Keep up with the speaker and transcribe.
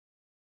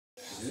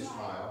You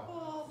smile.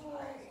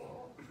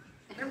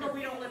 Remember,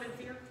 we don't live in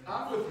fear?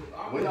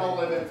 We don't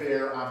live in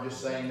fear. I'm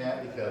just saying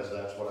that because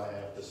that's what I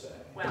have to say.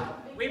 Well,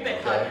 we've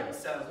been hugging,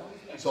 so.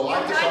 So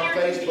like us on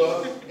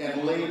Facebook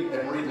and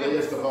read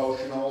Leah's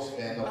devotionals,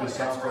 and there'll be Oh,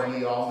 some that's for right.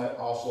 me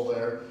also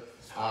there.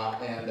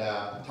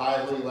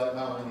 Ty Lee, let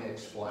Melanie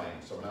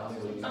explain. So Melanie,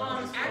 will you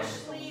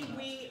explain?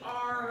 Actually,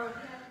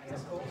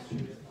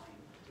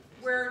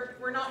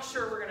 we're not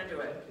sure we're gonna do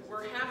it.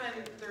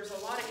 There's a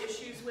lot of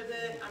issues with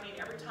it. I mean,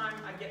 every time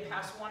I get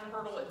past one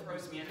hurdle, it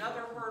throws me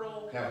another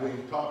hurdle. Have we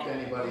talked to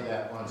anybody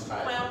that runs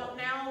Ty Lee? Well,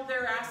 now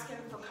they're asking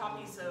for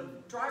copies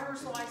of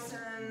driver's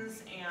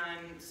license,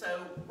 and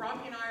so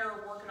Robbie and I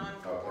are working on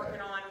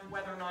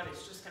whether or not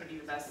it's just gonna be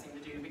the best thing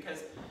to do,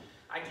 because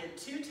I did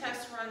 2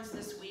 test runs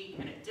this week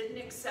and it didn't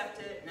accept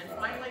it, and then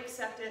finally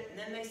accepted it, and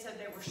then they said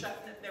they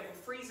were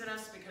freezing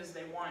us because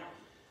they want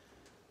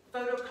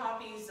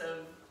photocopies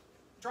of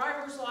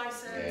driver's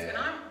license, and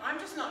I'm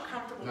just not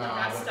comfortable with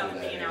that stuff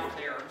being out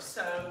there.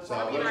 So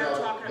Robbie and I are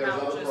talking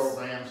about there's other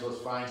programs. Let's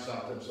find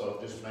something so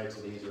it just makes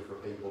it easier for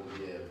people to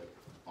give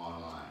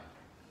online.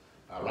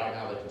 Right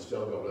now they can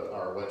still go to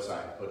our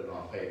website and put it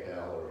on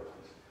PayPal or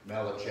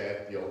mail a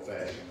check the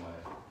old-fashioned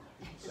way.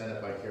 Send it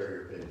by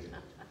carrier pigeon.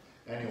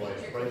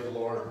 Anyways, praise the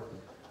Lord,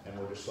 and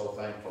we're just so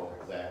thankful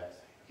that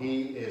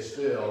He is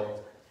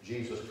still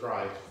Jesus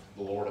Christ,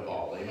 the Lord of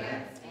all.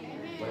 Amen? Amen.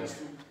 Let's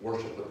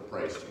worship with the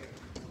praise team.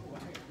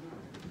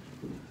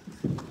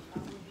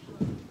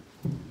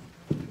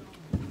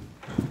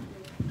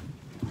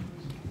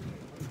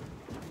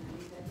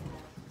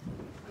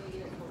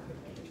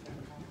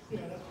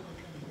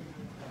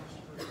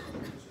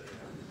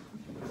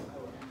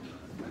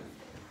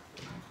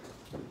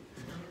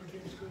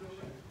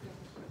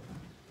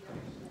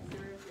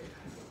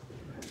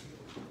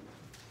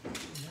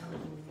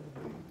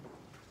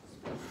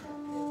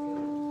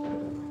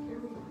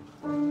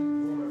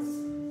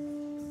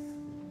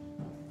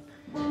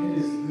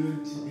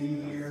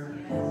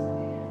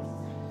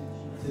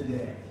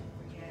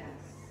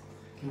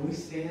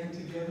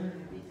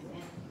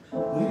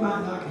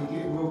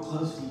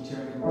 Close to each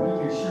other, but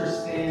we can sure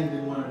stand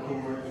in one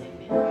accord.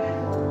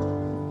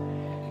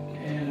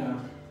 And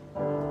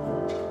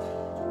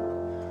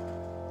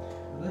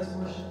let's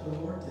worship the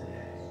Lord today.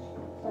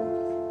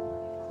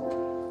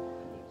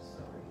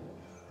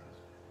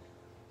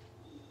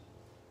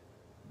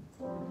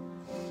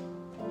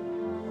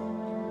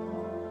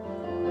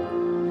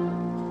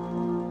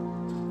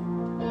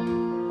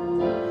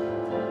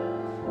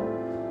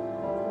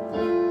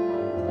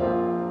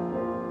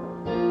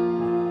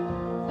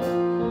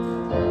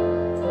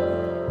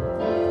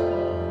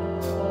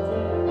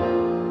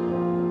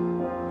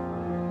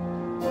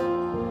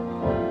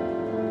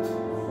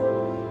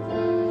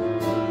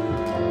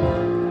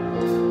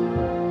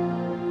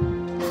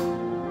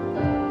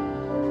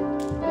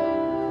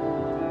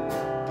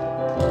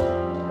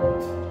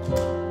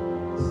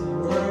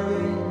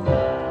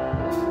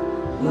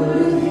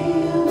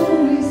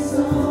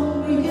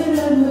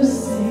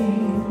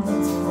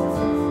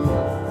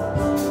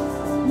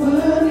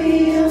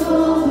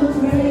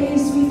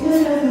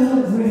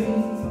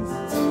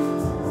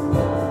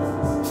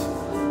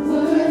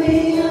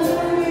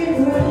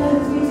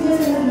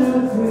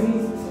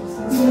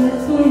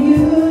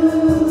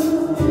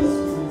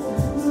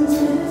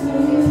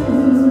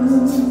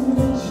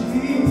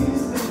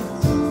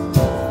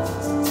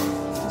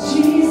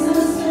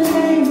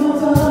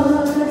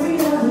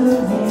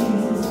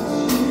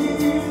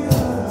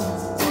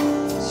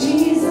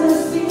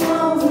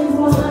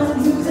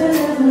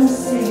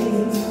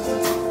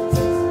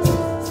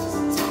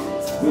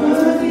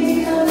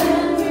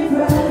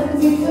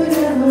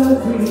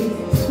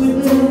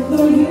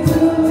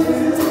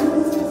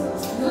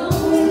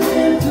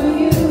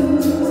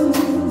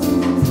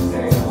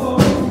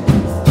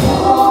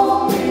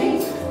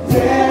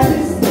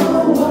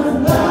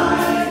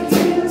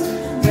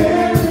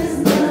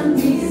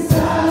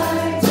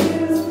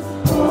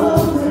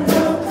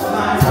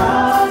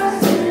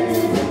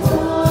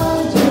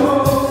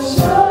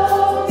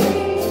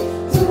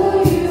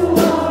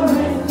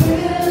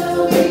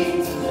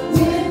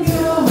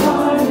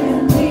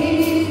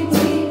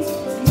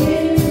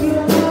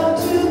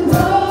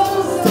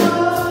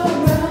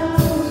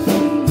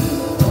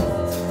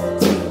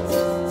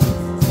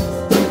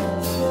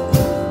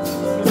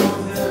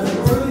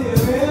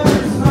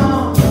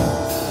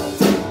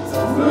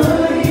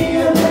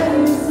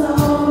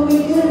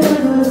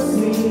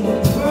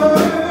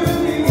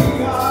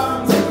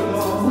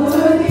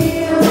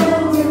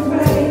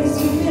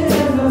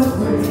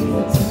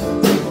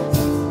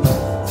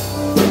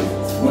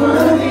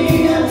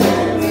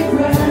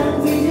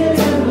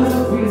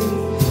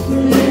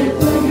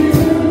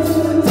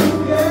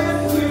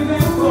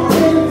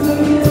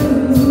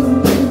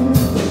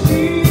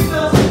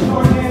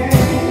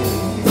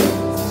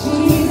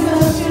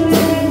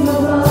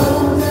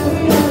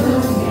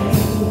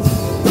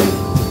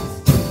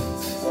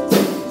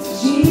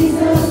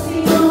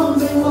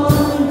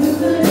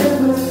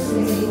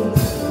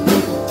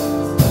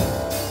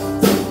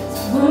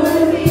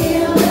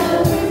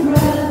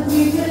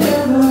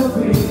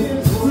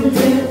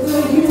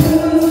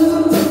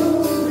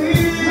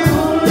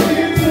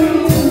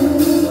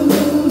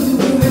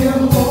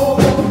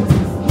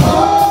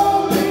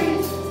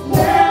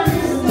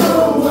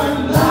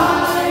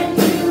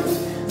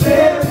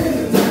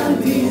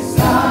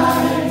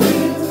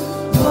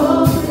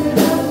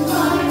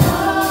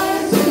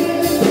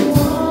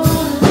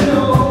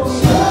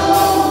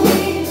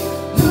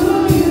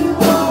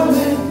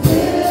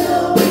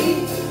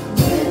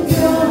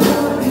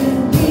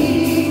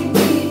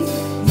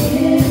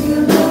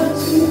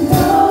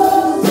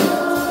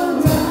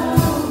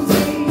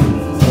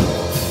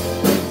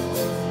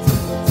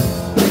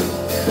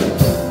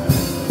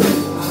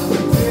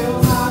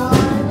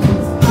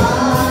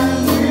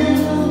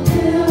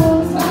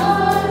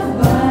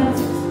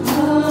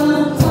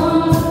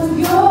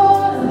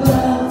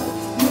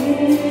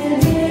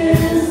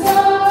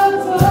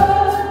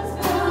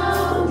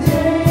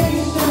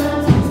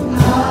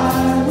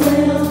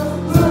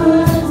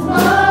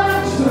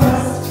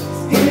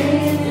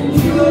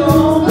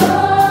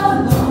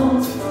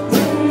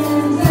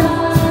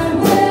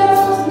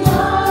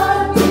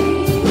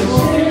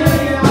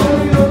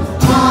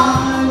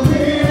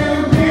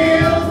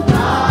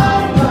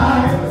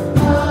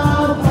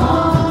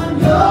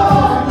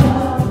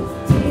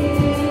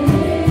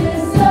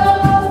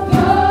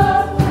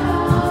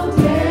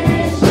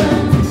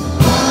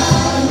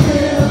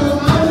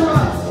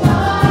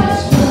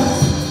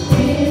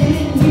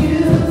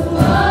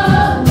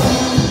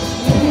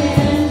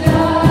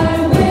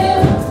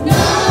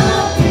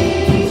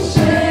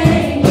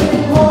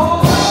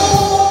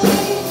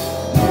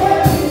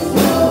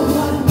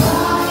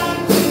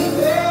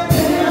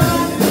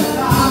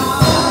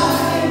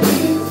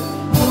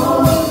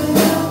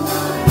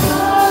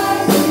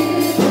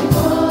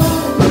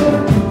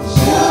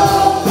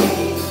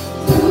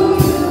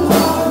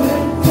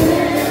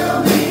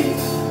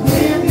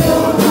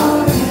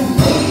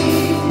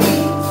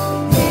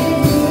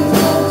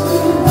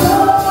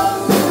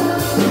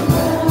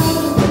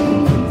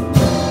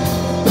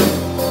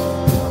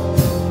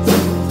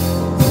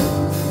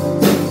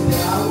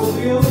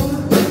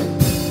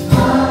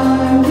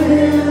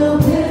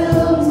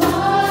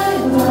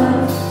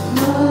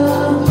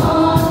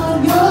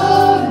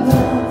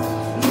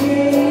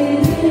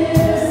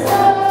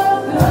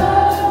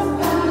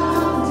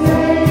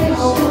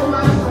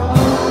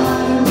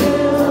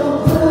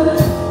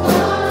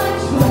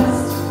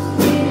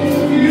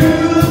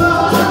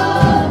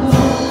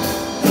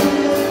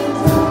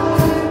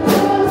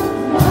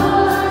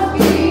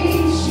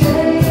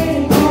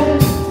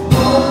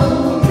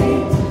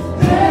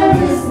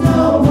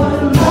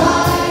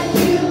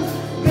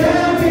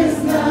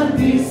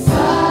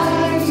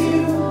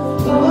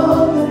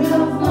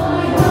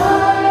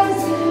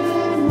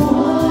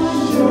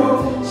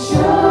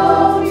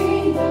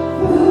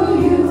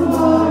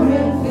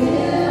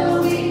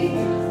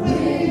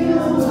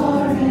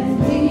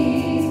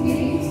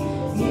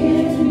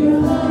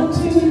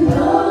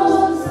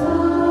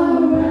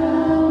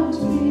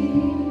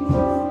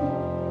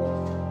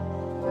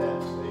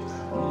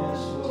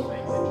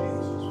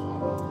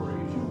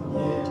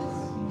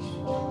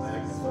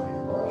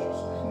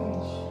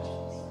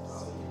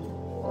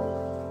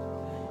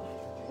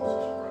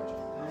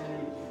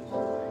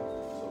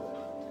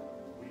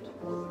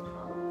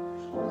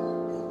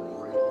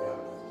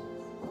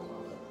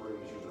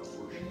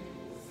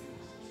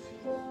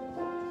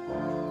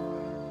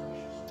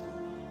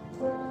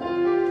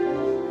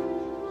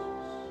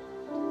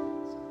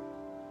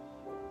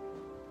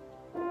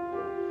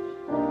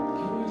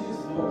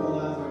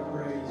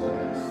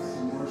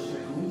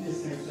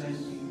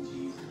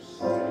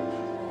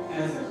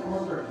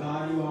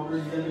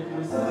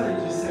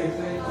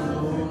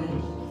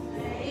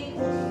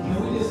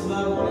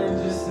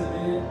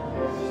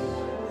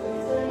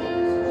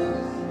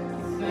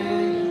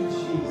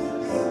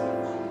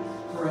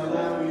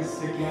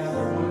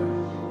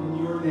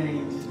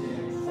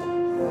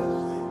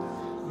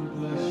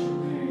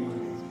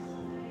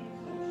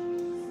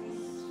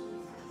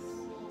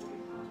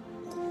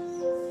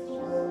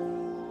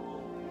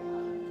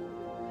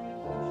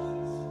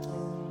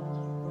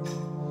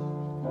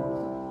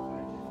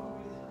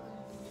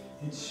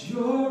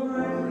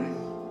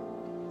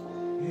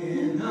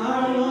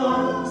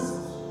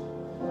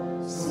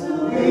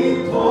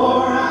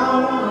 pour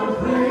out our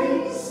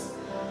praise.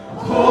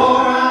 Pour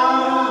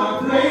out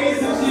our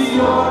praise into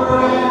your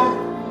breath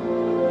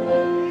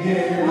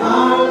in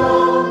our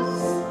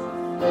lungs.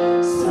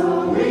 So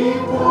we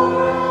pour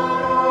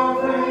out our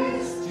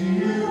praise to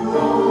you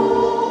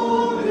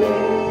only.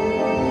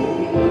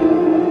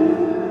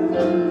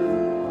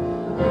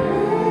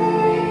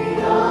 Great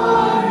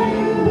are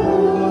you,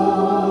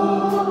 Lord.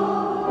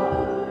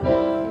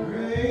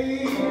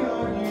 Great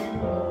are you.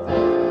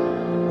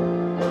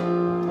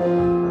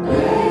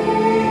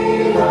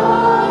 Great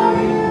are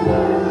you,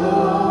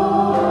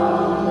 Lord.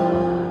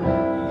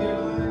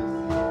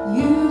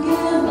 You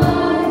give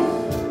life.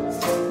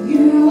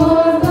 You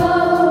are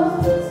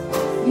love.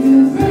 You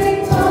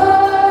bring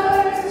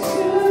light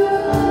to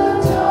the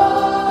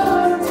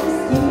darkness.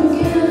 You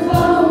give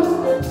hope.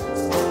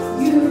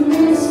 You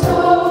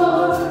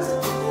restore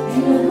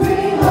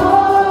every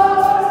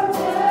heart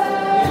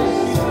that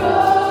is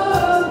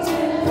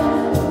broken.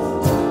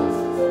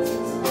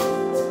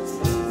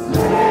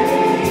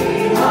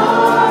 Great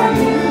are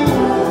you,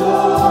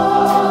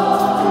 Lord.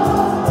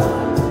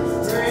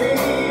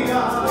 Great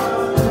are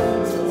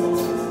you.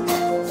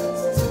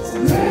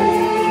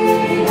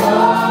 Great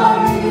are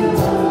you,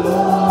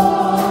 Lord.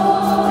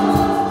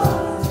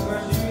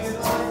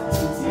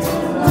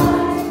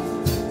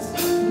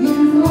 You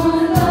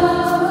are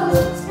love.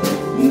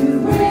 You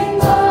bring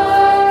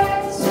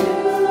light to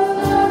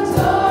the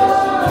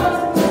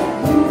dark.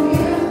 You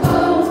give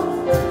hope.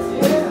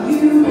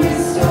 You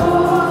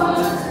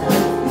restore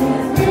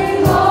every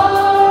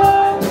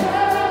heart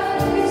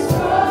that is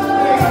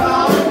broken.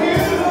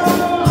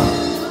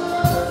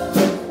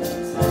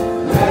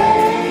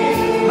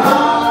 Great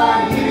are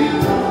you,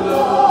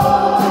 Lord.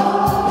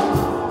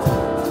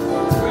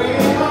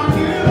 Great are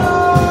you,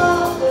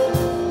 Lord.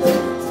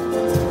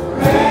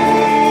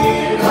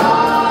 Great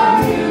are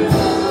you,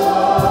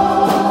 Lord.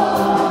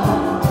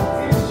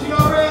 It's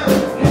your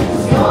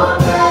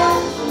breath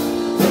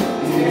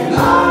in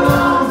our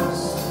lungs.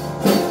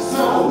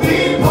 So we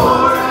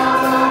pour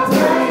out our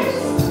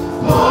praise.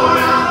 Pour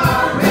out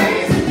our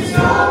praise. It's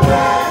your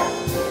breath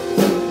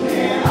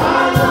in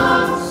our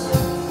lungs.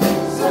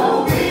 So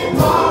we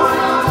pour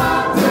out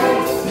our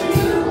praise to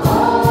you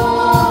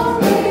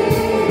only.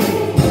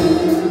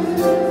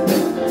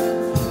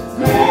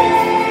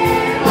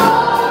 Great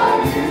are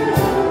you,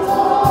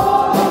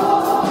 Lord.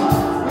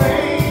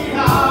 Great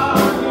are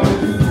you,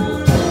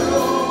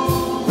 Lord.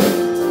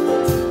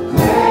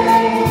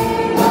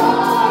 Great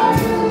are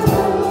you,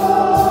 Lord.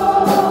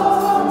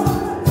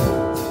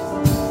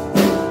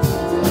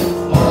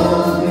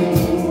 All the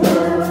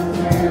earth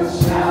will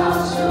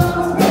shout your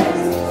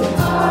praise.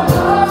 Our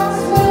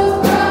hearts will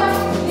cry.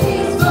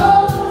 These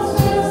bones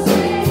will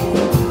sing.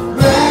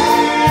 Great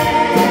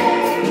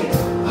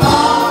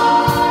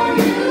are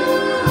you,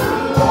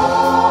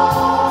 Lord.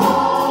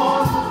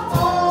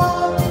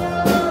 All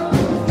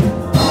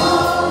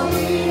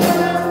the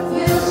earth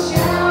will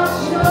shout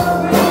your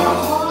praise.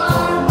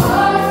 Our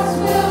hearts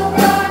will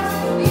cry.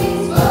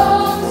 These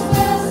bones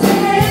will sing.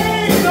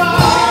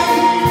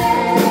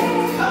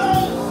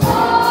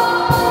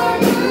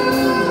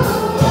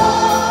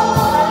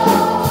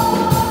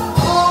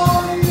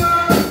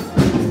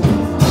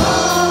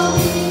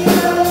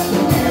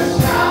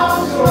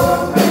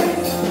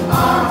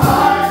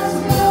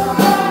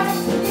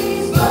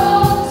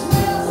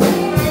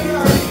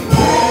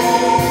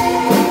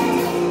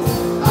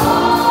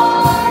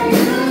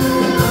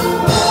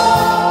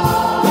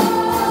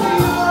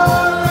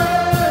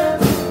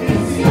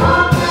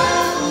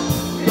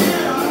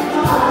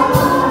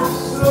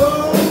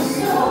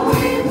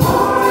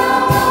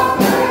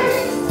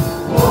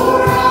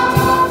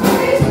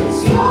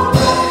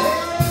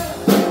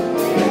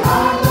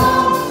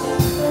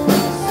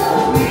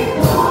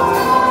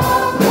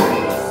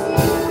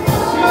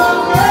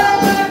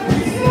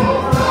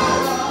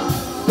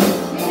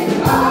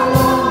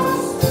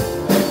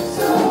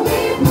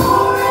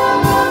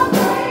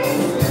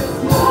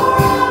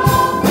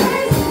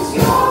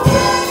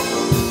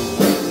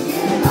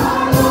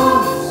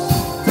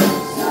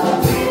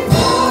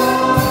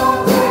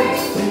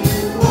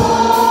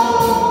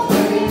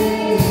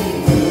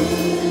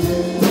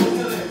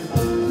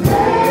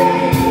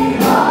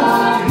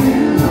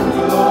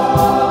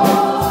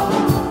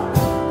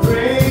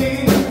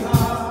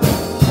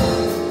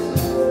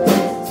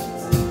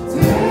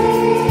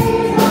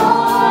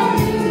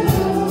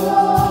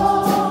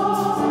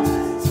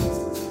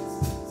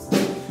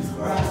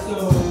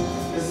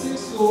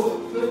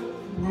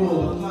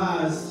 Rule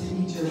applies to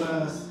each of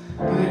us,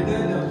 but it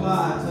doesn't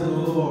apply to the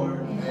Lord.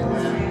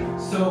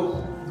 So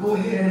go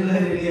ahead and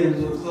let it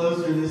in. We're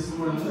closer this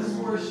morning. Let's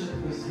worship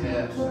this morning.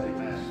 Yes,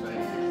 amen.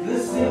 Thank you.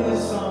 Let's sing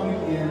this song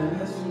again, and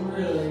let's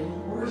really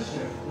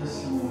worship this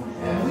morning.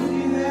 And we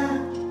do that,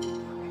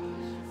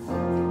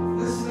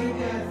 let's make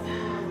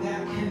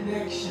that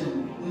connection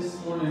this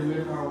morning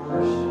with our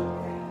worship.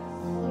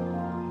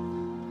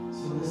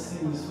 So let's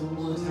sing this one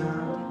more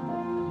time.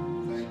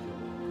 Thank you.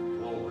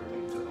 Glory be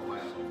to the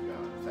Lamb of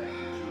God. Thank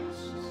you,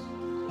 Jesus.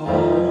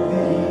 All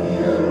the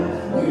earth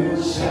will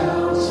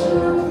shout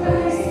your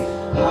praise.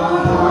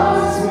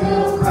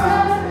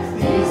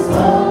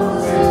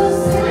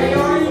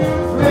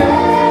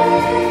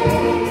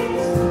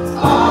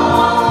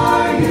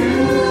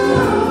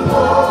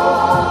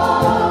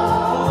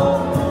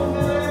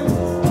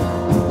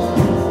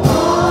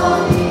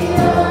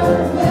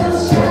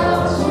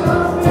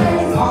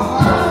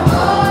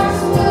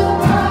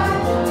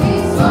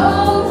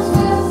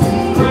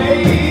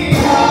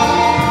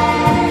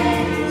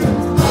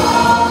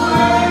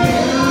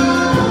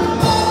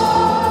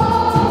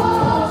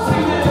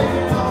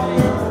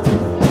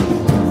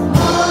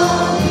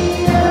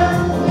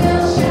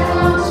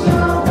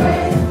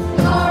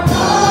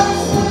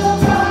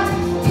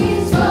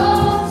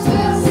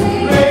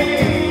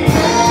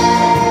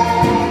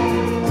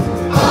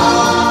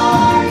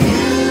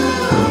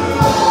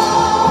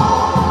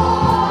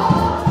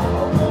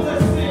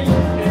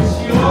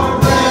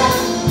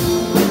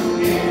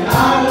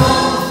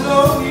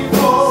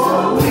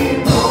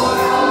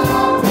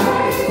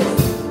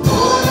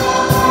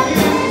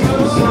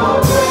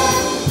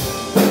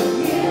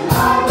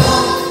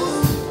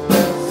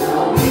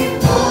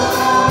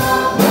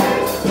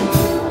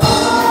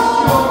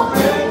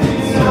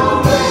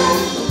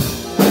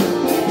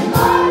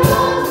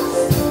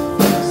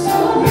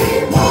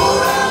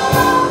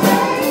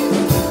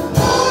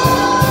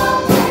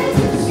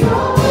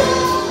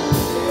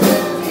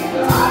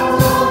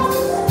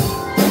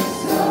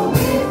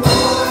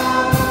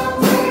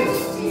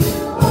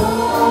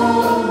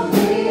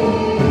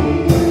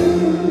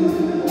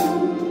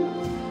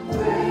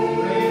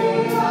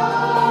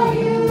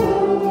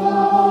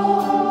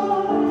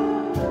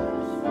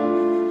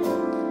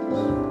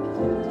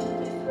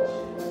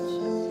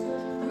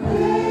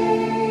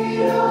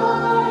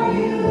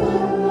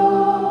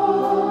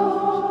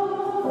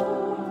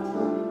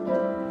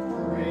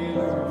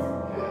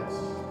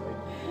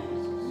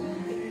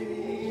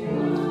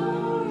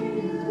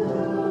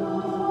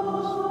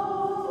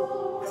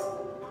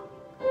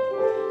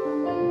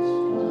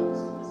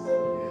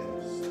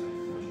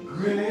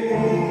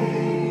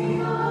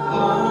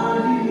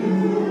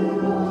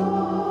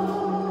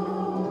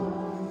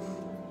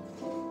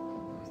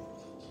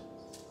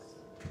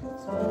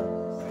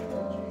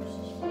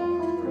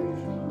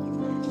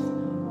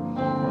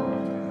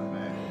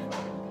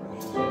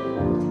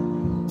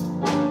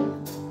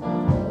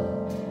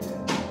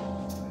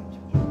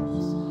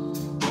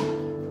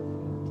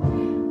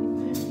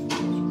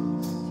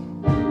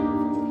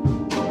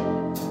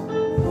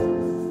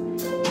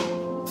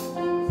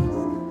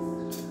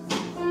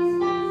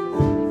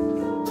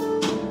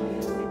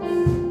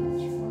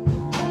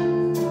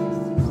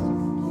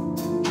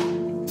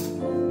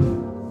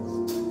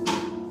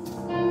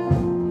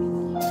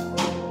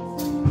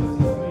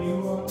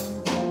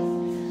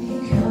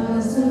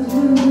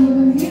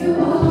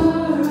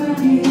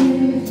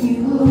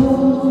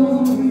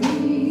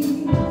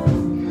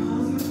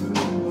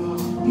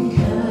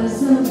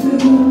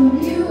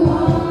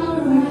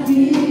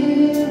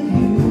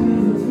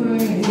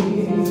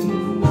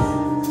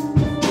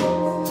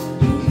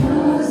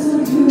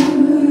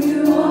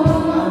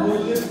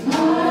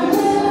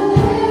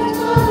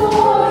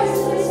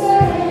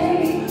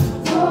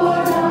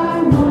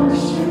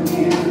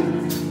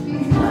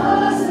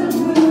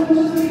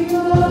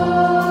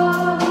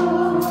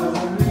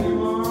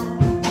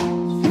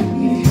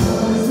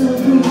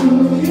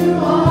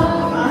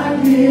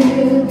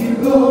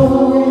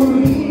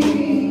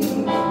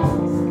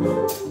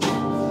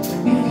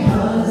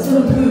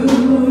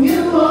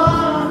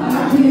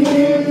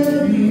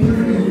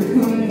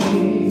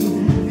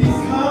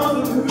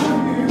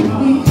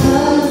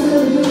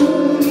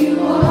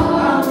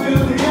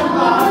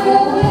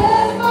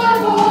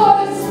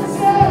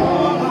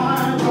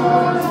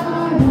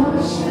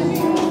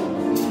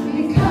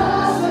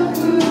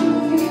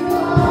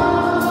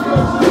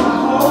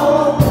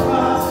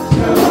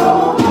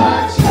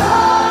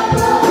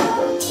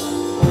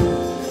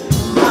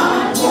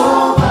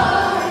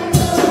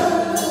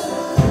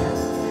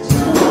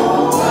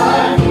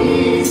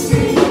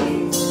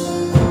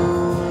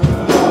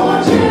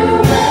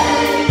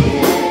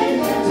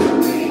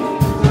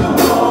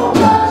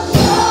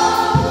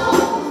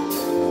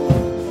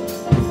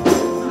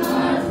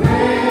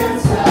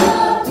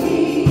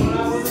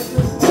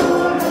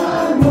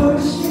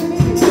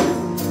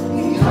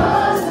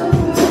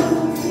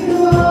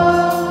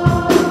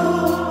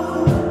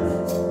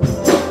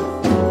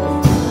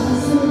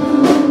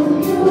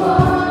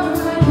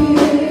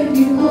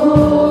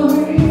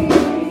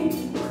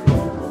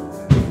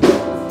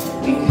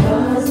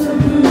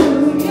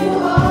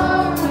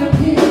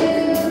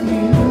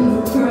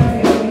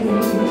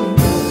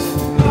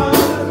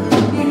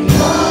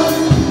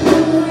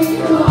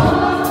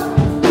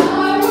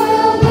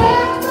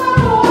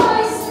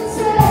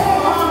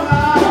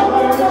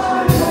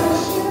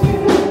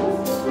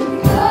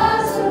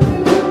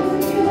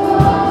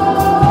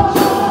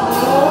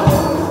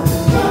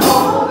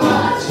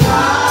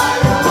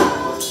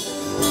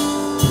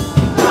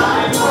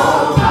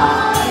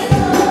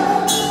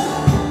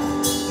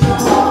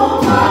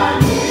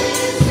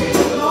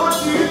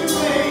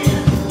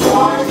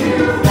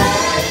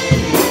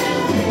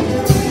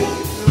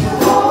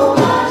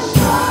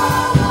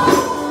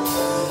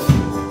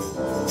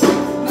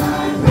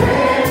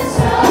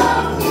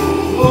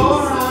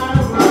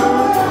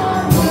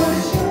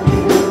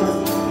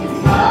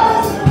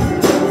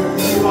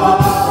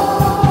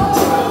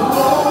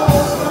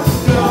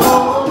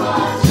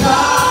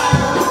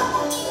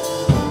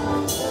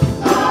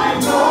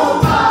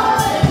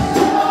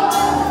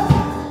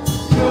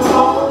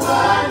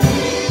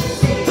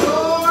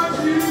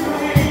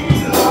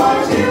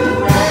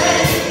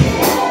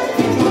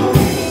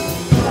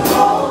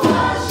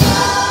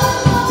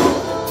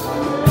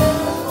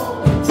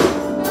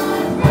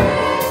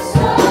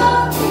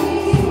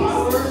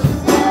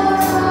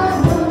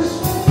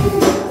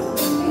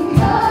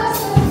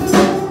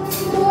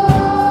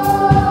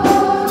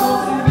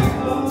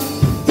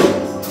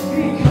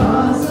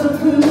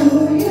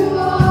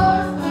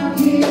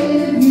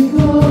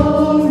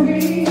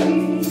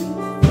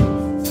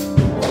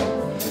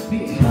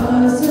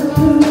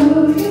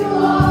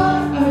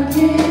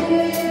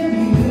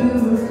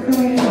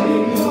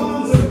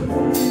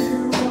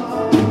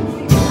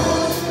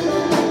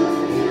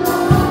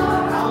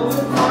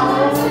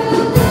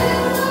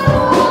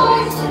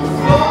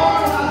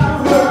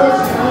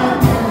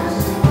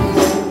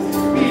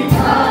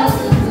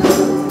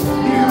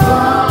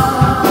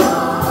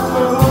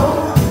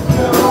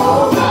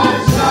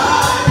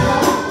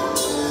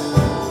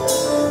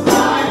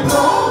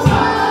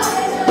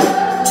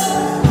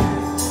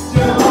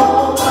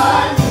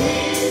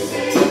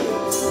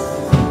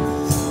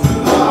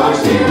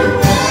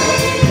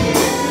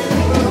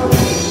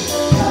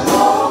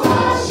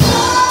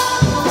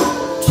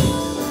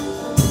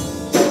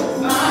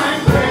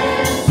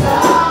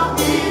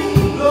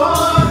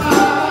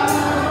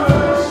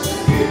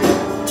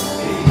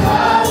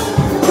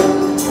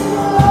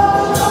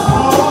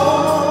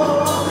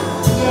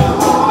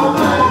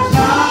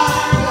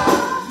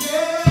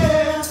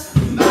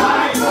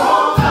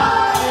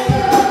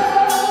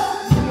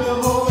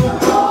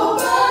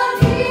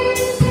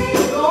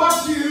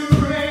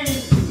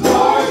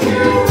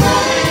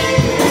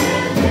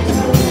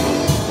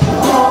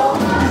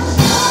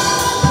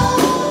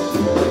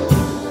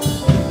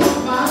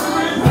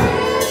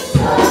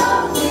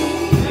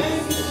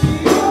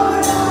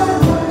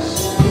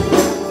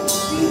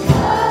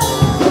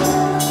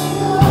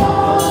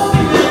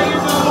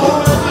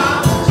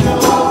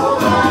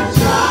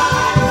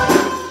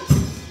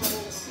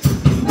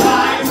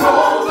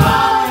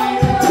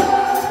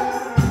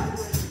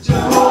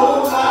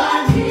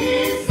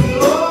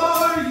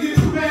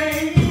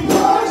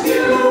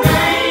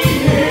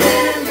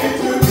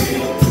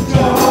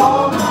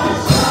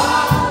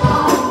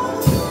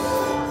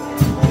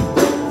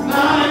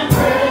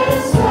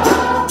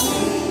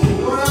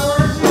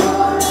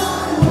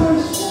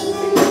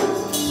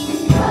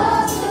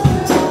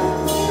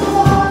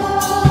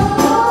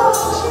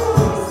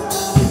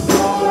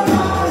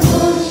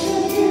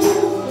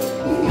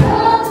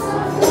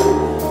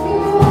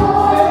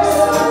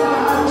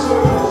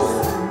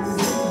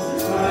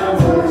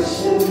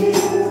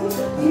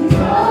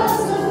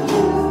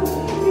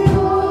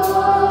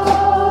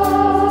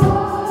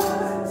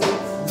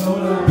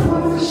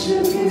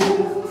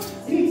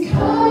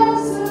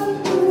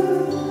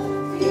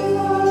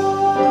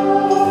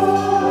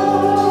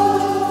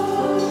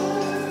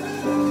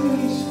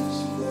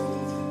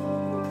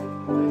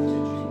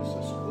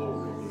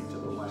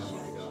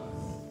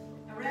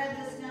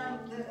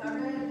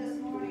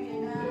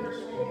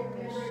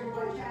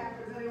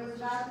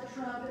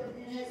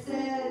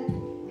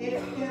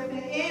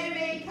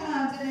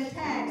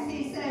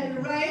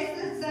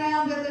 raise the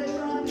sound of the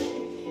trumpet.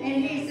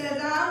 And he says,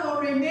 I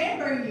will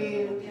remember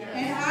you,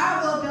 and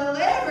I will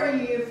deliver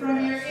you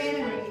from your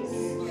enemies.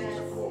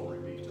 Glory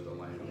be to the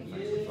Lamb. Thank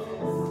you,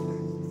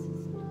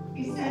 Father.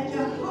 He said,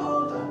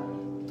 Jehovah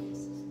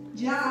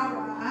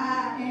Jireh,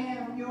 I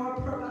am your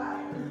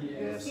provider.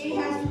 Yes. He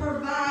has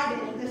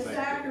provided the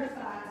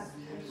sacrifice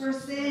for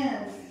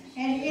sins.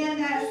 And in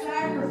that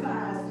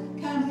sacrifice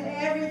comes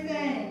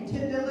everything to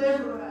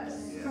deliver us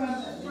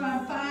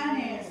from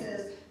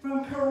finances,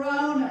 from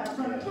corona,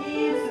 from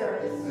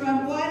cancer,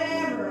 from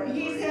whatever.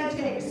 He said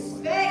to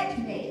expect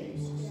me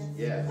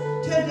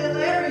to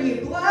deliver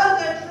you. Blow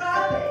the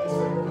trumpet,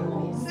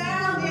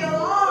 sound the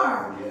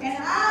alarm, and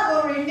I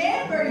will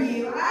remember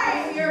you. I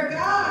am your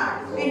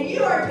God, and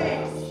you are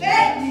to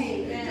expect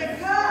me to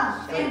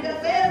come and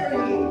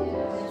deliver you.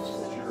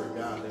 You're a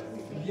God that we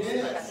can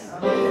Yes.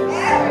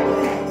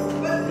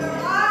 Everything was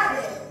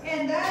provided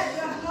in that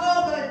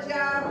Jehovah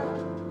Jireh,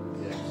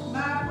 Yes.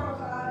 my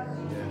provider.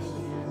 Yes.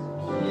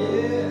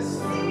 Yes.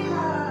 See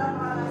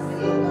how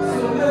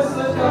So let's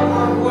lift up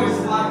our voice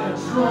like a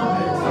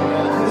trumpet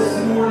this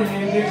morning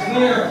and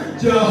declare,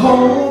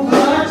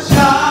 Jehovah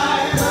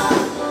Jireh,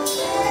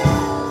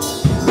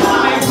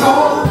 my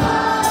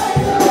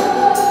provider,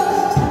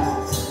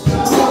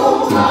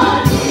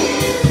 Jehovah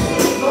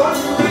Nissi. Lord,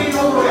 you reign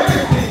over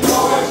everything.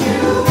 Lord, you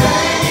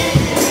reign.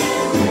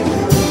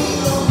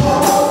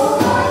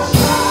 Jehovah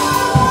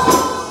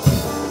Jireh,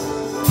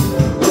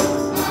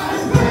 my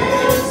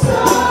Prince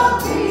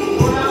of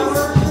Peace.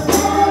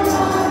 Lord,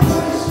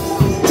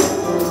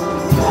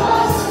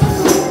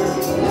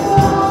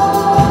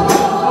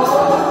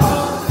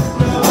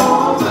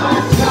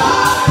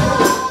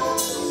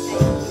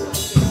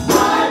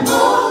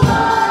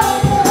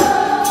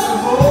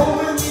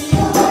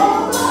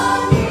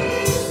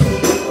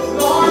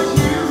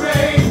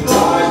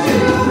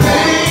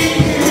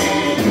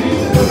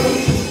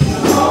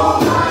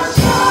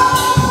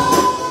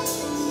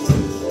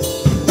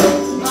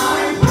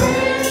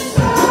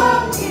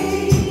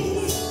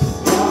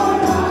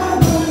 I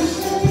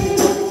worship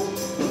you.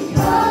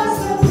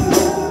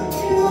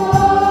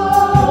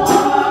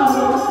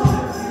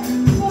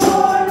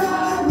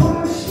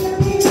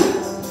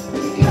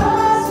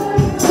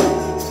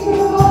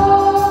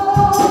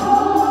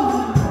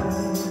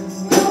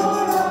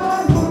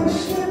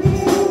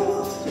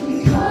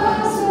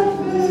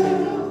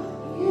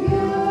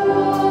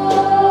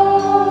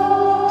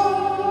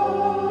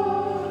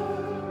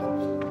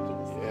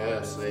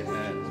 Yes,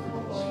 amen.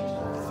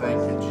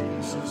 Thank you,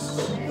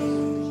 Jesus.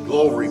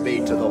 Glory be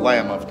to the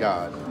Lamb of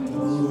God.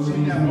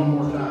 Sing that one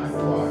more time,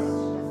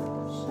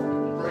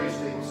 choir. Praise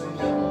Him. Sing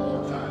that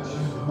one more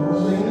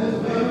time.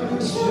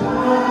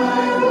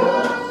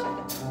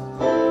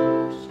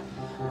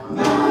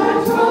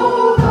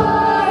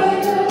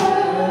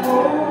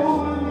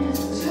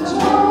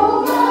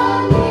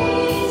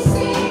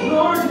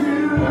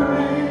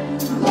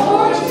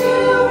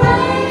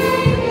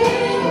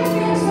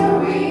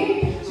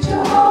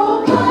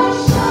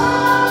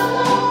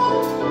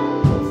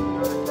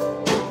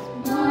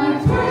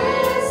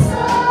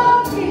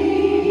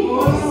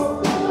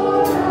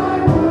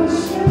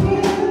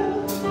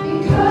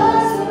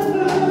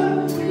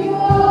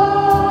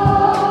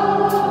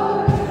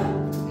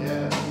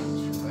 Yes,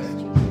 thank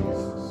you,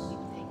 Jesus.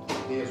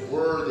 He is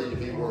worthy to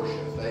be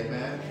worshipped,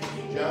 amen.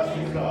 Just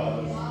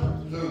because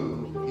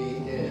who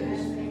He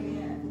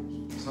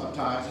is.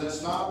 Sometimes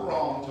it's not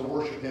wrong to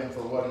worship Him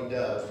for what He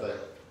does,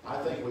 but I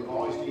think we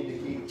always need to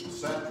keep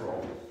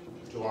central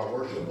to our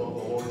worship of the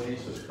Lord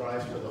Jesus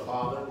Christ to the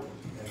Father,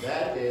 and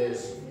that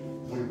is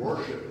we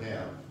worship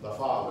Him, the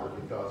Father,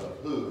 because of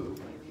who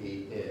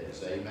He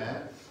is,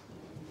 amen.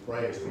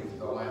 Praise be to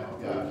the Lamb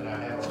of God. Can I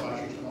have our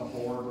ushers come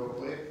forward real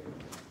quick?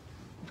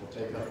 We'll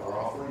take up our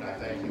offering. I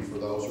thank you for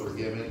those who are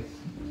giving,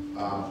 who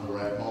are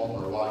at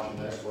home or watching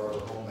this, wherever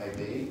home may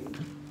be.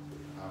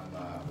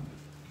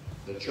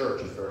 The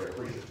church is very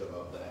appreciative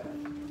of that.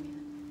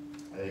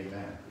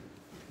 Amen.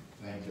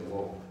 Thank you,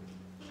 Lord.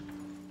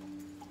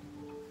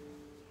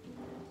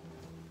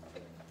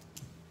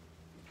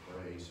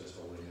 Praise His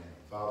holy name.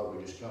 Father,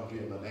 we just come to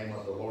you in the name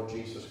of the Lord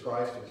Jesus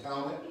Christ and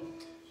count it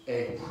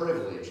a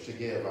privilege to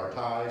give our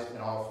tithes and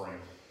offering.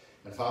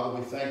 And Father,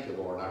 we thank you,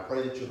 Lord. And I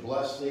pray that you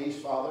bless these,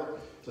 Father,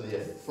 to the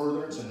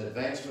furtherance and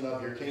advancement of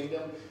your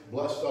kingdom.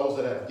 Bless those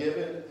that have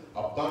given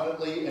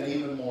abundantly and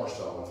even more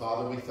so. And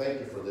Father, we thank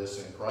you for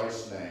this in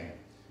Christ's name.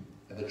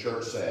 And the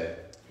church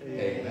said,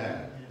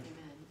 Amen.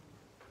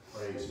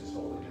 Praise His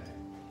holy name.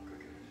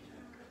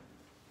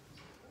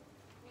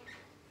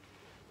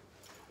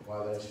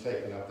 While they're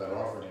taking up that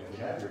offering, if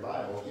you have your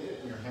Bible, get it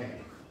in your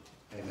hand.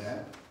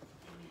 Amen.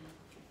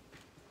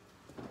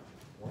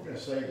 We're going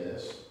to say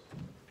this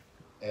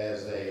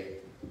as a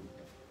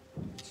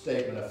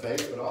statement of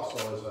faith, but also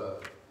as a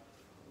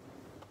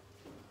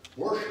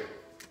worship.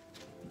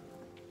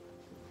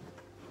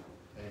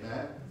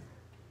 Amen.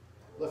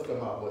 Lift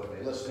them up with me.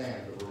 Let's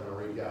stand because we're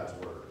going to read God's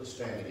word. Let's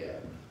stand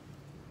together.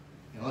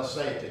 And let's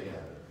say it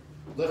together.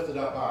 Lift it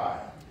up high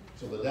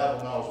so the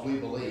devil knows we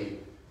believe.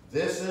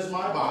 This is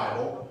my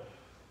Bible.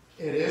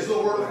 It is the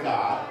Word of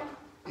God.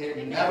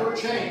 It never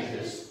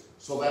changes,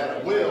 so that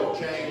it will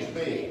change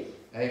me.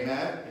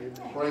 Amen?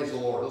 Praise the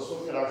Lord. Let's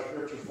look at our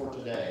scriptures for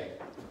today.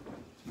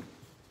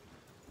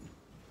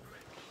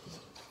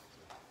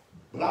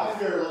 But I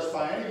fear lest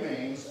by any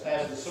means,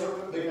 as the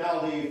serpent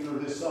beguiled Eve through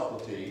his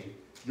subtlety,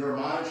 your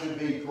mind should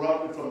be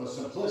corrupted from the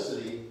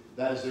simplicity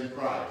that is in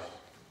Christ.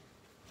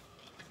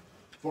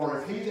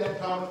 For if he that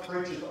cometh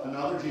preacheth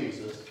another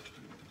Jesus,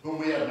 whom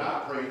we have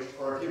not preached,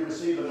 or if ye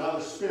receive another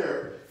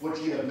spirit which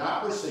ye have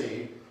not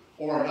received,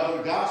 or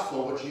another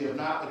gospel which ye have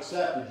not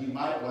accepted, ye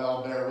might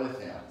well bear with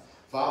him.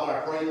 Father, I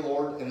pray,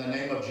 Lord, in the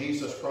name of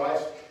Jesus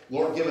Christ,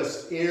 Lord, give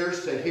us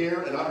ears to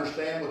hear and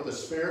understand with the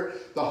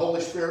Spirit. The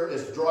Holy Spirit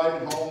is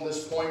driving home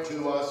this point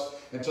to us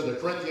and to the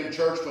Corinthian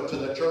church, but to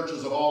the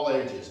churches of all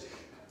ages.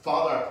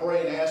 Father, I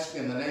pray and ask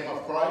in the name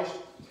of Christ,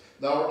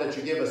 Lord, that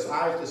you give us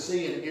eyes to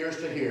see and ears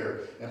to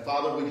hear. And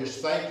Father, we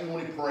just thank you and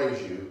we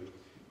praise you.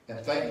 And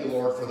thank you,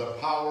 Lord, for the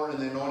power and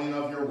the anointing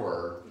of your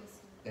word.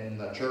 And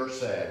the church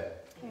said,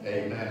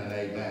 amen and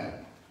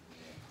amen.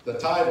 The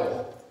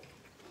title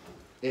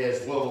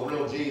is, Will the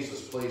Real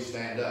Jesus Please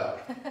Stand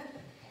Up?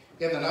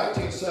 In the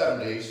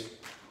 1970s,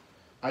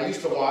 I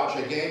used to watch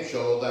a game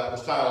show that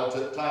was titled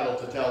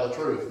To Tell the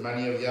Truth.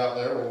 Many of you out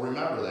there will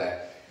remember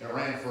that. It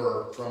ran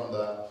from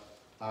the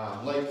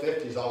late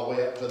 50s all the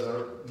way up to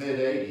the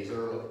mid-80s,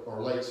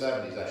 or late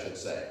 70s, I should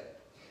say.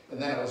 And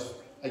then it was,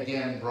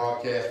 again,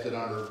 broadcasted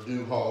under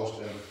new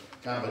host and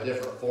kind of a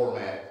different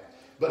format.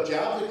 But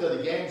the object of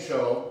the game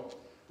show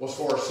was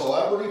for a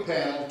celebrity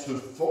panel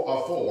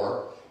of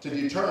four to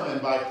determine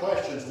by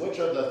questions which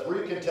of the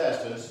three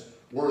contestants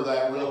were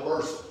that real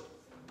person,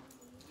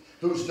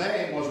 whose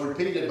name was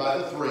repeated by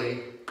the three,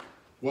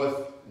 with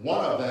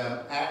one of them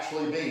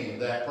actually being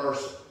that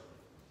person.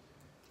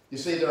 You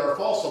see, there are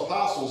false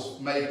apostles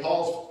made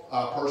Paul's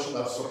person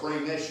of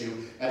supreme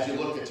issue as you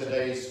look at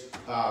today's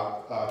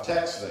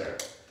text there.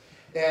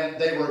 And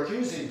they were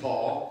accusing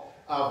Paul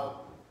of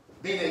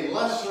being a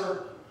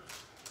lesser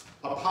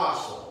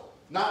apostle,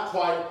 not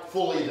quite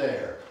fully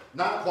there,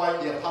 not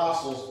quite the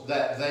apostles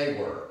that they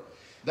were.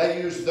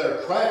 They used their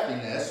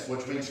craftiness,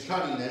 which means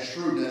cunningness,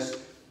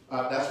 shrewdness,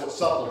 that's what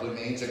subtlety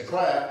means, and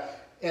craft,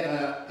 in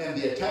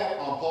the attack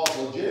on Paul's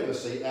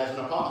legitimacy as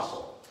an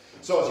apostle.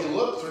 So as you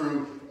look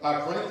through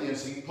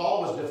Corinthians,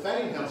 Paul was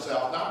defending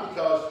himself, not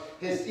because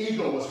his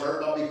ego was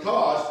hurt, but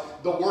because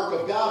the work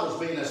of God was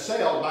being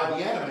assailed by the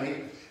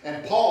enemy.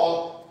 And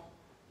Paul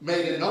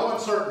made in no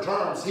uncertain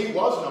terms he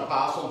was an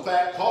apostle, in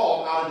fact,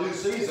 called out of due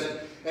season.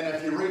 And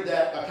if you read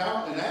that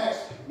account in Acts,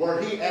 where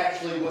he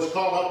actually was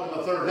caught up in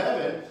the third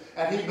heaven,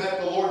 and he met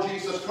the Lord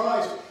Jesus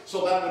Christ,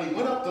 so that when he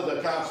went up to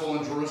the council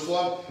in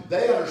Jerusalem,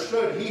 they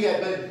understood he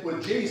had been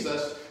with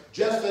Jesus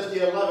just as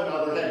the 11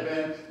 others had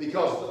been,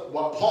 because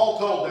what Paul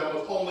told them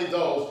was only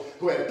those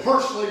who had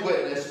personally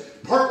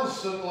witnessed,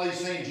 personally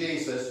seen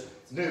Jesus,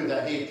 knew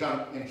that he had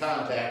come in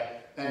contact,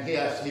 and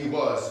yes, he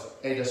was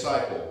a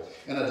disciple.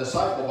 And a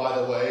disciple, by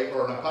the way,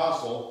 or an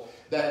apostle,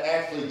 that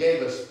actually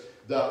gave us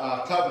the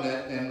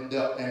covenant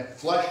and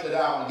fleshed it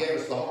out and gave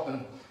us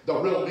the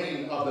real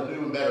meaning of the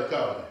new and better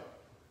covenant.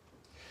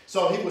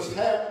 So he was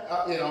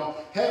but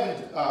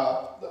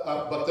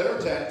their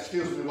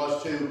intent,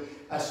 was to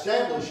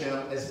establish him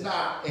as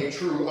not a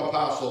true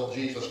apostle of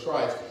Jesus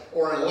Christ,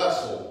 or a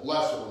lesser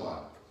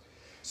one.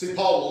 See,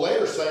 Paul will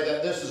later say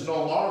that this is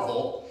no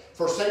marvel,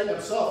 for Satan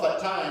himself at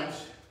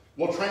times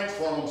will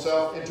transform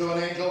himself into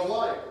an angel of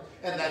light.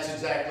 And that's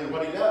exactly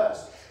what he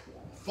does.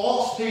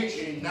 False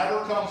teaching never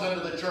comes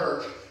into the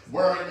church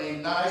wearing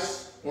a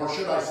nice, or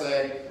should I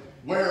say,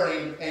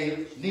 wearing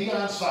a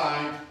neon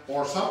sign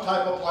or some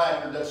type of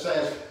placard that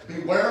says,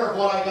 beware of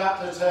what I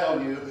got to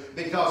tell you,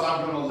 because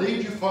I'm going to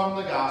lead you from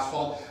the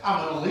gospel.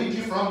 I'm going to lead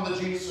you from the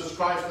Jesus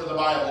Christ of the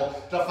Bible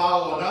to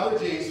follow another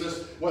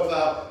Jesus, with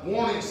a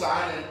warning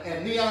sign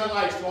and neon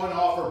lights going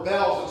off, or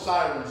bells and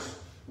sirens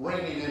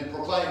ringing and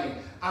proclaiming,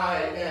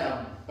 I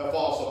am a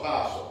false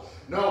apostle.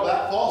 No,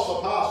 that false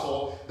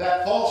apostle,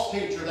 that false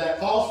teacher, that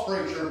false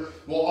preacher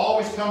will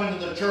always come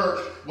into the church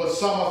with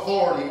some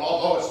authority,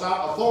 although it's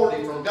not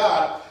authority from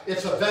God.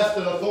 It's a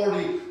vested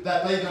authority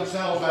that they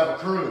themselves have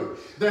accrued.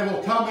 They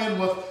will come in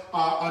with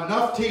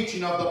enough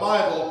teaching of the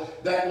Bible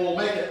that will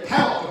make it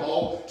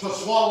palatable to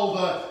swallow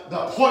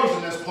the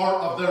poisonous part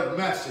of their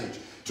message,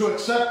 to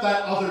accept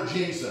that other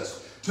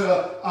Jesus,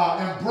 to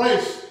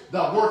embrace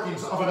the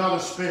workings of another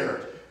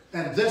spirit.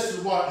 And this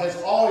is what has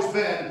always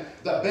been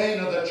the bane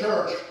of the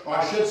church, or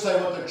I should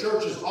say what the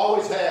church has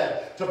always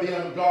had to be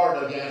on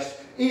guard against,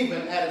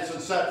 even at its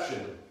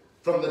inception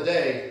from the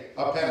day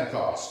of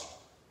Pentecost.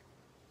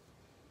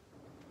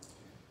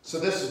 So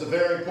this is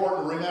very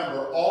important to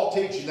remember. All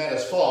teaching that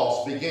is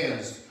false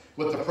begins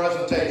with the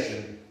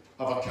presentation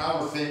of a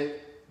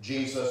counterfeit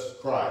Jesus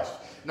Christ.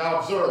 Now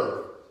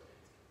observe,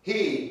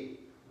 he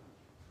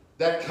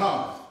that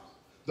cometh,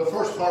 the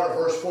first part of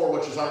verse 4,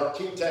 which is our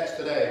key text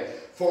today,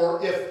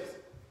 for if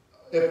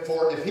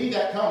he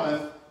that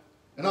cometh,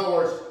 in other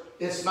words,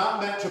 it's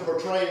not meant to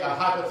portray a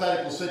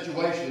hypothetical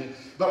situation,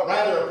 but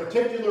rather a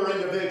particular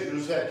individual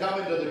who had come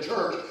into the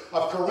church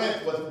of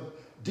Corinth with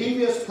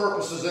devious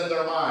purposes in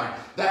their mind.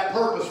 That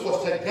purpose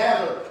was to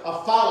gather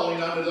a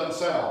following unto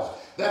themselves.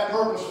 That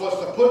purpose was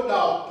to put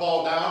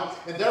Paul down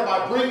and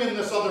thereby bring in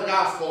this other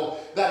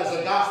gospel that is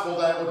a gospel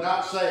that would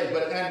not save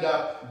but end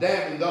up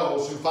damning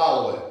those who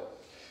follow it.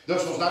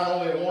 This was not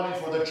only a warning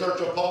for the church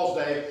of Paul's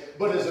day,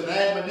 but is an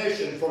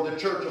admonition for the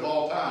church of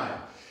all time.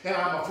 And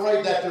I'm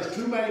afraid that there's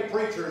too many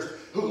preachers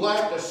who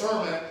lack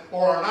discernment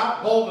or are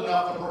not bold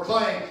enough to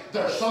proclaim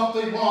there's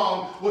something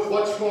wrong with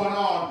what's going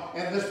on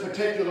in this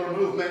particular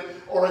movement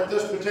or at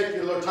this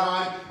particular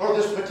time or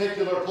this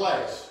particular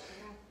place.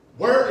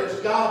 Where is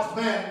God's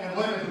men and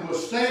women who will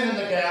stand in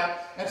the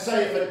gap and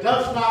say, if it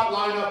does not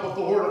line up with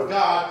the Word of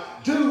God,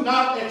 do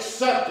not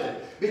accept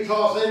it,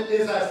 because it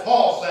is, as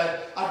Paul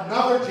said,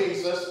 another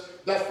Jesus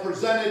that's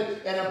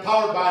presented and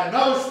empowered by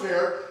another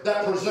Spirit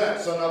that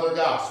presents another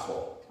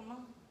gospel.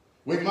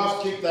 We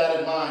must keep that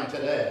in mind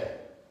today.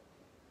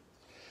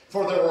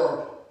 For there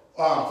were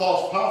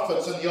false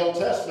prophets in the Old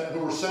Testament who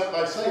were sent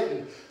by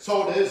Satan,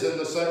 so it is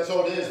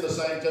the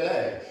same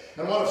today.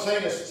 And one of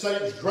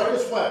Satan's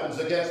greatest weapons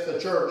against the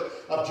church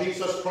of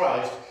Jesus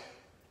Christ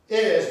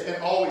is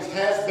and always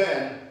has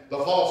been the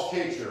false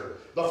teacher,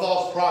 the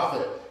false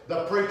prophet,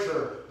 the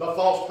preacher, the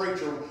false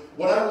preacher,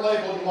 whatever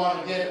label you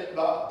want to get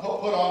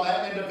put on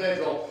that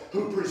individual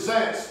who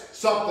presents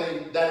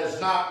something that is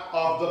not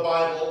of the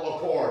Bible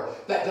accord,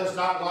 that does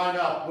not line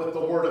up with the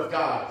Word of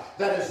God,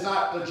 that is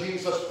not the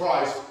Jesus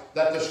Christ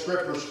that the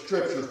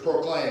scriptures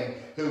proclaim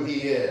who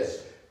he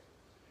is.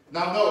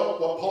 Now note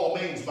what Paul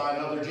means by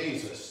another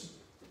Jesus.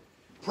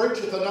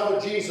 Preacheth another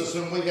Jesus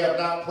whom we have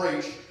not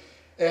preached.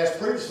 As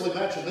previously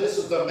mentioned, this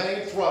is the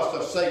main thrust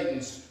of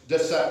Satan's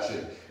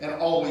deception, and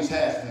always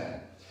has been.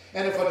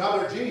 And if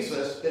another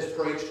Jesus is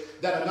preached,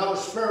 then another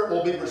spirit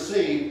will be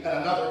received and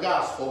another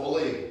gospel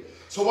believed.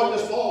 So what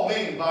does Paul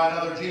mean by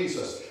another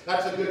Jesus?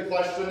 That's a good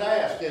question to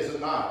ask, is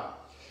it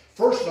not?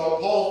 First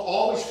note, Paul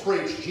always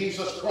preached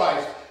Jesus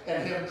Christ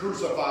and him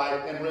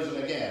crucified and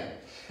risen again.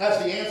 As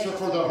the answer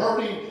for the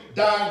hurting,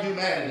 dying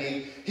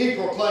humanity, he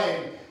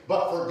proclaimed,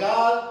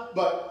 God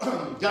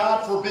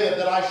forbid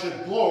that I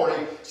should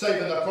glory,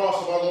 save in the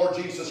cross of our Lord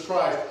Jesus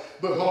Christ,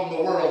 but whom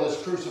the world is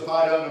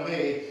crucified unto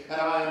me, and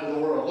I unto the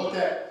world. Look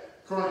at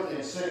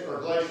Galatians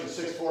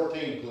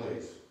 6:14,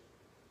 please.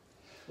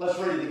 Let's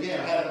read it again.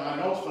 I had it in my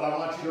notes, but I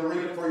want you to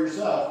read it for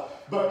yourself.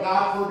 But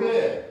God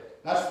forbid.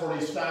 That's a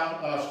pretty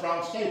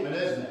strong statement,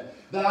 isn't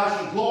it? That I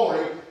should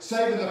glory,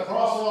 save in the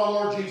cross of our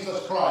Lord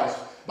Jesus Christ,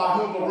 by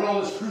whom the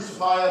world is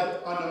crucified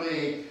unto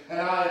me, and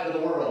I unto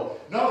the world.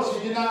 Notice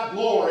he did not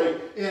glory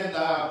in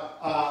the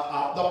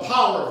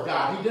power of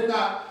God. He did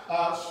not,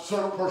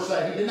 per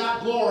se, he did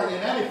not glory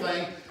in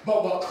anything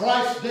but what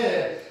Christ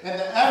did and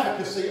the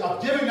efficacy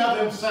of giving of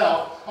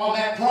himself on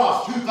that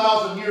cross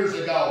 2,000 years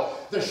ago.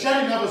 The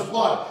shedding of his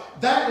blood.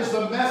 That is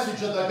the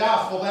message of the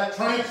gospel that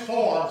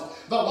transforms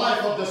the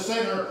life of the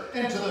sinner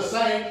into the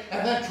saint,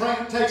 and then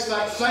takes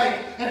that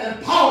saint and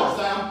empowers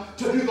them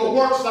to do the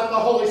works that the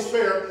Holy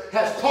Spirit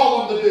has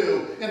called them to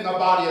do in the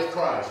body of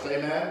Christ.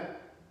 Amen?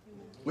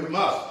 We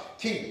must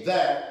keep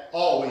that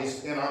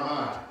always in our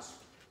minds.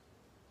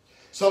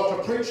 So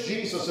to preach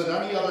Jesus in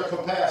any other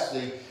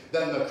capacity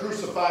than the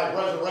crucified,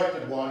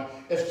 resurrected one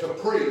is to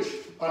preach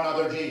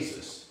another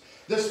Jesus.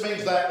 This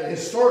means that the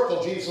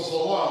historical Jesus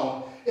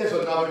alone is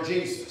another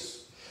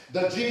Jesus.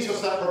 The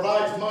Jesus that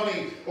provides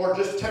money or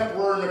just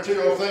temporary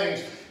material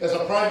things as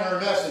a primary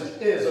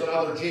message is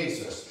another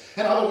Jesus.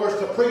 In other words,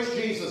 to preach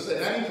Jesus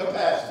in any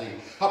capacity,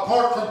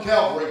 apart from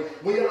Calvary,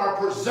 we are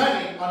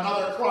presenting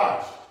another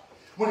Christ.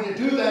 When you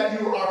do that,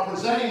 you are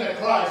presenting a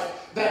Christ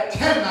that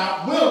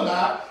cannot, will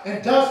not,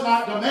 and does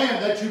not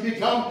demand that you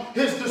become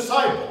his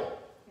disciple.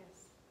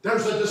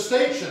 There's a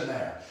distinction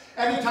there.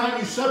 Anytime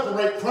you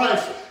separate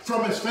Christ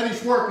from his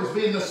finished work as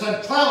being the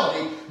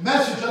centrality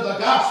message of the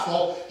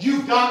gospel,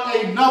 you've got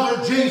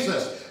another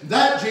Jesus.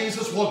 That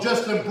Jesus will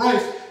just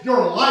embrace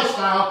your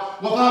lifestyle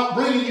without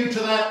bringing you to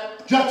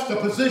that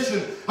juxtaposition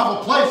of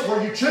a place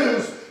where you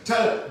choose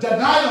to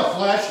deny the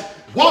flesh,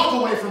 walk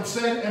away from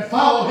sin, and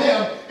follow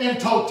him in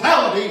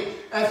totality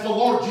as the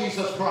Lord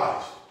Jesus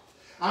Christ.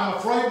 I'm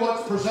afraid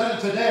what's presented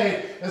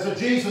today is a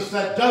Jesus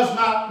that does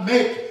not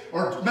make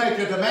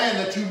a demand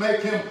that you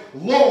make him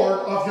Lord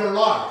of your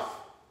life.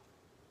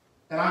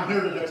 And I'm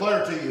here to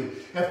declare to you,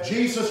 if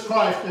Jesus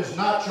Christ is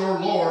not your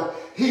Lord,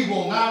 he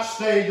will not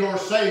stay your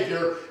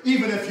Savior,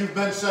 even if you've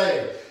been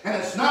saved. And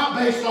it's not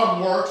based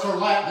on works or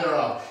lack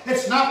thereof.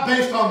 It's not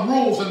based on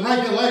rules and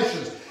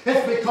regulations.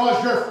 It's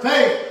because your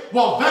faith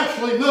will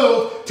eventually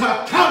move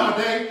to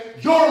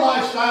accommodate your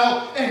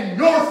lifestyle and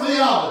your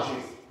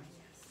theology.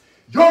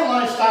 Your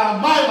lifestyle,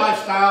 my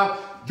lifestyle,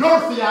 your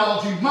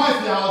theology, my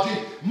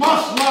theology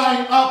must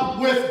line up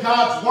with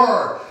God's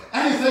Word.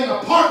 Anything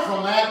apart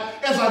from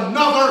that is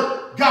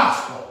another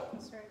gospel.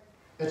 That's right.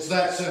 It's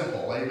that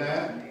simple. Amen?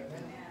 Amen?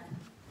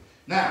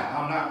 Now,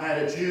 I'm not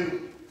mad at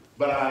you,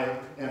 but I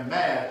am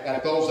mad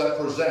at those that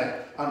present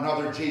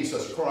another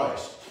Jesus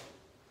Christ.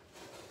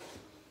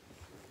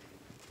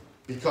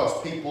 Because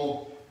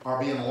people are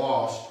being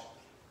lost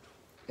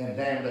and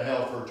damned to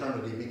hell for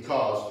eternity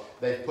because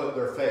they've put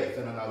their faith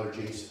in another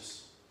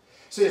Jesus.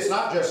 See, it's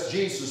not just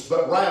Jesus,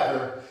 but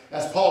rather,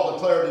 as Paul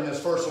declared in his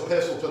first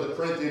epistle to the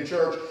Corinthian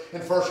church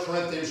in 1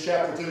 Corinthians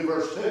chapter 2,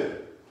 verse 2.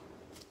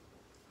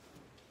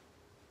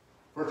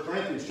 1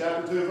 Corinthians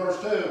chapter 2,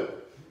 verse 2.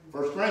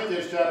 1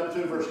 Corinthians chapter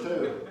 2, verse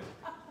 2.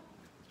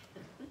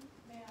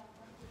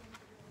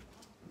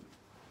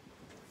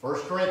 1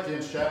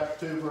 Corinthians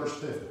chapter 2, verse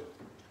 2.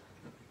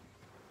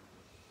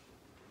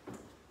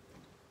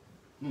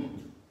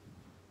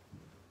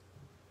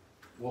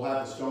 We'll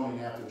have the stoning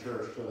after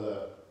church to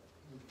the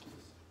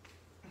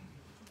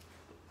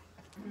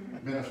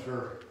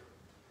minister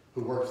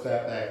who works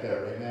that back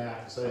there. Amen. I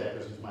can say that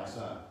because he's my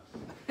son.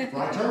 For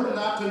I determined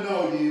not to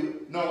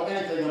know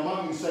anything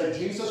among you save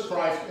Jesus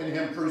Christ and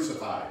him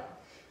crucified.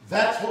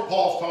 That's what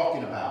Paul's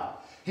talking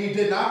about. He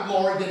did not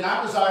glory, did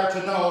not desire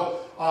to know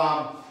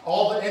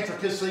all the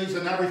intricacies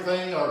and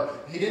everything, or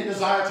he didn't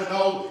desire to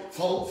know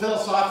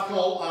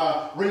philosophical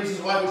reasons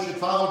why we should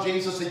follow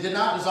Jesus. He did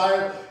not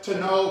desire to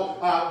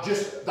know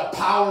just the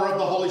power of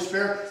the Holy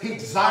Spirit. He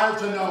desired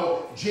to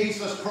know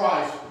Jesus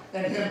Christ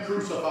and him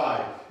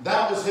crucified.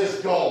 That was his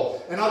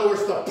goal. In other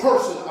words, the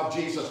person of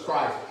Jesus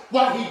Christ.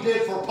 What he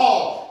did for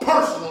Paul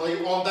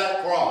personally on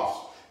that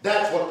cross.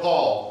 That's what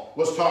Paul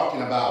was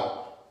talking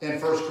about in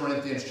 1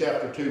 Corinthians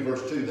chapter 2,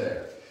 verse 2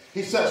 there.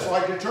 He says, "For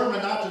I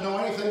determined not to know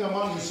anything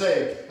among you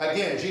save,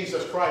 again,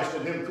 Jesus Christ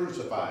and him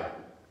crucified."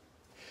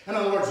 In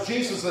other words,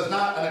 Jesus is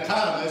not an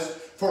economist,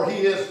 for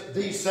he is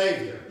the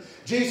Savior.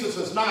 Jesus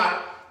is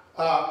not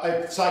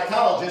a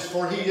psychologist,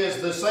 for he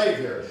is the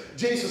Savior.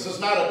 Jesus is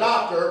not a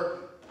doctor,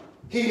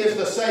 he is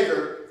the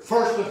Savior,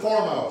 first and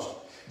foremost.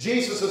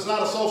 Jesus is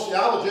not a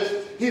sociologist,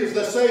 he is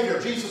the Savior.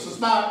 Jesus is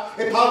not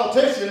a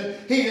politician,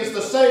 he is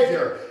the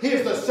Savior. He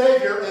is the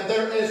Savior, and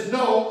there is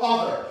no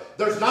other.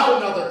 There's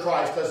not another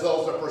Christ as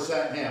those that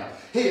present him.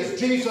 He is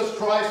Jesus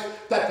Christ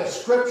that the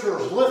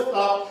Scriptures lift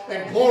up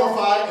and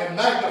glorify and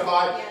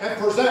magnify and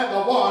present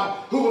the one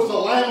who was the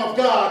Lamb of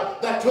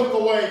God that took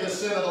away the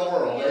sin of the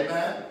world.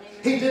 Amen?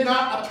 He did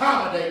not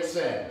accommodate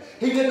sin.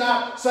 He did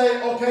not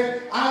say,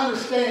 okay, I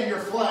understand your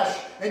flesh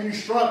and you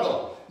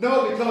struggle.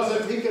 No, because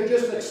if he could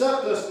just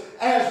accept us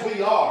as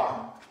we are,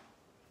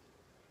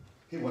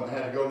 he wouldn't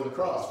have to go to the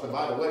cross. But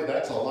by the way,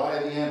 that's a lie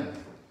of the enemy.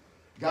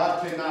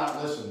 God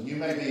cannot, listen, you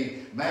may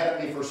be mad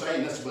at me for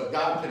saying this, but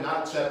God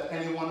cannot accept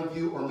any one of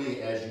you or me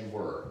as you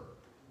were.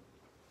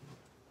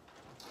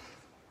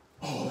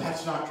 Oh,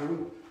 that's not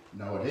true.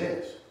 No, it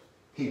is.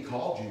 He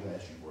called you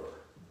as you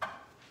were.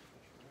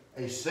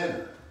 A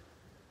sinner,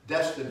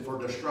 destined for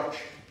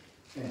destruction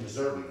and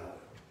deserving of it.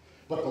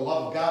 But the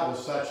love of God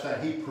was such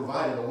that he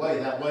provided a way,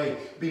 that way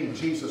being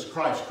Jesus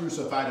Christ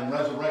crucified and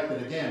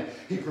resurrected again.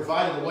 He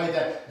provided a way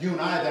that you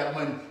and I, that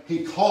when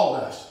he called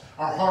us,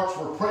 our hearts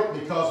were pricked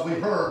because we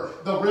heard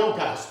the real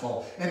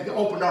gospel and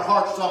opened our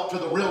hearts up to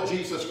the real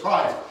Jesus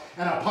Christ.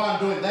 And upon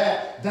doing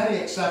that, then he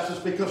accepts us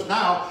because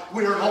now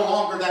we are no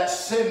longer that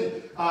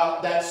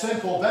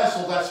sinful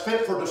vessel that's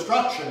fit for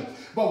destruction.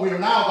 But we are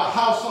now the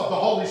house of the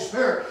Holy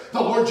Spirit,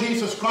 the Lord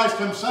Jesus Christ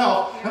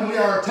himself. And we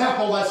are a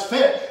temple that's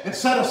fit and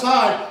set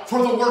aside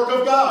for the work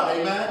of God.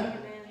 Amen?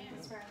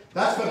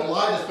 That's been a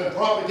lie that's been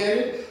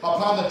propagated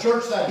upon the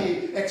church, that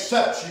he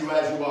accepts you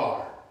as you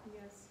are.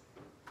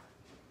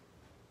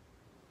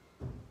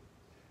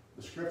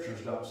 The Scriptures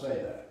don't say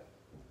that.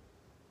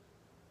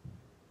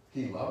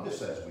 He loved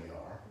us as we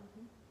are.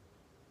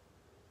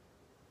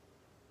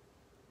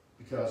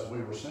 Because we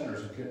were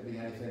sinners and couldn't be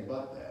anything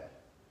but that.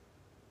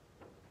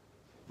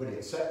 But he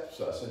accepts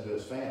us into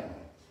his family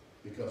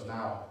because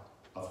now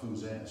of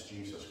who's in us,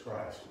 Jesus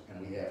Christ,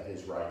 and we have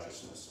his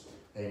righteousness.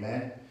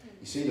 Amen?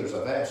 You see, there's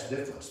a vast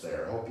difference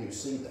there. I hope you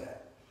see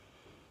that.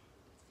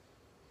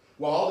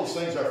 While all these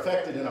things are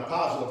affected in a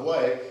positive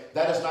way,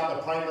 that is not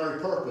the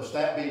primary purpose,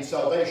 that being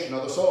salvation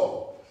of the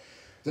soul.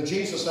 The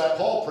Jesus that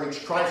Paul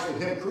preached, Christ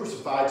and him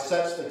crucified,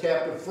 sets the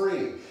captive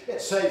free.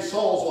 It saves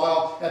souls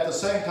while at the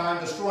same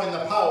time destroying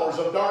the powers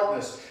of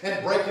darkness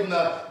and breaking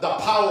the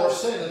power of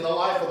sin in the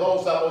life of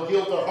those that will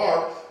yield their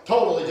heart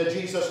totally to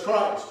Jesus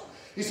Christ.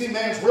 You see,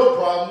 man's real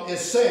problem is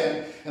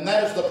sin, and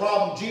that is the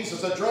problem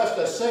Jesus addressed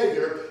as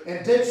Savior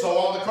and did so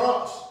on the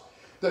cross.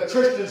 The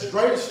Christian's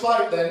greatest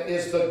fight then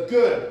is the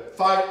good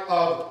fight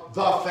of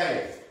the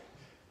faith.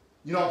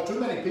 You know, too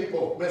many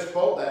people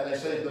misquote that and they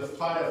say the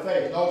fight of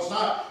faith. No, it's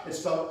not.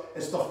 It's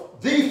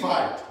the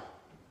fight.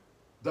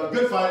 The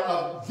good fight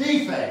of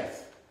the faith.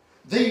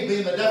 The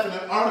being the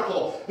definite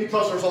article,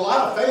 because there's a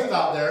lot of faith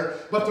out there,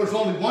 but there's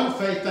only one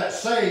faith that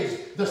saves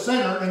the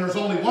sinner, and there's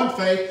only one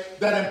faith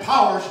that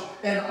empowers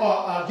and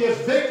gives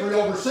victory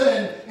over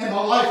sin in the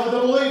life of the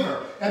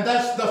believer. And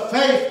that's the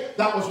faith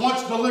that was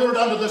once delivered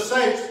unto the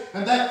saints,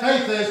 and that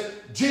faith is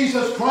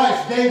Jesus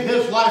Christ gave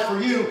his life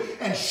for you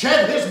and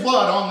shed his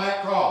blood on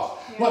that cross.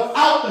 Yes.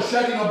 Without the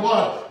shedding of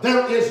blood,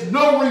 there is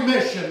no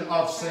remission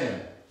of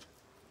sin,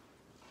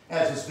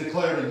 as it's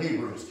declared in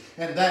Hebrews.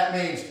 And that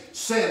means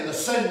sin, the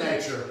sin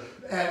nature,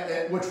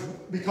 which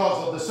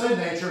because of the sin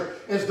nature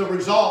is the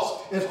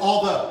results, is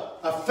all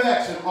the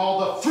effects and all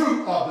the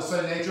fruit of the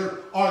sin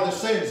nature are the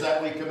sins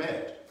that we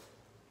commit.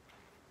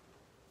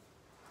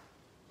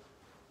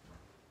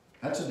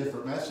 That's a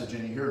different message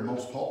than you hear in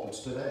most pulpits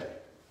today.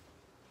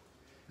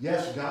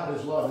 Yes, God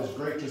is love. His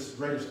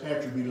greatest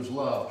attribute is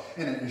love,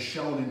 and it is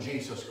shown in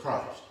Jesus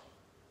Christ.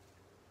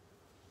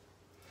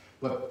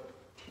 But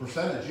the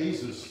percent of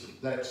Jesus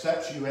that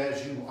accepts you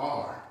as you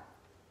are,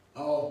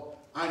 oh,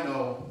 I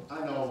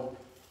know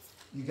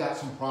you got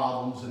some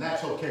problems, and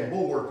that's okay.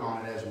 We'll work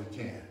on it as we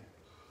can.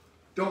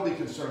 Don't be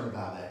concerned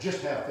about that.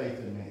 Just have faith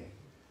in me.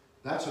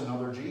 That's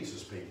another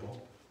Jesus,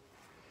 people.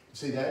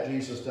 See, that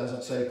Jesus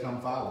doesn't say,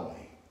 come follow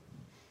me.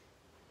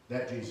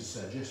 That Jesus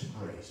said, just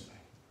praise me.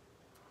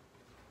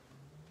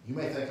 You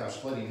may think I'm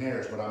splitting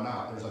hairs, but I'm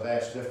not. There's a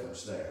vast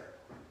difference there.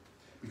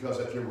 Because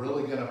if you're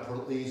really going to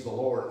please the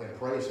Lord and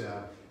praise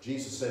Him,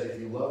 Jesus said, if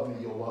you love me,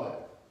 you'll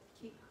what?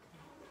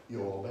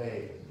 You'll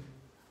obey.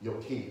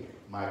 You'll keep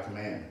my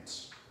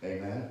commandments.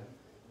 Amen?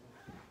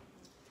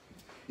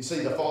 You see,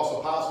 the false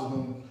apostle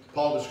whom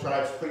Paul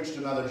describes preached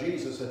another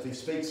Jesus. If he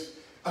speaks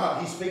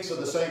of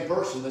the same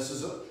person. This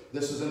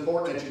is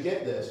important that you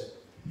get this.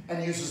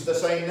 And uses the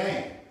same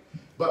name,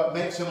 but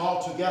makes him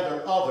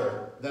altogether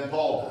other than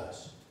Paul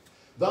does.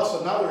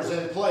 Thus another is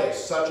in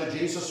place. Such a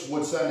Jesus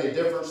would send a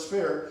different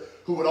spirit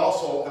who would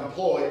also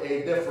employ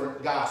a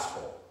different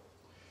gospel.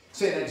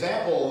 See, an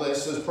example of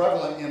this is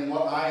prevalent in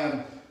what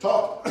I'm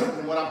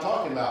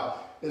talking about.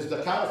 Is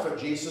the counterfeit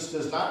Jesus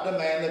does not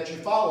demand that you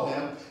follow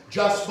him,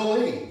 just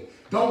believe.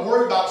 Don't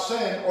worry about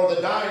sin or the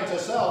dying to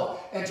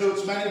self and to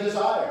its many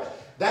desires.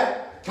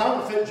 That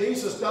counterfeit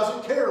Jesus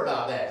doesn't care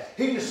about that.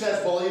 He just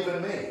says, believe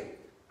in me.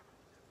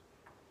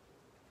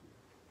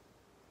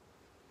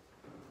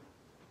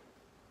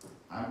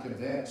 I'm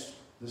convinced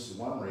this is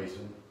one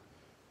reason,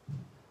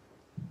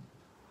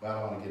 but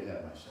I don't want to get ahead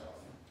of myself.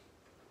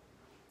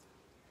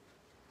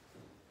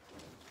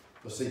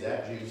 But see,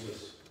 that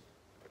Jesus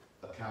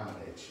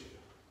accommodates you.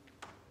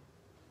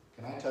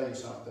 Can I tell you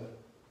something?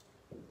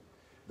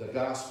 The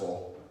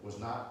gospel was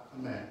not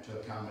meant to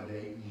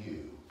accommodate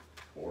you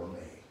or me.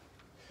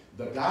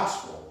 The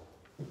gospel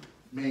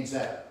means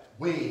that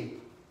we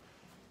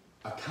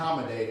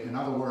accommodate. In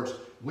other words,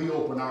 we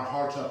open our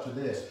hearts up to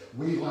this.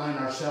 We line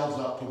ourselves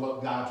up to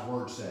what God's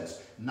word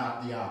says,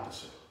 not the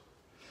opposite.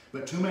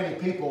 But too many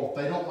people,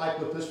 if they don't like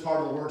what this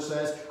part of the word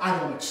says, I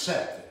don't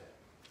accept it.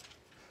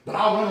 But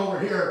I'll run over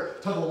here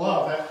to the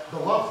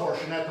love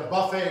portion at the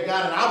buffet of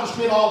God, and I'll just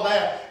get all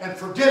that and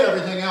forget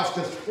everything else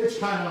because it's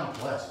kind of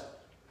unpleasant.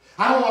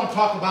 I don't want to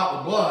talk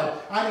about the blood.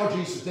 I know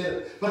Jesus did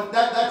it, but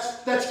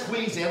that's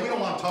queasy, and we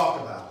don't want to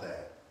talk about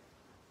that.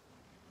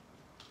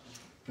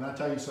 Can I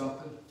tell you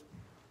something?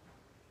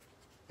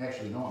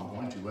 Actually, no, I'm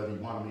going to, whether you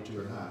wanted me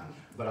to or not.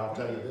 But I'll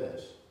tell you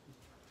this.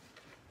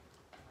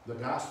 The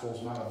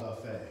gospel's not a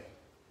buffet.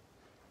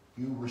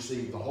 You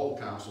receive the whole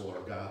counsel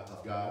of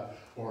God,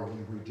 or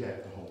you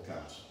reject the whole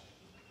counsel.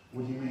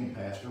 What do you mean,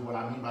 Pastor? What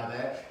I mean by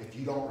that, if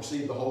you don't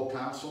receive the whole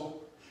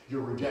counsel,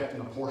 you're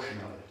rejecting a portion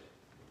of it.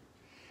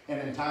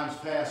 And in times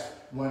past,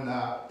 when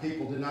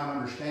people did not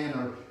understand,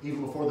 or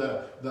even before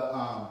the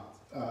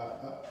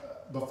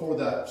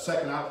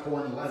second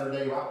outpouring, the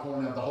latter-day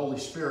outpouring of the Holy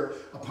Spirit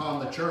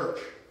upon the church,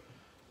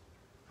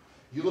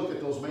 you look at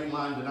those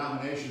mainline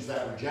denominations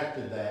that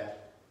rejected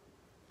that,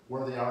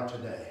 where they are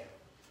today.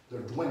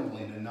 They're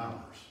dwindling in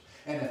numbers.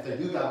 And if they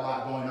do got a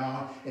lot going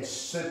on, it's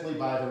simply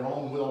by their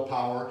own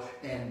willpower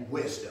and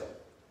wisdom.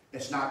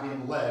 It's not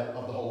being led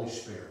of the Holy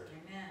Spirit.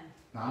 Amen.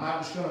 Now, I'm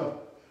not just going to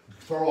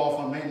throw off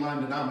on mainline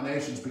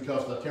denominations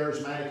because the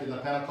charismatic and the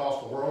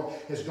Pentecostal world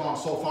has gone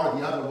so far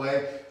the other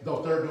way.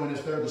 What they're doing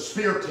is they're the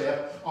spear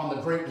tip on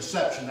the great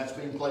deception that's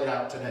being played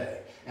out today.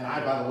 And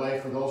I, by the way,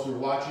 for those who are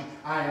watching,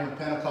 I am a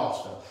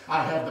Pentecostal.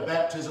 I have the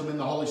baptism in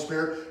the Holy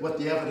Spirit with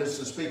the evidence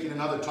of speaking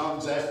in other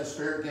tongues as the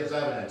Spirit gives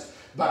evidence.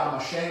 But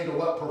I'm ashamed of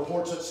what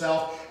purports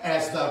itself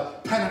as the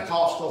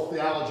Pentecostal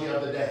theology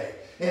of the day.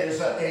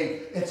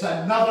 It's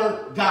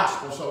another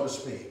gospel, so to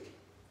speak.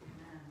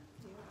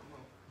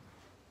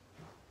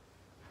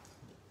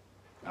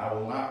 I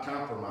will not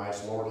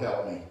compromise, Lord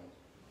help me.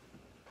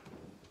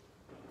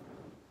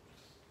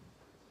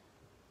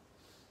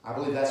 I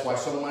believe that's why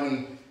so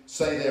many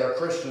say they are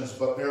Christians,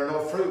 but bear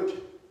no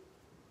fruit.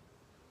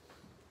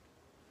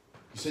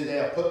 You see, they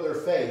have put their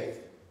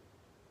faith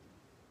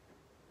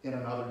in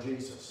another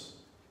Jesus.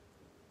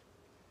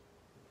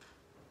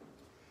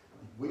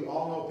 We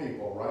all know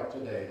people right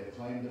today that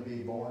claim to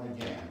be born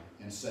again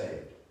and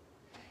saved,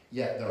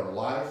 yet their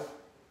life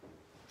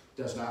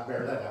does not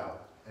bear that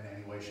out in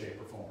any way,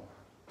 shape, or form.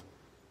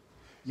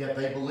 Yet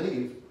they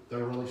believe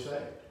they're really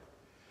saved.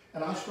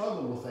 And I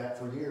struggled with that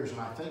for years,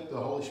 and I think the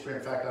Holy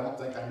Spirit, in fact, I don't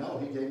think I know,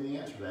 He gave me the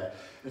answer to that.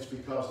 It's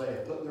because they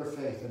have put their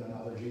faith in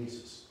another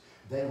Jesus.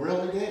 They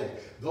really did.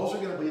 Those are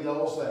going to be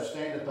those that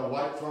stand at the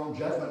white throne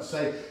judgment and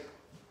say,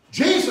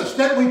 Jesus,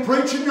 didn't we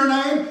preach in your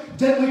name?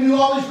 Didn't we do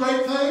all these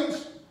great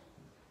things?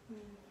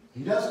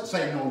 He doesn't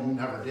say, no, you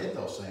never did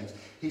those things.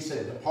 He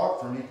said,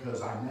 depart from me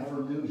because I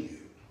never knew you.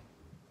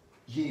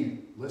 Ye,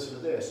 listen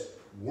to this,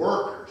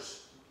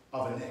 workers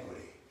of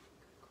iniquity.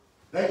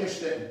 They just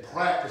didn't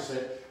practice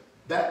it.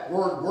 That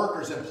word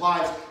workers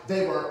implies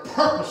they were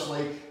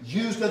purposely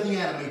used of the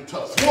enemy to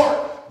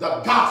thwart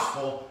the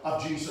gospel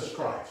of Jesus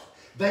Christ.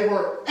 They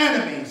were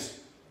enemies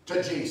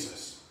to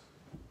Jesus.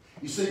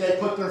 You see, they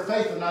put their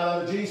faith in that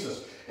other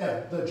Jesus.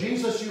 If the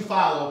Jesus you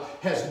follow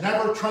has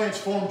never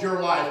transformed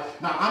your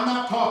life, now I'm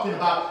not talking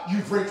about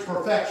you've reached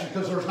perfection,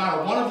 because there's not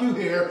a one of you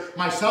here,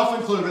 myself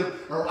included,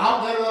 or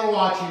out there that are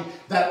watching,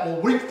 that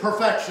will reach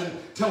perfection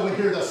till we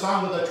hear the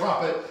sound of the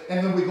trumpet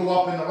and then we go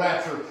up in the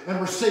rapture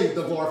and receive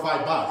the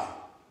glorified body.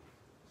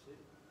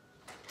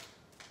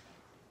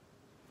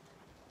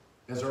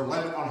 Is there a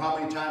limit on how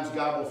many times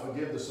God will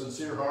forgive the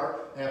sincere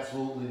heart?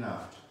 Absolutely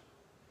not.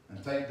 And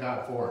thank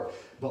God for it.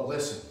 But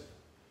listen,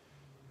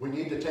 we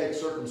need to take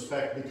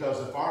circumspect, because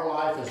if our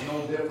life is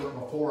no different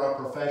before our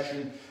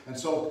profession and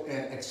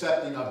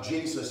accepting of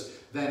Jesus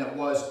than it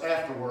was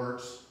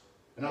afterwards,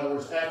 in other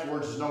words,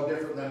 afterwards is no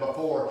different than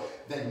before,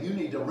 then you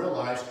need to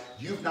realize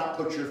you've not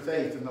put your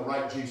faith in the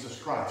right Jesus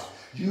Christ.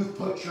 You've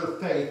put your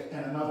faith in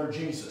another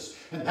Jesus.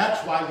 And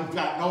that's why you've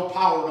got no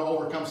power to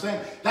overcome sin.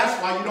 That's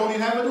why you don't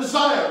even have a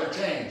desire to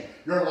change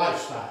your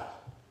lifestyle.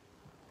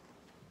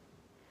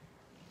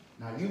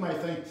 Now, you may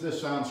think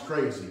this sounds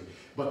crazy,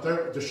 but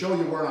to show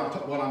you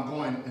what I'm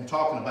going and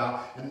talking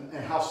about and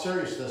how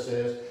serious this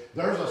is,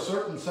 there's a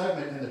certain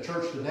segment in the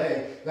church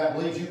today that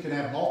believes you can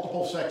have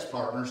multiple sex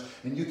partners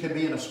and you can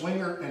be in a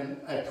swinger, and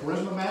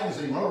Charisma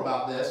Magazine wrote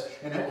about this,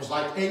 and it was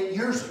like 8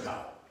 years ago,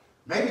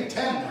 maybe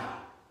 10 now,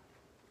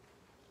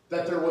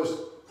 that there was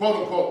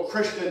quote-unquote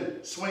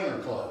Christian swinger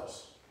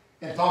clubs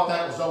and thought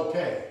that was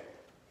okay.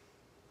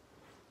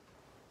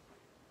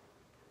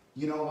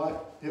 You know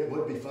what? It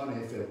would be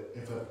funny if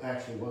it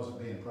actually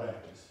wasn't being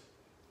practiced.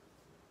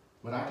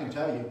 But I can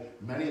tell you,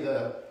 many of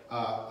the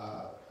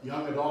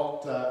young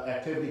adult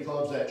activity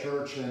clubs at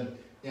church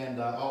and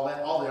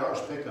all the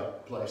artist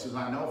pickup places,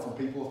 I know from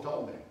people who have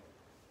told me,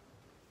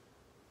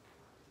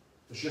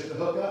 it's just a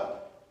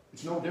hookup.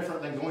 It's no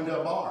different than going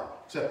to a bar,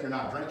 except you're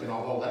not drinking,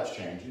 although that's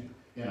changing.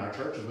 In our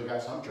churches, we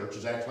got some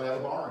churches actually have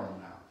a bar in them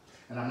now.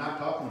 And I'm not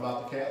talking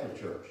about the Catholic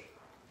Church.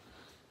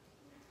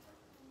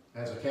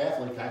 As a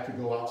Catholic, I could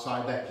go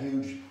outside that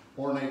huge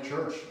ornate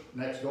church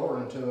next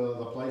door into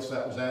the place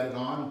that was added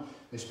on.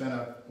 They spent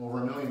over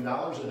 $1 million,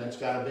 and it's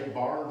got a big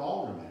bar and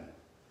ballroom in it.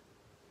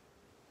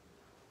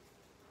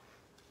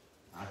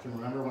 I can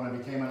remember when I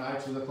became a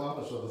Knights of the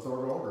Columbus of the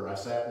Third Order, I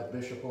sat with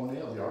Bishop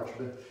O'Neill, the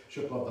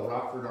Archbishop of the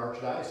Rockford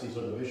Archdiocese,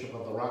 or the Bishop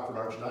of the Rockford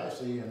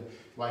Archdiocese, and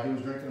while he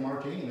was drinking a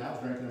martini and I was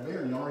drinking a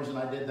beer. And the only reason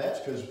I did that is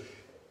because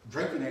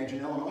drinking age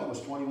in Illinois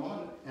was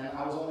 21 and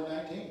I was only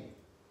 19.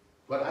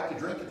 But I could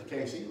drink at the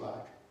KC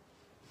Lodge.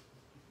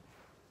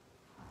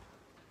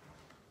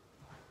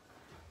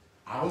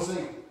 I was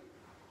a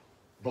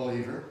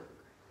believer,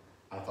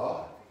 I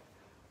thought.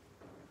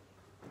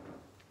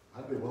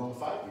 I'd be willing to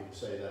fight you to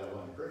say that I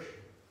wasn't a Christian.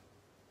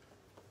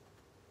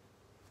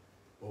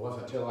 Well, it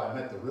wasn't until I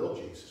met the real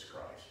Jesus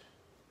Christ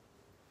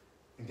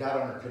and got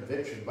under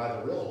conviction by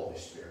the real Holy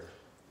Spirit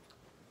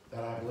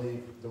that I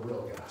believed the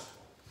real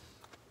gospel.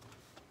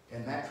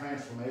 And that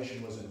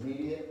transformation was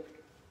immediate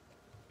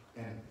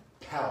and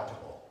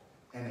palatable.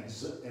 And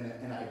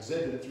I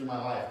exhibited it through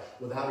my life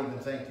without even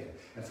thinking.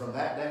 And from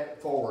that day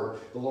forward,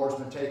 the Lord's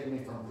been taking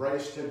me from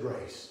grace to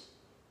grace,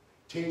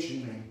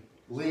 teaching me,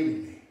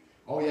 leading me.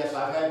 Oh yes,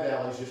 I've had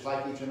valleys just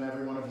like each and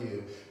every one of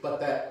you, but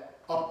that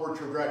upward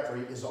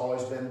trajectory has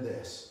always been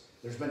this.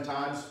 There's been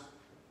times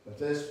with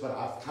this, but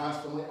I've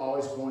constantly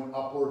always going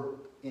upward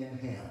in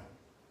Him.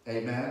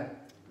 Amen? Amen.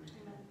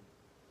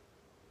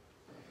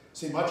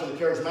 See, much of the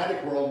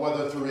charismatic world,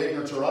 whether through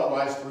ignorance or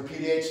otherwise,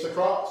 repudiates the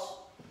cross.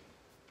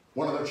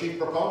 One of their chief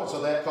proponents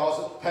of that calls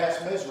it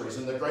past miseries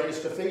and the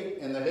greatest defeat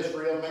in the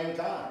history of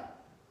mankind.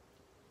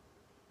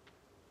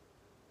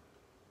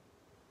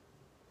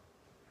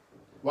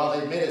 While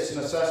they admit its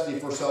necessity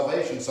for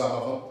salvation, some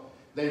of them,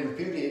 they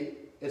repudiate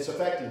its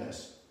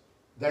effectiveness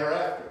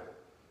thereafter.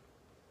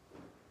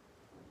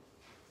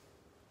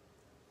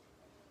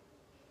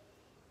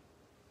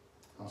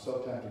 I'm so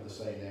tempted to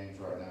say names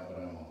right now,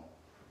 but I won't.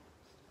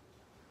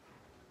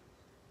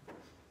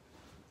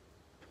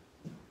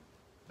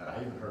 And I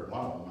even heard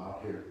one of them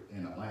out here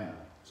in Atlanta.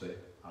 See,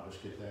 I'll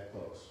just get that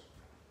close.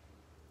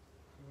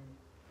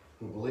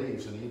 Who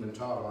believes and even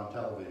taught it on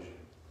television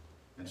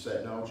and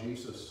said, no,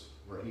 Jesus,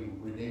 where He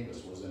redeemed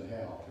us, was in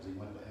hell because He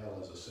went to hell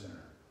as a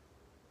sinner.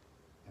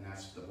 And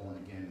that's the born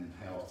again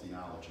in hell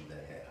theology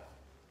they have,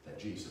 that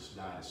Jesus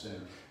died a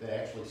sinner. They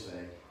actually say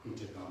He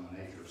took on the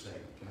nature of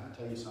Satan. Can I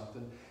tell you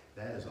something?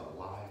 That is a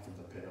lie from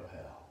the pit of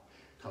hell.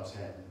 Because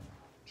had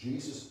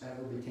Jesus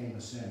ever became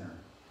a sinner,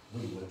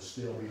 we would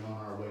still be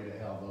on our way to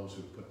hell, those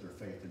who put their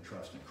faith and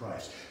trust in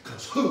Christ.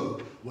 Because who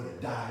would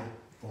have died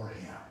for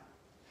Him?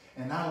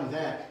 And not only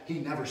that, He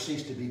never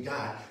ceased to be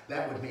God.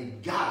 That would mean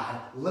God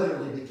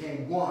literally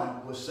became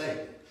one with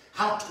Satan.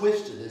 How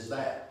twisted is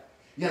that?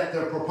 Yet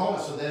they're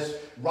proponents of this,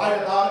 write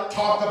about it,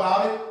 talk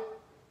about it,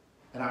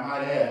 and I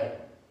might add,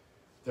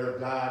 their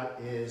God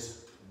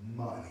is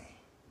money.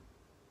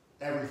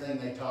 Everything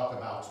they talk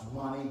about is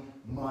money,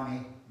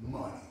 money,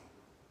 money.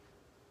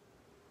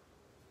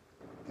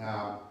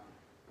 Now,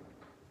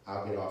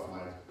 I'll get off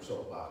my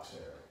soapbox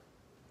there.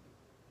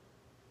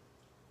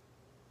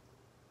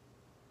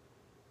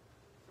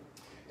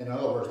 In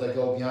other words, they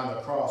go beyond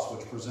the cross,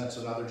 which presents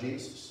another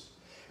Jesus.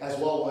 As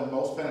well, when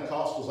most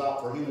Pentecostals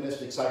out for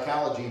humanistic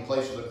psychology in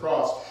place of the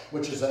cross,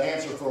 which is the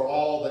answer for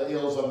all the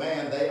ills of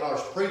man, they are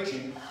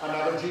preaching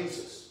another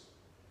Jesus.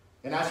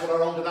 And that's what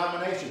our own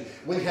denomination.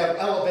 We have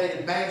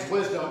elevated man's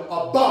wisdom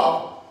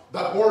above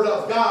the Word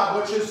of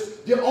God, which is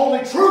the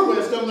only true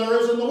wisdom there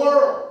is in the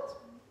world.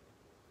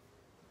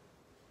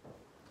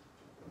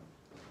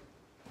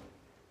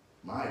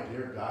 My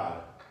dear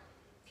God,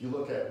 if you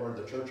look at where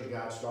the Church of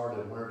God started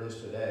and where it is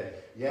today,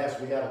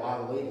 yes, we had a lot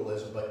of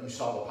legalism, but you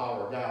saw the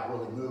power of God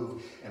really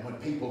move. And when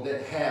people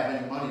didn't have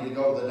any money to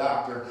go to the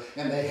doctor,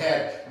 and they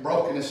had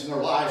brokenness in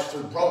their lives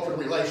through broken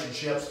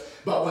relationships,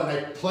 but when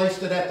they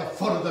placed it at the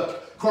foot of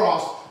the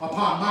cross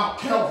upon Mount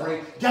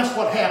Calvary, guess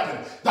what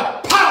happened?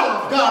 The power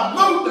of God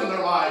moved in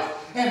their lives,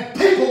 and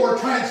people were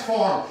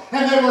transformed,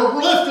 and they were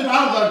lifted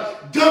out of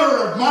the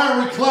gutter of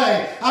miry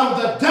clay, out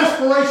of the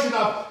desperation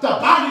of the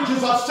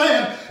bondages of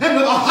sin, into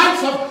the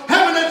heights of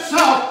heaven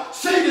itself,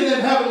 seated in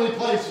heavenly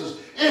places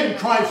in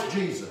Christ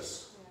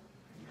Jesus.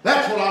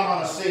 That's what I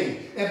want to see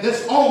in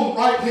this home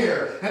right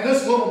here, and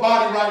this little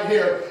body right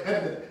here,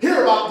 and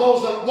hear about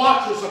those that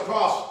watch us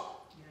across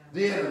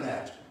the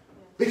internet.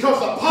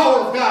 Because the power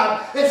of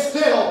God is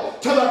still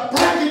to the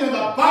breaking of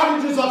the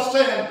bondages of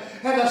sin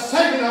and the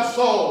saving of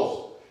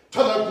souls, to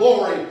the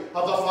glory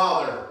of the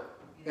Father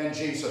and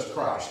Jesus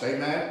Christ.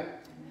 Amen?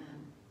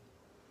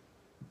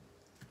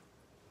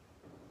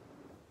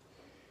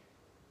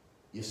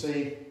 You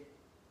see,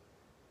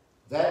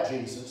 that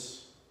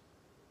Jesus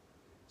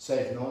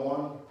saves no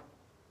one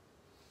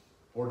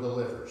or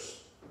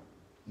delivers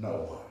no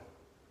one.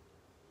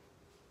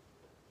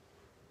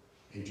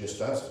 He just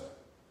doesn't.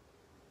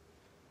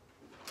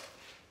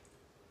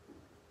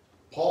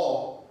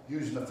 Paul,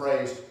 using the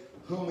phrase,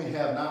 whom we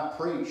have not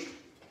preached,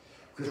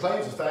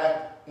 proclaims the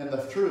fact and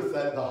the truth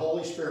that the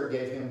Holy Spirit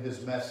gave him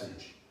his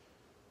message.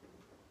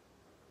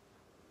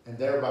 And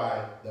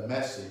thereby the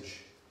message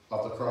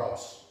of the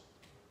cross.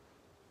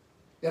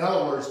 In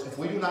other words, if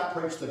we do not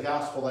preach the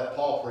gospel that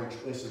Paul preached,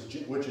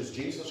 which is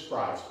Jesus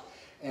Christ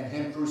and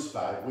him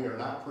crucified, we are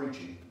not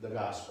preaching the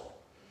gospel.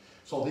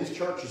 So these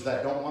churches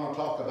that don't want to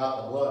talk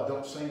about the blood,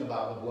 don't sing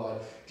about the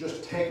blood,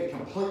 just take it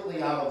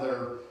completely out of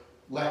their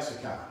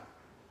lexicon.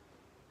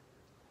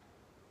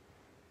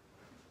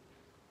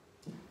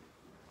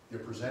 You're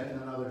presenting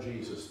another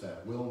Jesus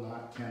that will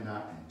not,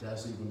 cannot, and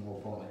does even more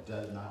importantly,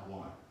 does not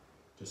want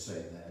to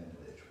save that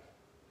individual.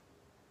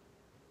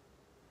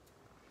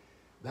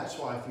 That's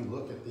why if you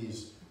look at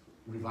these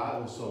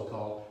revivals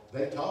so-called,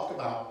 they talk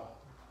about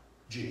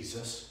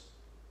Jesus.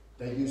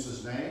 They use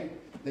his name.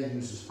 They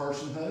use his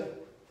personhood.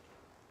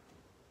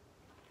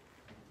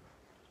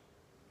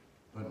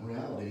 But in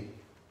reality,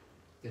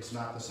 it's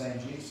not the same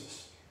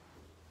Jesus.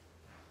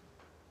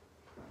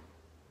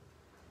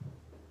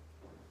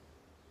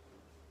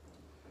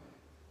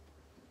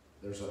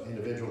 There's an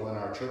individual in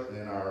our church,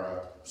 in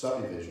our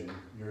subdivision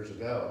years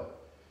ago,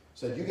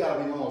 said, you got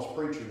to be one of those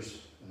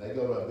preachers, and they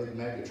go to a big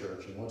mega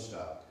church in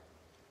Woodstock.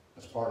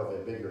 As part of a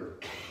bigger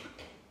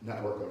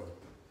network of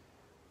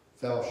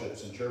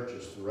fellowships and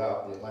churches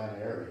throughout the Atlanta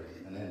area,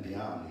 and then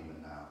beyond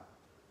even now.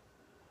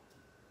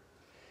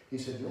 He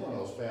said, you're one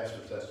of those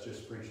pastors that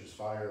just preaches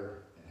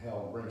fire and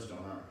hell and brimstone,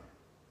 aren't you?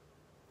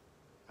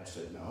 I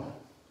said, no.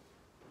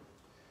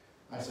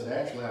 I said,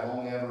 actually, I've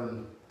only ever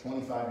in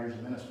 25 years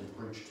of ministry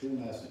preached 2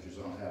 messages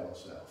on hell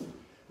itself.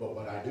 But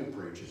what I do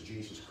preach is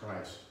Jesus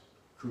Christ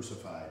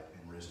crucified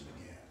and risen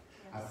again.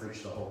 Yes. I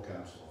preach the whole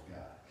counsel of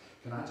God.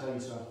 Can I tell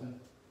you something?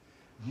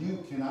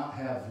 You cannot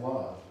have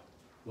love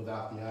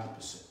without the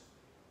opposite.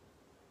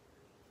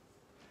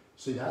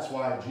 See, that's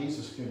why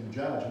Jesus can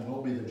judge and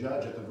will be the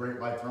judge at the great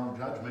white throne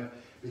judgment,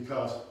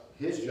 because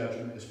his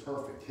judgment is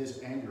perfect.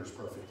 His anger is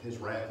perfect. His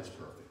wrath is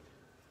perfect.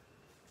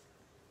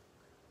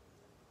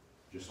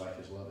 Just like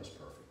his love is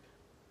perfect.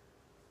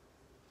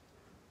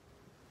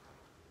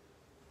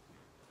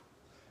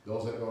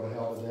 Those that go to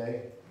hell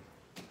today,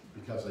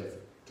 because they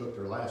took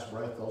their last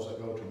breath, those that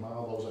go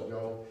tomorrow, those that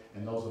go,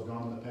 and those that have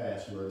gone in the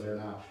past who are there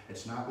now,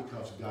 it's not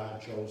because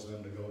God chose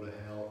them to go to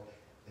hell.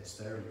 It's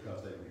there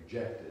because they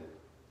rejected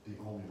the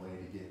only way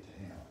to get to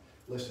him.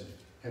 Listen,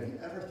 have you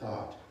ever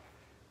thought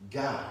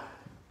God,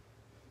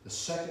 the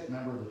second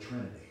member of the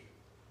Trinity,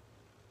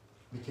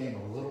 became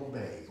a little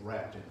babe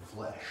wrapped in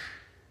flesh,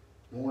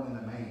 born in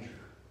a manger?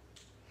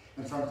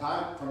 And from the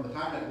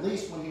time at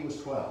least when he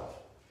was 12,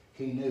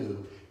 he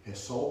knew his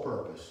sole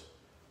purpose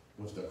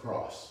was the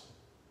cross.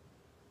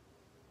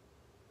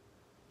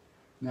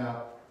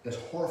 Now, as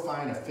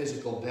horrifying a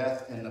physical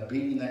death and the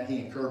beating that he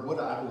incurred would,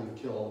 I believe,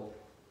 kill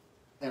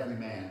every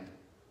man.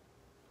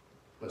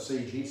 But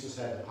see, Jesus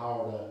had the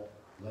power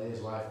to lay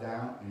his life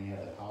down, and he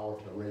had the power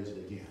to raise it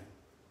again.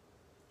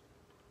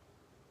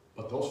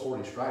 But those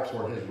 40 stripes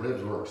where his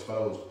ribs were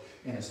exposed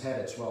and his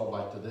head had swelled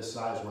like to this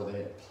size, where they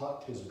had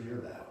plucked his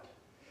beard out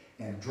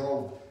and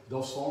drove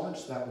those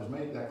thorns, that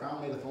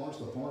crown made of thorns,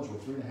 the thorns were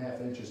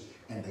 3.5 inches,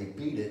 and they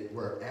beat it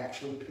where it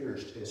actually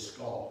pierced his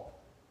skull.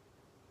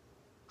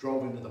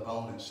 Drove into the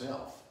bone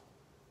itself.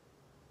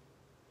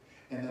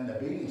 And then the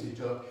beatings he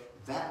took,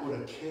 that would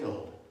have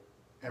killed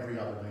every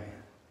other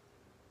man.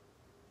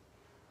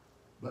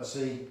 But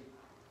see,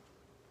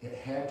 it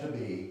had to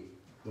be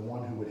the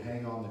one who would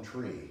hang on the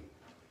tree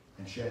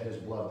and shed his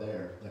blood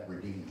there that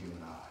redeemed you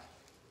and I.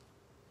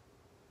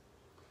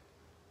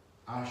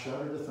 I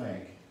shudder to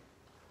think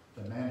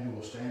the man who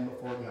will stand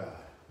before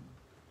God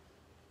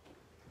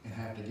and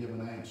have to give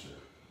an answer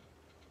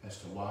as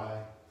to why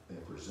they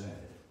presented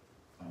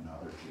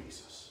another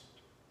Jesus.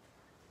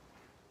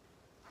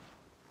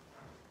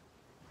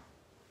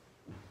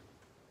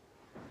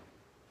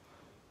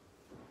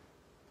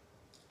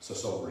 It's a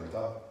sobering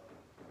thought.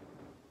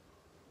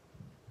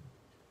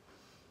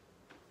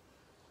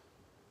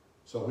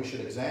 So we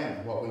should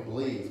examine what we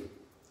believe.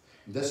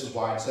 And this is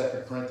why in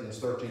 2 Corinthians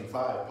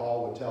 13:5,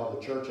 Paul would tell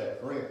the church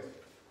at Corinth,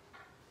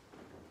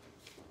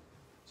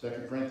 2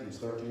 Corinthians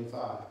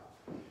 13:5,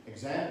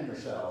 examine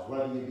yourselves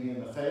whether you be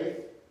in the faith.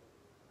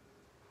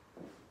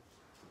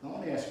 Now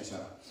let me ask you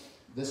something.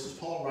 This is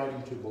Paul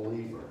writing to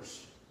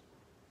believers,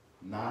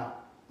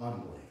 not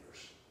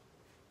unbelievers.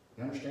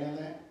 You understand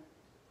that?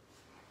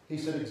 He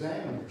said,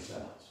 examine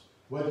yourselves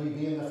whether you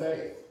be in the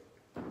faith.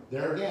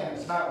 There again,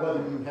 it's not whether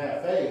you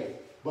have faith,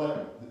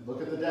 but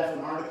look at the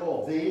definite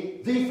article,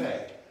 the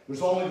faith.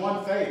 There's only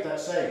one faith that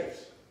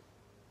saves.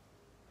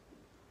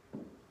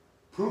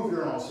 Prove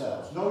your own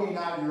selves. Know ye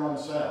not your own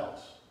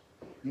selves.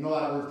 You know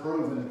that word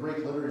prove in the Greek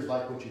literally is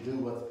like what you do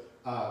with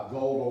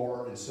gold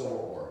ore and silver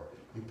ore.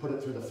 You put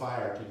it through the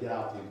fire to get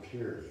out the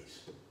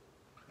impurities.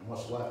 And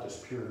what's left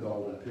is pure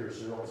gold and pure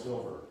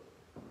silver.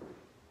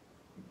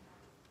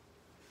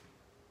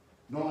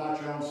 Know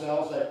not your own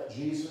selves that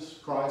Jesus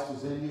Christ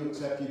is in you,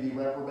 except ye be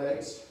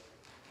reprobates.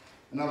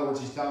 In other words,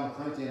 he's telling the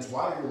Corinthians,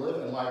 why are you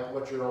living like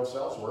what your old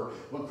selves were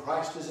when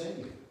Christ is in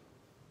you?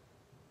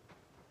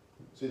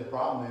 See, the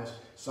problem is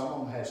some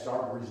of them had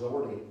started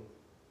resorting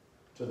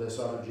to this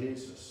other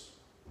Jesus,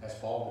 as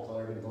Paul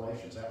declared in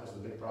Galatians. That was the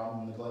big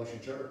problem in the Galatian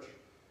church.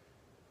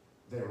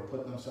 They were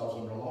putting themselves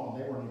under law,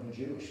 and they weren't even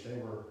Jewish. They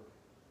were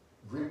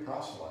Greek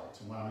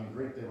proselytes. And when I mean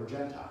Greek, they were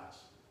Gentiles.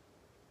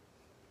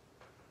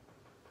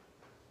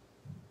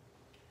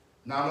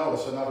 Now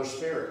notice another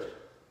spirit.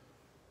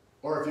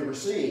 Or if you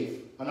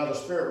receive another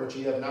spirit which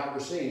ye have not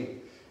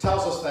received,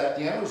 tells us that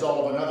the end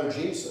result of another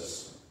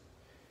Jesus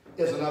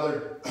is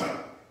another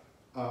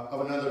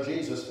of another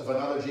Jesus. If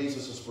another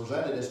Jesus is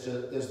presented,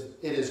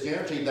 it is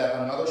guaranteed that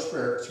another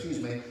spirit,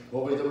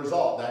 will be the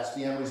result. That's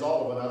the end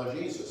result of another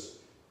Jesus.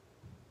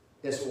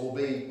 This will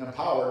be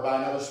empowered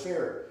by another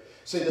spirit.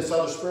 See, this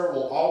other spirit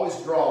will always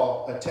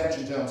draw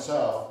attention to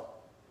himself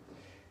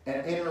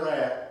and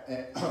interact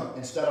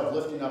instead of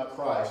lifting up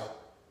Christ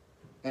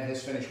and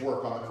his finished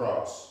work on the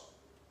cross,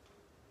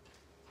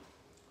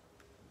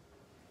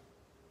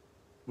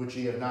 which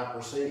ye have not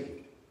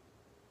received.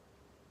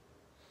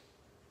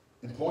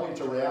 And pointing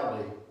to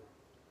reality,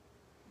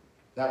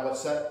 that what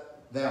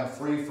set them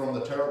free from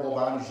the terrible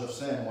bondage of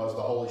sin was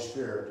the Holy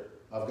Spirit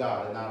of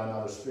God and not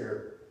another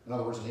spirit. In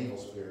other words, an evil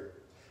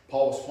spirit.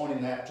 Paul was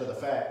pointing that to the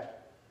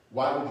fact,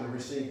 why would you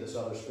receive this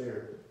other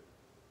spirit?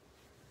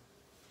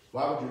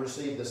 Why would you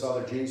receive this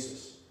other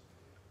Jesus?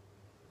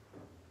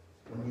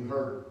 When you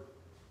heard,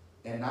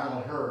 and not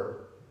only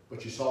heard,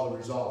 but you saw the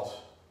results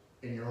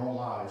in your own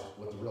lives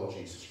what the real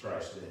Jesus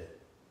Christ did.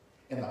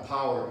 And the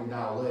power you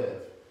now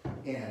live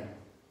in,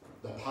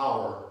 the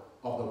power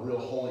of the real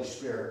Holy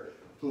Spirit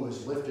who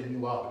is lifting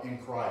you up in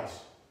Christ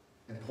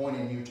and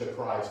pointing you to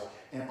Christ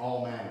in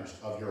all manners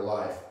of your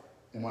life.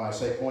 And when I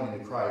say pointing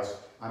to Christ,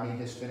 I mean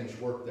his finished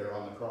work there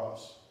on the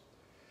cross.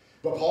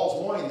 But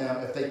Paul's warning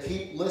them, if they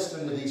keep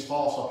listening to these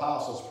false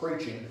apostles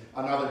preaching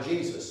another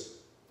Jesus,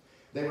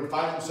 they would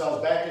find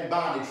themselves back in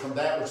bondage from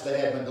that which they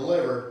had been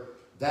delivered.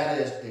 That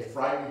is a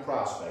frightening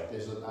prospect,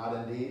 is it not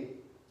indeed?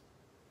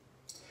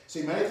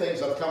 See, many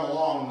things have come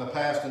along in the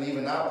past and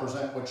even now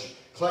present which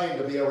claim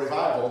to be a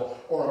revival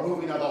or a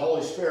moving of the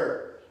Holy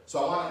Spirit. So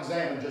I want to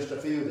examine just a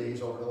few of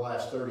these over the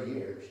last 30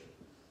 years.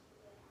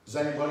 Does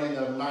anybody in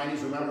the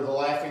 90s remember the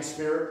laughing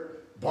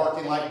spirit?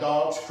 Barking like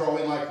dogs,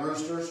 crowing like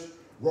roosters,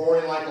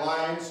 roaring like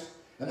lions,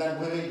 and then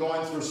women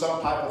going through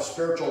some type of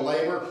spiritual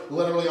labor,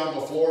 literally on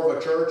the floor of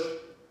a church,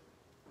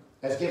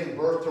 as giving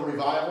birth to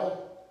revival.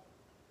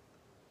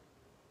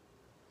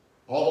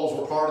 All those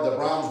were part of the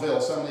Brownsville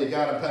Assembly of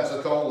God in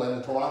Pensacola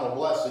and the Toronto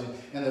Blessing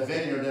and the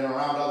Vineyard and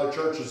around other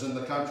churches in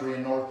the country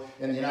in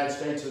the United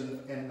States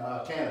and in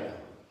Canada,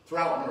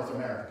 throughout North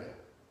America.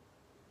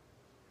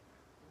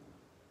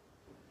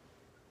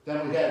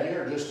 Then we had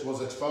here, just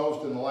was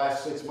exposed in the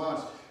last 6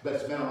 months, but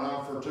it's been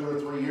around for 2 or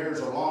 3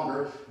 years or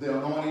longer, the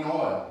anointing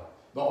oil.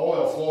 The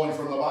oil flowing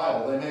from the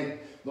Bible.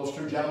 Those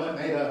two gentlemen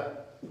made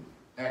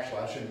actually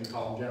I shouldn't even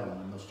call them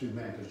gentlemen, those two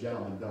men, because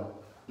gentlemen don't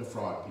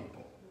defraud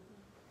people.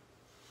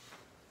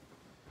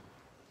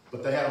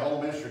 But they had a whole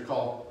ministry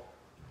called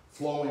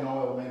Flowing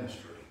Oil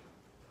Ministry.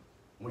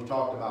 We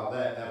talked about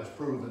that. That was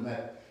proven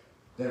that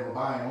they were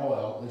buying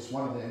oil, at least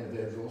one of the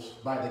individuals,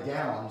 by the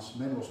gallons,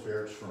 mineral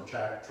spirits from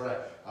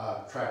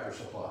Tractor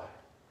Supply.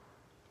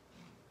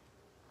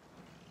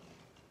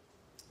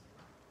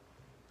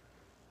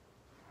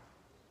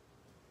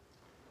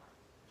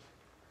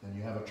 And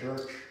you have a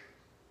church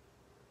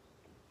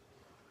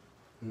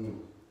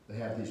who, they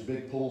have these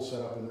big pools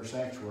set up in their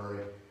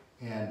sanctuary,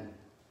 and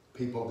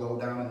people go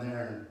down in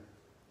there,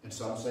 and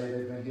some say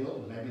they've been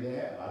healed, and maybe they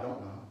have. I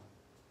don't know.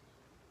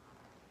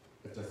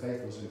 If their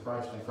faith was in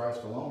Christ and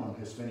Christ alone and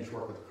his finished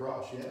work at the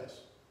cross,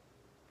 yes.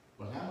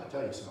 But now I'm going to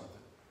tell you something.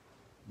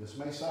 This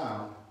may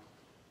sound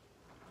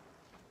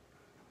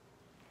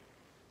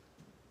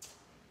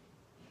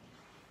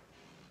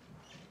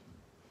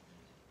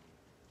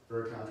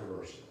very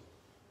controversial.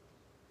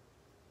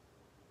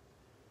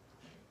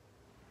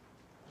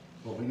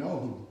 But we know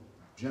who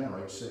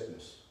generates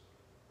sickness.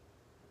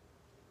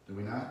 Do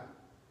we not?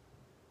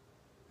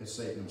 It's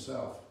Satan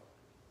himself.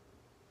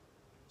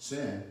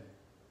 Sin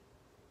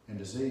and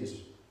disease,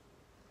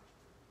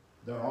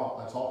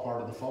 that's all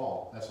part of the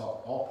fall. That's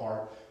all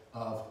part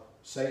of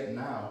Satan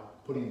now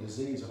putting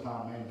disease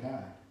upon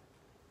mankind.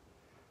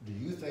 Do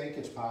you think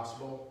it's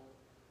possible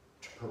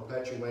to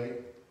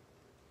perpetuate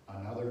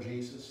another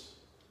Jesus,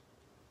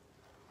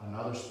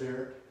 another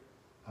spirit,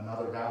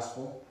 another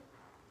gospel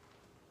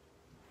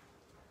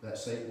that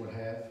Satan would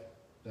have,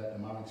 that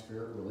demonic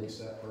spirit release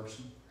that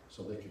person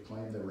so they could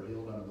claim they were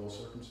healed under those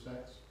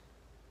circumstances?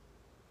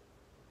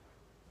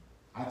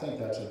 I think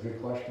that's a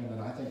good question, and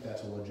I think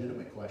that's a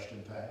legitimate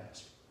question to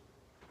ask.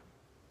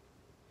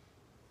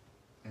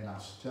 And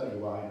I'll tell you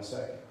why in a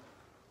second,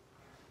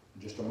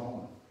 in just a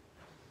moment.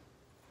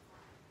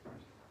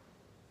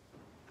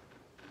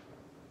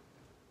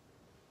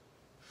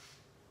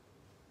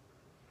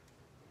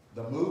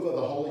 The move of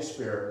the Holy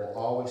Spirit will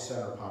always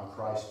center upon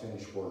Christ's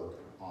finished work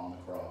on the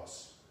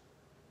cross.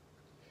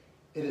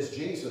 It is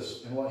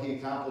Jesus and what he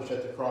accomplished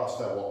at the cross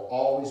that will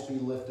always be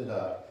lifted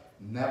up.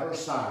 Never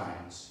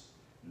signs,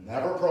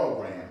 never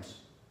programs,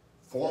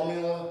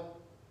 formula,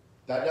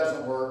 that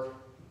doesn't work.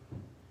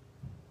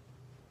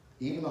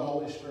 Even the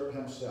Holy Spirit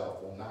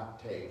himself will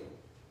not take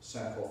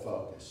central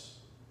focus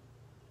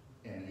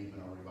in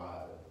even a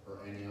revival or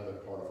any other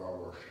part of our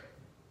worship.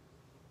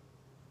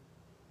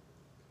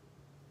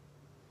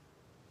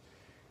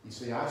 You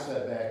see, I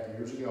said back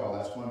years ago,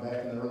 that's going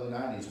back in the early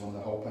 90s when the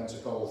whole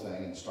Pensacola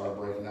thing started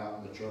breaking out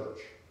in the church.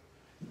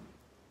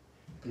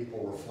 People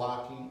were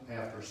flocking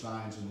after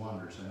signs and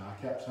wonders. And I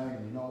kept saying,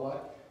 you know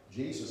what?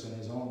 Jesus in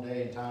his own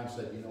day and time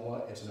said, you know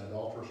what? It's an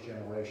adulterous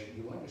generation.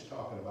 He wasn't just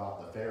talking about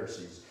the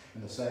Pharisees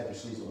and the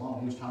Sadducees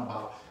alone. He was talking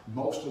about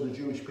most of the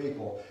Jewish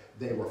people.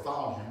 They were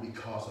following him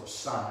because of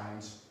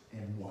signs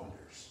and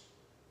wonders.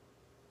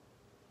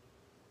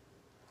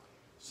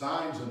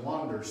 Signs and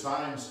wonders.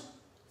 Signs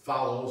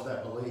follow those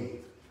that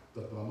believe.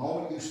 But the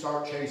moment you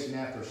start chasing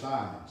after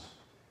signs,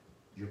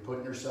 you're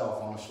putting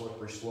yourself on a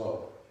slippery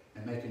slope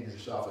and making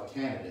yourself a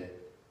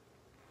candidate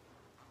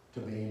to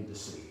being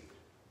deceived.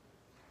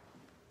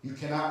 You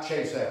cannot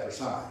chase after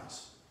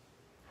signs.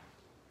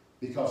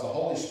 Because the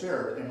Holy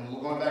Spirit,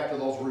 and going back to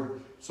those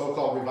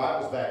so-called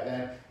revivals back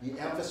then, the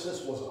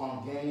emphasis was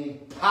on gaining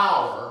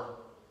power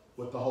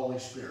with the Holy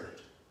Spirit.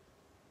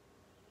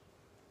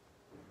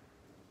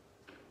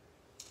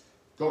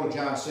 Go to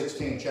John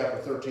 16, chapter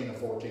 13 and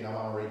 14. I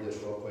want to read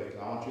this real quick,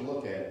 and I want you to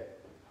look at it.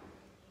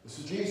 This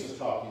is Jesus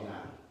talking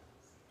now.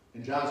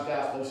 In John's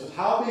Gospel, he says,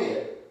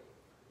 howbeit,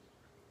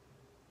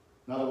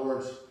 in other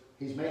words,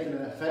 he's making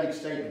an emphatic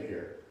statement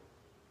here.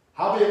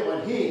 Howbeit,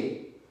 when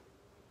he,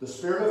 the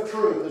Spirit of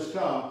truth, is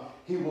come,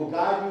 he will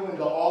guide you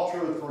into all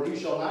truth, for he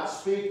shall not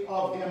speak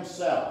of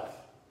himself.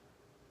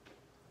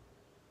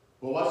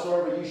 But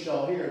whatsoever ye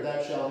shall hear,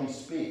 that shall he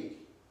speak.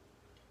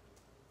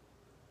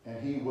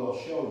 And he will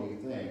show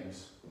you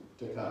things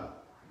to come.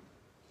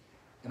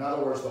 In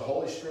other words, the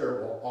Holy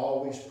Spirit will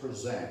always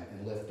present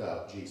and lift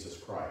up Jesus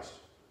Christ.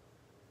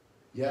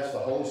 Yes, the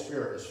Holy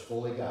Spirit is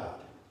fully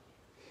God.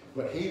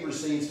 But he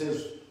receives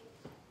his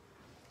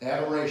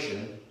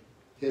adoration,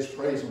 his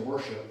praise and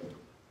worship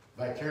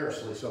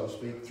vicariously, so to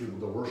speak, through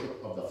the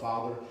worship of the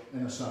Father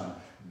and the Son.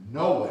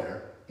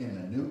 Nowhere in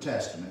the New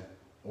Testament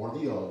or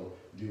the Old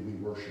do we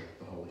worship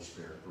the Holy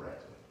Spirit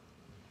directly.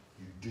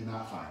 You do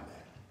not find that.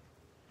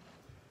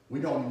 We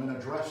don't even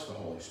address the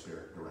Holy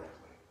Spirit directly.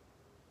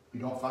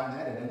 You don't find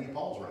that in any of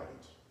Paul's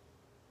writings.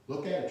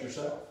 Look at it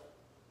yourself.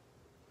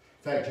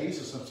 In fact,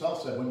 Jesus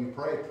himself said, when you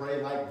pray,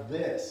 pray like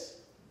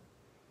this.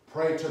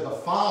 Pray to the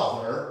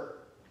Father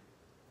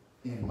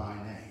in my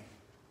name.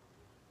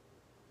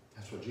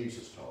 That's what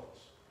Jesus told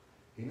us.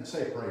 He didn't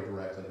say pray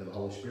directly to the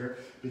Holy Spirit,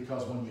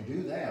 because when you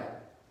do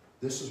that,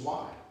 this is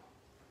why.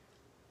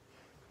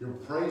 You're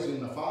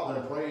praising the Father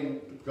and praying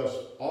because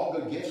all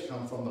good gifts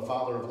come from the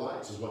Father of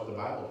lights, is what the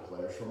Bible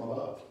declares, from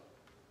above.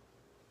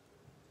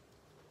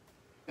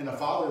 And the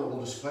Father will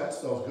dispense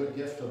those good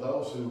gifts to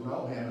those who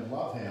know him and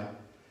love him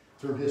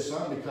through his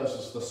Son, because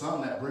it's the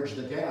Son that bridged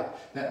the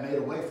gap, that made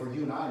a way for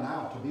you and I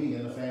now to be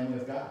in the family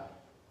of God.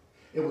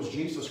 It was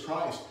Jesus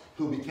Christ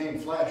who became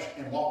flesh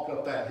and walked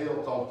up that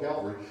hill called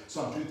Calvary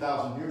some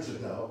 2,000 years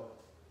ago.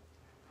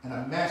 An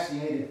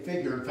emaciated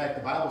figure. In fact,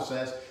 the Bible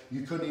says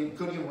you couldn't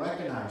even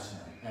recognize him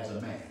as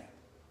a man.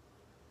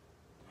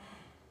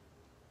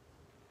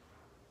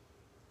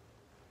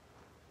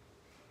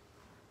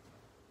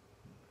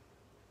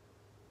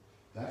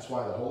 That's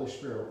why the Holy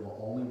Spirit will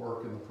only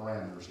work in the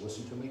parameters.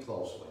 Listen to me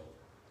closely.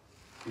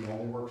 He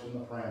only works in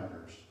the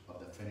parameters of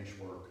the finished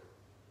work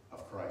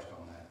of Christ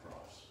on that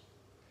cross.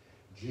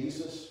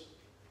 Jesus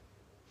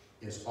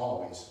is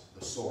always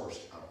the source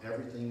of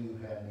everything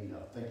you have need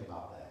of. Think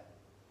about that.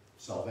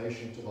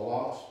 Salvation to the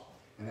lost,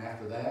 and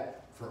after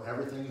that, for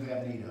everything you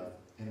have need of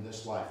in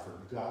this life,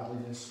 for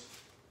godliness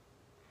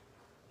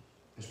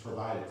is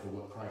provided for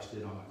what Christ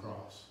did on the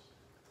cross.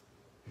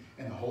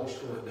 And the Holy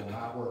Spirit will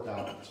not work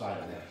outside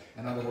of that.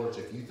 In other words,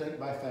 if you think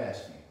by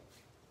fasting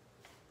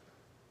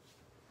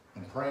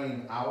and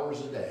praying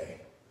hours a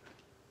day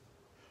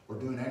or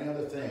doing any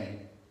other thing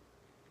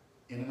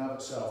in and of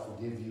itself will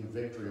give you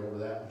victory over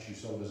that which you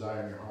so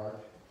desire in your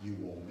heart, you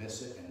will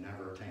miss it and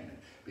never attain it.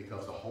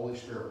 Because the Holy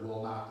Spirit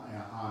will not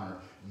honor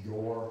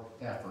your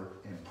effort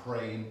in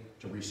praying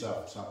to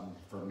receive something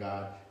from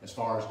God. As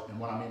far as, and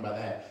what I mean by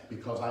that,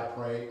 because I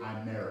pray,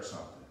 I merit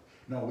something.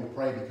 No, we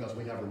pray because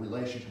we have a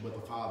relationship with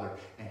the Father,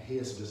 and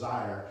His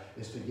desire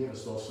is to give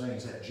us those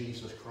things that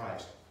Jesus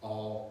Christ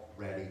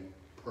already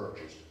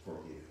purchased for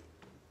you.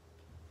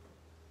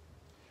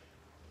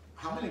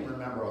 How many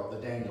remember the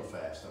Daniel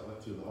fast that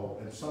went through the whole,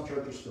 and some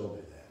churches still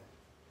do that?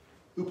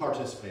 Who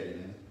participated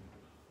in it?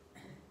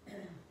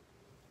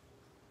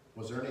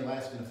 Was there any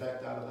lasting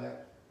effect out of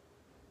that?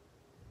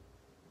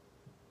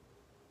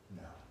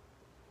 No.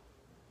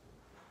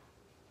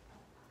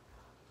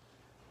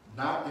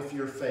 Not if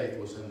your faith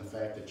was in the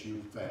fact that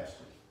you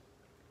fasted.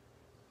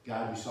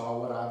 God, you saw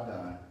what I've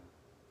done.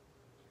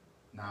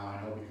 Now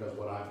I know because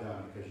what I've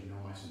done, because you know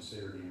my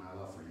sincerity and my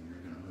love for you,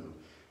 you're going to move.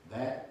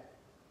 That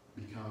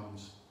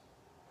becomes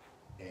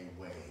a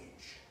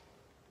wage.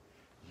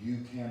 You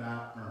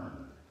cannot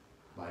earn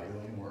by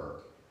doing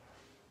work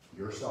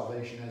your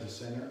salvation as a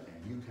sinner,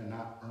 and you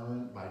cannot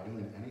earn by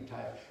doing any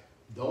type.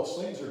 Those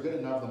things are good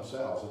enough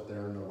themselves if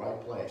they're in the right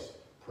place.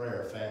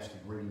 Prayer, fasting,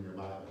 reading your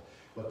Bible.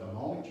 But the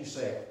moment you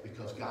say,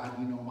 because God,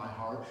 you know my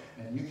heart,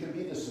 and you can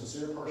be the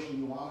sincere person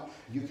you want,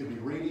 you can be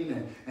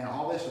reading and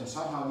all this, and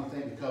somehow you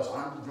think, because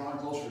I'm drawing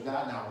closer to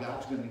God, now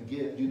God's going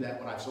to do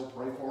that what I so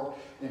pray for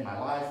in my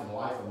life, in the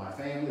life of my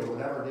family, or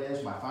whatever it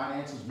is, my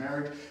finances,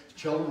 marriage,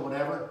 children,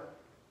 whatever.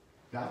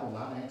 God will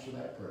not answer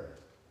that prayer.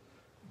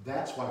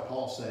 That's why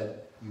Paul said,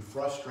 you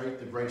frustrate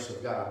the grace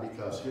of God,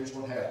 because here's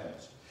what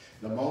happens.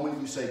 The moment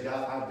you say,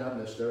 God, I've done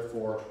this,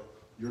 therefore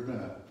you're going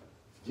to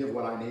give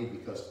what I need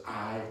because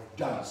I've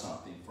done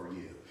something for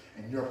you.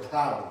 And you're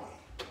proud of me.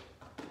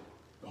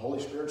 The Holy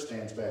Spirit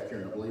stands back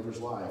here in a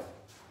believer's life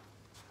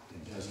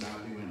and does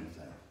not do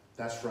anything.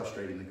 That's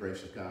frustrating the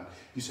grace of God.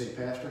 You say,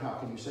 Pastor, how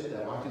can you say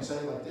that? Well, I can say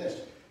it like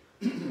this.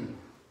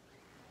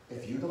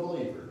 If you, the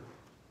believer,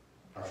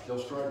 are still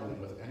struggling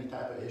with any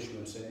type of issue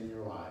and sin in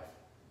your life,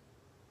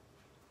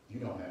 you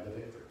don't have the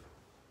victory.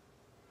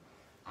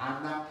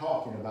 I'm not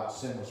talking about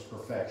sinless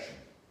perfection,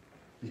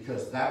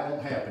 because that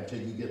won't happen until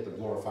you get the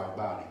glorified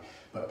body.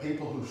 But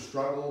people who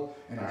struggle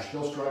and are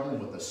still struggling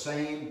with the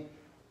same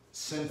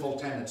sinful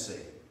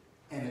tendency,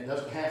 and it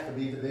doesn't have to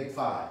be the big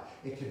five.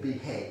 It could be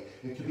hate,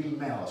 it could be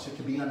malice, it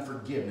could be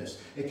unforgiveness,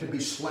 it could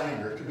be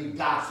slander, it could be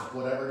gossip,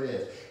 whatever it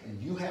is.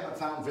 And you haven't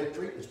found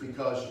victory, it's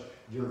because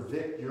your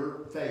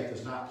faith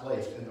is not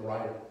placed in the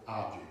right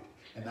object.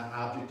 And that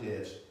object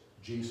is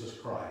Jesus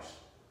Christ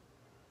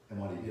and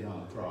what He did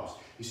on the cross.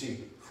 You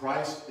see,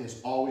 Christ is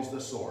always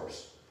the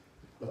source.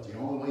 But the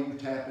only way you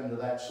tap into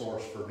that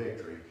source for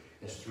victory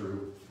is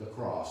through the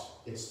cross.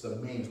 It's the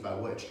means by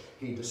which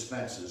He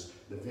dispenses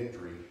the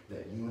victory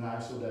that you and I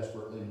so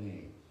desperately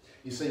need.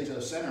 You see, to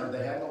the sinner,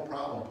 they have no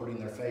problem putting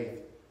their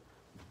faith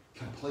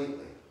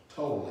completely,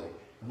 totally,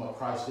 in what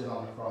Christ did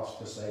on the cross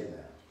to save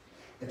them.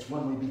 It's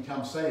when we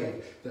become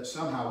saved that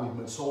somehow we've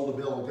been sold a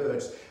bill of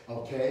goods.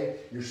 Okay,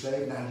 you're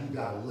saved, now you've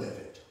got to live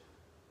it.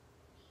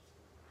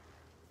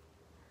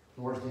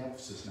 Where's the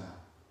emphasis now?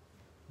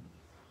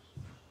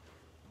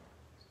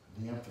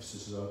 The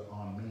emphasis is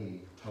on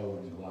me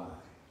toeing the line.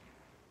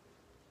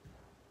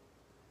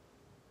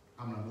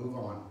 I'm going to move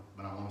on,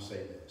 but I want to say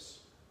this.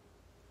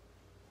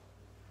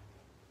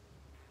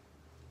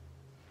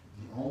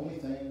 The only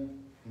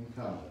thing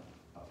incumbent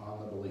upon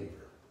the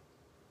believer,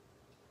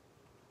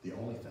 the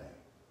only thing,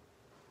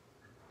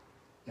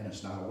 and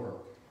it's not a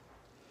work,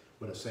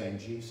 but it's saying,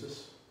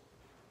 Jesus,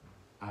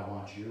 I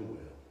want your will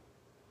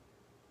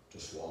to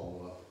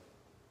swallow up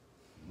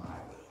my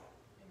will.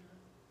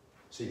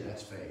 See,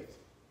 that's faith.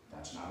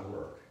 That's not a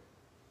work.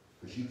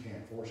 Because you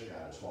can't force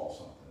God to swallow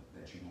something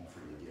that you won't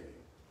freely give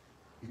Him.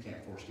 You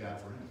can't force God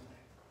for anything.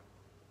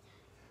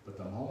 But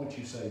the moment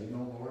you say, you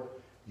know, Lord,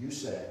 you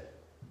said,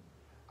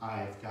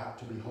 I've got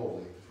to be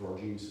holy for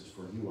Jesus,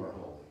 for you are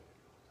holy.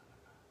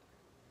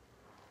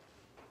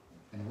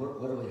 And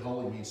literally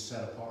holy means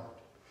set apart.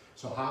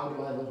 So how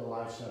do I live a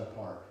life set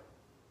apart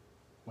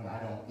when I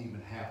don't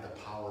even have the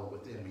power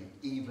within me,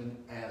 even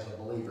as a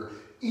believer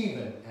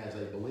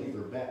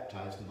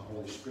baptized in the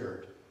Holy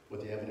Spirit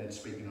with the evidence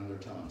speaking other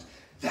tongues?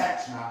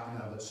 That's not in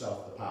and of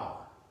itself the power.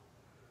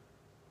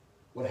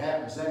 What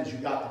happens then is you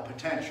got the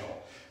potential,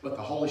 but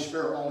the Holy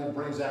Spirit only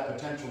brings that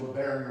potential to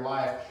bear in your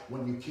life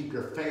when you keep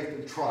your faith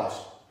and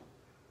trust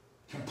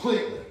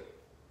completely,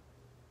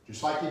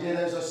 just like you did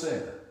as a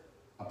sinner,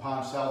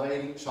 upon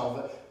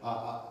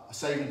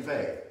saving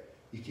faith.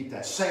 You keep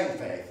that same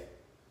faith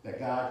that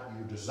God,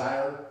 you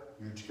desire,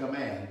 you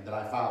command that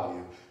I follow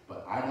you.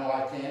 But I know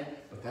I can't,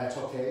 but that's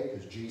okay,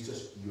 because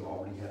Jesus, you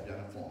already have done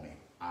it for me.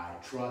 I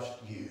trust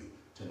you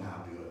to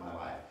now do it in my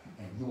life.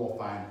 And you will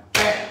find,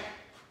 bam,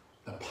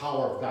 the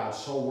power of God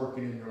so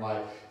working in your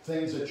life.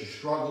 Things that you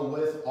struggle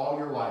with all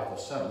your life will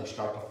suddenly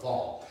start to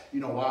fall. You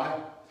know why?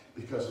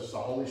 Because it's the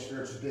Holy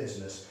Spirit's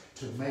business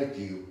to make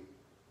you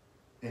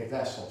a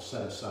vessel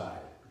set aside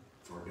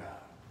for God.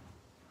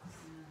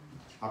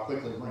 I'll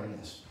quickly bring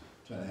this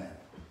to an end.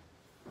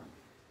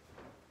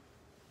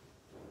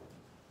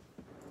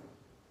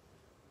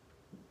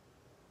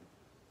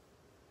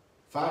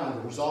 Finally,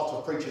 the result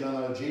of preaching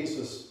another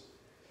Jesus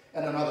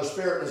and another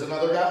Spirit is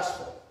another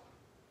gospel.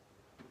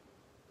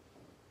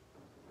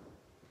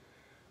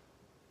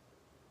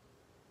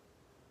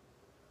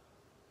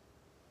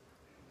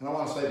 And I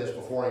want to say this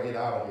before I get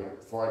out of here,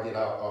 before I get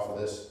out off of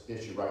this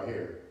issue right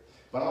here.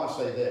 But I want to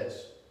say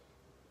this.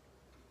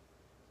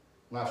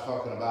 When I was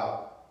talking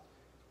about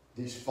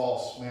these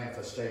false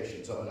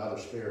manifestations of another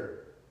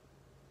spirit,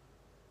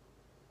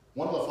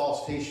 one of the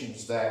false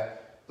teachings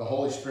that the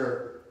Holy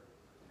Spirit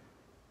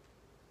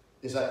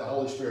is that the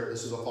Holy Spirit,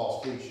 this is a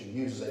false teaching,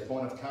 uses a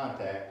point of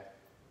contact,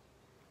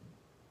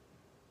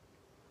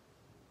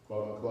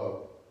 quote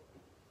unquote,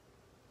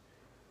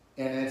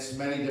 and it's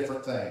many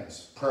different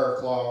things. Prayer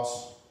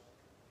cloths,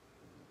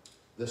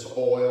 this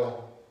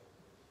oil,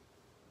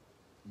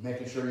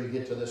 making sure you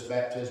get to this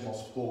baptismal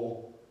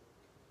pool.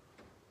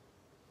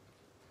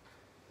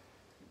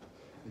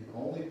 The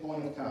only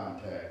point of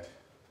contact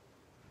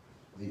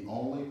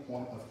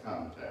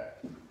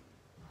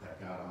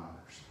that God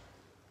honors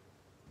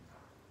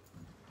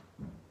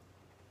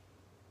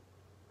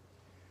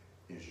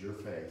is your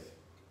faith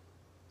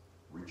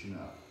reaching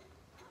up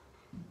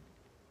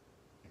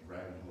and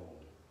grabbing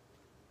hold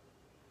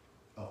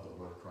of the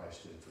work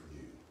Christ did for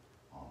you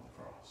on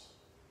the cross.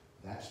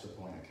 That's the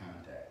point of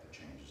contact that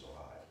changes a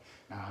life.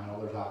 Now, I know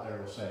there's out there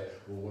who will say,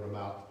 well, what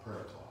about the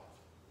prayer cloth?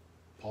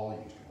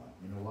 Paul used one.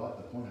 You know what?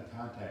 The point of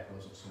contact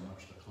wasn't so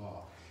much the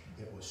cloth.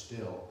 It was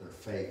still their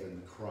faith in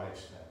the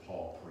Christ that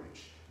Paul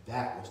preached.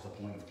 That was the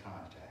point of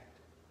contact.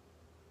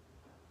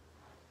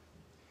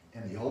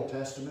 In the Old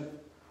Testament,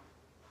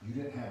 you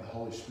didn't have the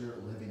Holy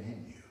Spirit living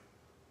in you.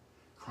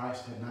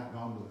 Christ had not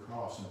gone to the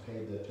cross and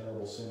paid the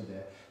terrible sin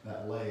debt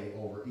that lay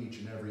over each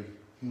and every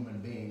human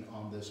being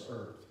on this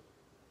earth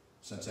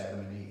since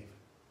Adam and Eve.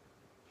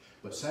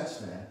 But since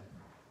then,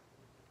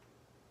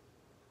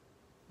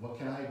 what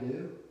can I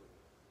do?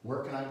 Where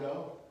can I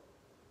go?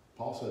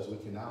 Paul says we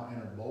can now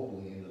enter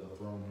boldly into the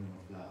throne room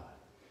of God.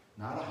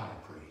 Not a high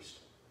priest.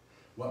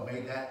 What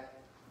made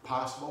that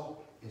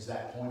possible is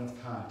that point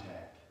of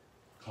contact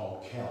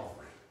called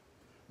Calvary.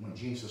 When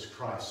Jesus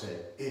Christ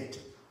said, it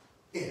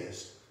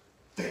is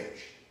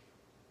finished.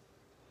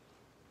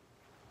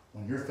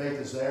 When your faith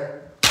is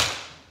there,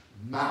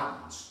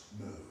 mountains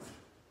move.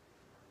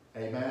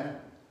 Amen?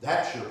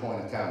 That's your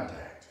point of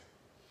contact.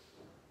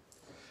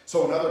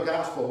 So another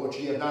gospel which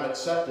ye have not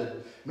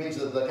accepted means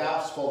that the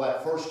gospel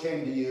that first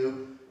came to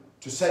you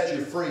to set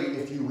you free,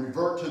 if you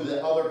revert to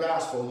the other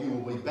gospel, you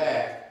will be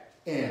back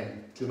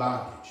into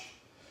bondage.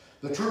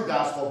 The true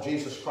gospel of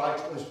Jesus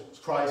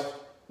Christ,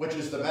 which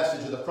is the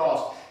message of the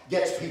cross,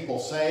 gets people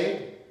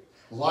saved,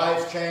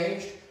 lives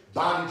changed,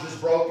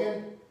 bondages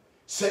broken,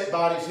 sick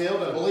bodies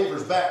healed, and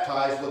believers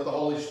baptized with the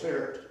Holy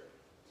Spirit.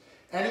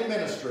 Any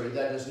ministry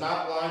that does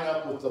not line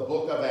up with the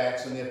book of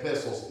Acts and the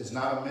epistles is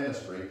not a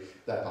ministry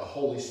that the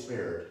Holy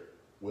Spirit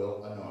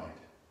will anoint.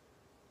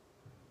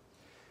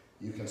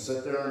 You can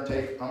sit there and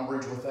take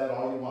umbrage with that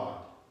all you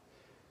want.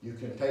 You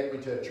can take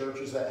me to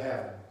churches that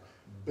have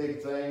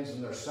big things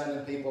and they're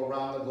sending people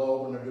around the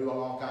globe and they're doing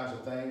all kinds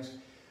of things.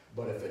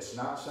 But if it's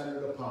not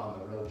centered upon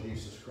the real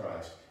Jesus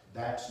Christ,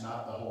 that's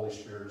not the Holy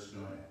Spirit's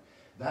doing it.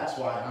 That's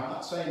why, and I'm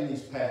not saying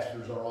these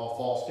pastors are all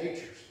false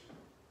teachers,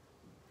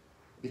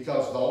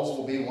 because those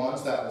will be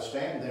ones that will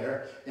stand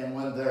there, and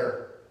when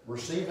they're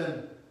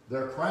receiving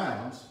their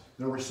crowns,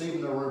 they're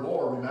receiving their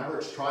reward. Remember,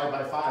 it's tried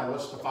by fire.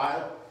 What's the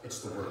fire?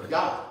 It's the Word of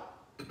God.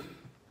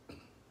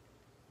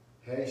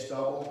 Hay,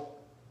 stubble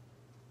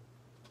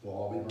will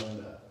all be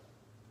burned up,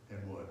 and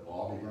wood will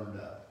all be burned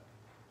up.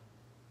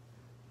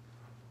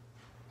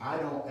 I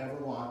don't ever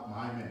want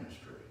my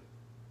ministry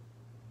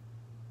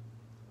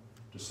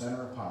to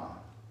center upon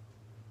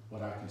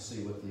what I can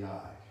see with the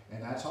eye.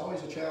 And that's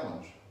always a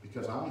challenge,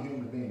 because I'm a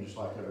human being just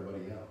like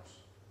everybody else.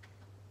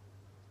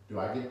 Do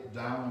I get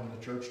down when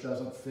the church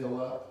doesn't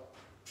fill up?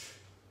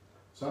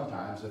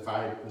 Sometimes, if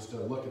I was to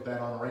look at that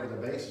on a regular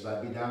basis,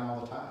 I'd be down all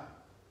the time.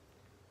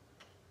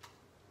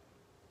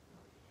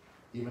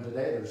 Even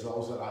today, there's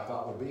those that I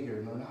thought would be here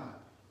and they're not.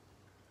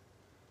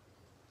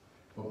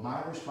 But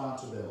my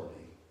responsibility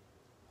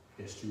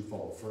is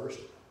twofold. First,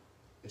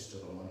 it's to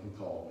the one who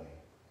called me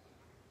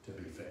to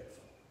be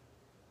faithful.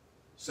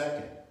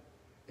 Second,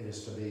 it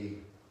is to be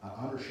an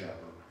under shepherd,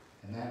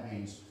 and that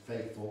means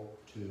faithful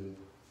to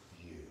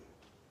you.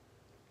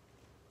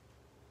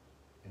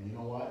 And you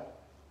know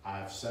what?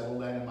 I've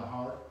settled that in my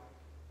heart.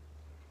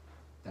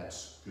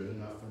 That's good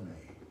enough for me.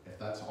 If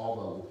that's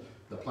all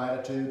the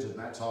platitudes and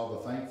that's all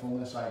the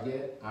thankfulness I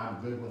get,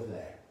 I'm good with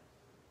that.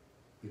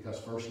 Because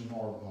first and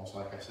foremost,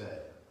 like I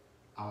said,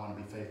 I want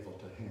to be faithful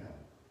to Him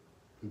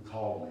who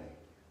called me,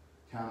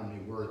 counted me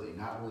worthy,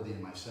 not worthy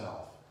in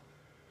myself,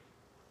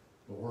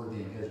 but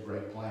worthy in His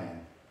great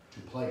plan to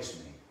place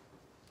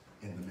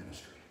me in the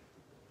ministry.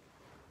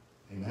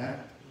 Amen?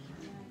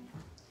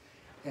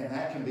 And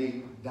that can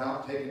be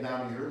taken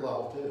down to your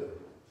level too.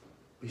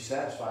 Be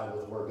satisfied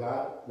with what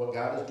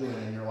God is doing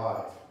in your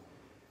life.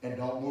 And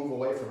don't move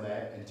away from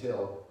that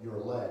until you're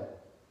led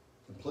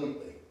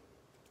completely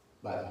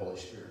by the Holy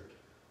Spirit.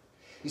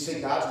 You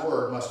see, God's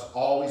Word must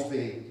always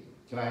be,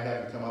 can I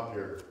have you come up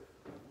here?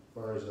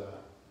 Where is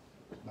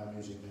my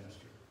music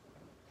minister?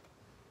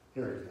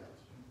 Here he comes.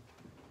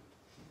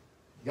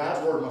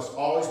 God's Word must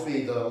always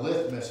be the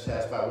litmus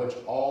test by which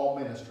all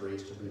ministry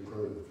is to be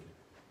proved.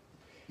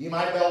 You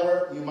might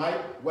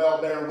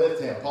well bear with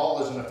him.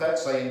 Paul is in effect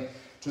saying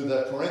to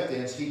the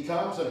Corinthians, he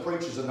comes and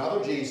preaches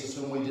another Jesus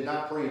whom we did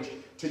not preach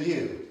to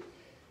you.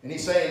 And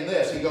he's saying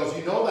this, he goes,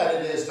 you know that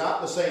it is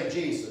not the same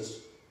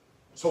Jesus.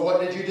 So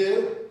what did you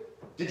do?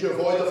 Did you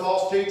avoid the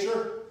false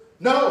teacher?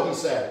 No, he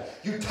said.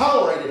 You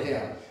tolerated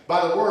him.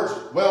 By the words,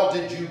 well,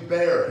 did you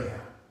bear him?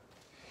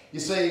 You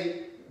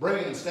see,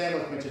 stand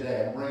with me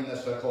today. I'm bringing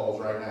this to a close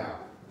right now.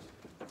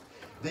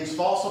 These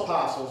false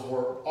apostles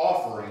were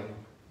offering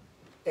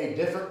a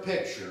different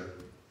picture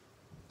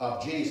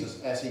of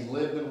Jesus as He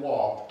lived and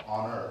walked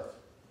on earth.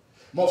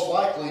 Most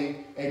likely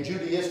a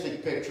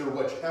Judaistic picture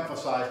which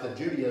emphasized the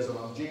Judaism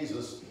of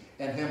Jesus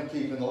and Him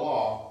keeping the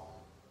law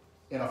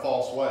in a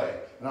false way.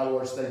 In other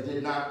words, they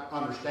did not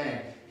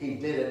understand He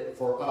did it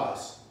for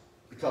us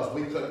because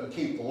we couldn't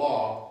keep the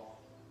law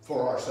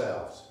for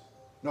ourselves.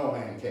 No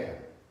man can,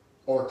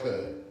 or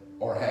could,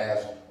 or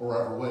has,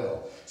 or ever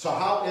will. So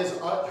how is it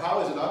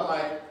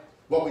unlike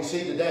what we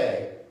see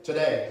today?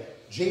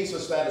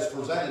 Jesus that is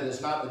presented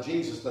is not the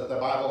Jesus that the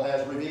Bible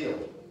has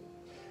revealed.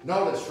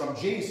 Notice from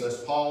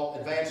Jesus, Paul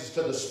advances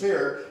to the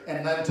Spirit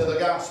and then to the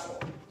gospel.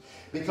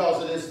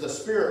 Because it is the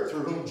Spirit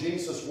through whom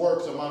Jesus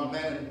works among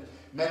men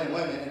and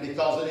women, and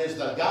because it is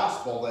the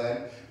gospel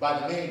then, by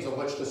the means of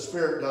which the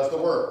Spirit does the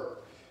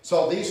work.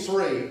 So these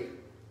three,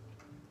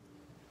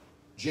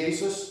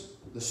 Jesus,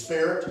 the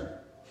Spirit,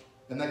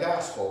 and the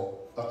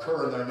gospel,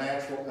 occur in their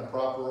natural and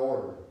proper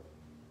order.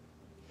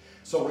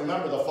 So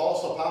remember, the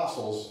false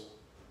apostles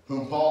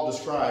whom Paul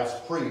describes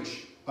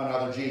preach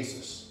another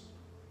Jesus.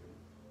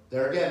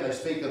 There again, they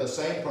speak of the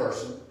same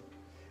person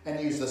and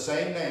use the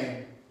same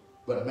name,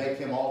 but make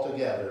him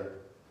altogether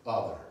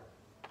other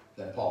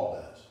than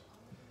Paul does.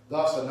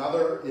 Thus,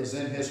 another is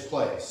in his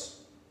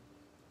place.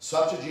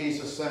 Such a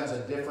Jesus sends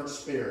a different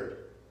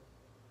Spirit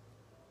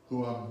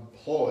who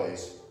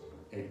employs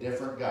a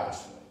different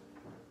gospel.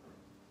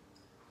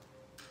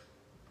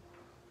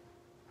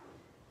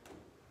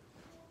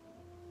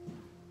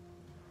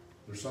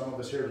 There's some of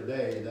us here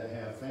today that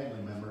have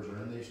family members or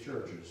in these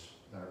churches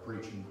that are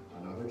preaching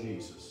another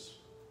Jesus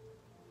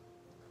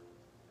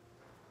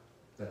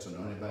that's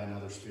anointed by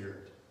another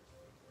Spirit,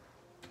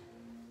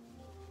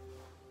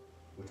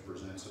 which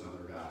presents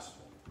another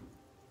gospel.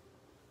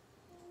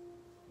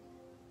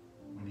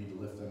 We need to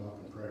lift them up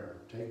in prayer.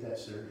 Take that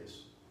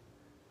serious.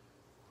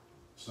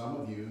 Some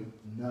of you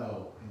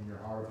know in your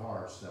heart of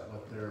hearts that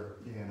what they're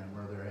in and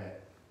where they're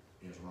at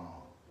is wrong.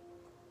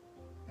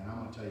 And I'm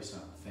going to tell you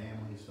something.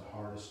 Family is the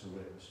hardest to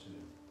witness to.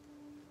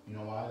 You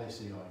know why? They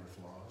see all your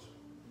flaws.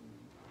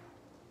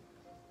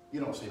 You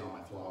don't see all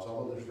my flaws,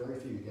 although there's very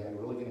few. You got to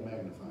really get a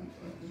magnifying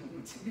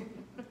glass.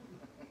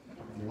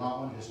 If you want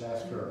one, just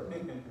ask her,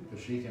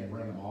 because she can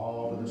bring them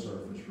all to the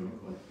surface real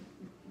quick.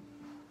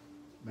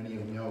 Many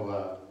of you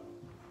know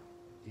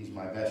he's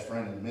my best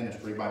friend in the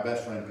ministry, my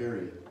best friend,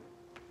 period.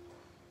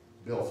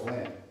 Bill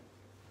Flynn.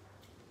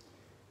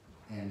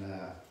 And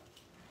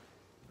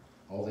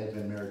they'd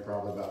been married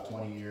probably about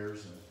 20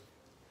 years.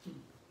 And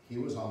he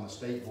was on the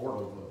state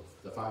board of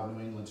the 5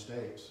 New England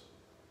states,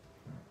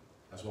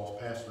 as well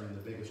as pastoring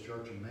the biggest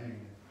church in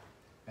Maine.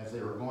 As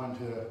they were going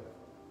to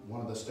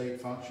one of the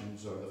state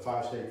functions, or the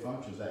 5 state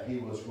functions, that he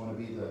was going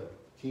to be the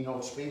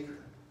keynote speaker.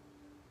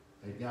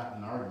 They'd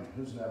gotten an argument.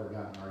 Who's never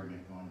gotten an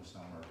argument going to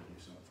somewhere to do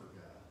something for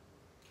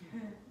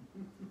God?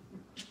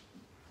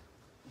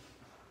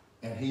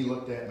 And he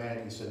looked at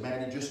Maddie and said,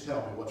 Maddie, just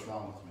tell me what's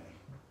wrong with me.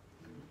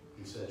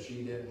 He said,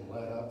 she didn't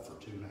let up for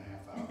 2.5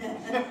 hours.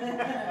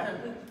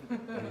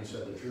 And he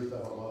said, the truth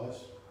of it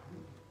was,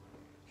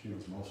 she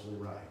was mostly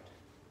right.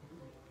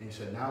 And he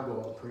said, now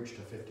go and preach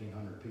to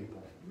 1,500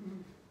 people.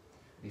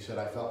 He said,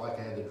 I felt like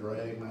I had to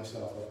drag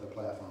myself up the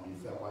platform.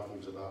 He felt like he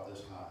was about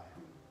this high.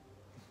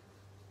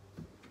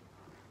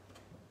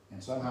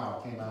 And somehow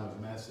it came out of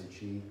his message.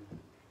 He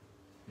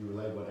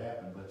relayed what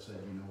happened, but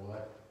said, you know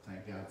what?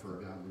 Thank God for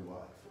a godly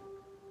wife.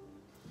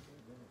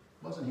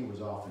 Wasn't he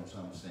was off in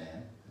some sin.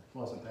 It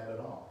wasn't that at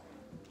all.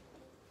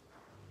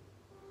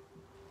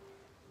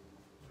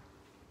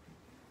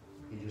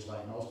 He, just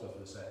like most of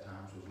us at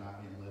times, was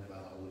not being led by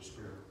the Holy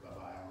Spirit, but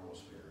by our own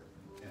spirit,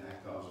 and acting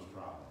that causes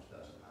problems,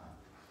 does it not?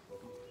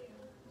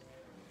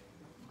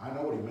 I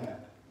know what he meant.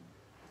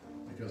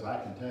 Because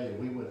I can tell you,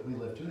 we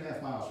lived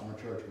 2.5 miles from a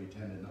church we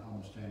attended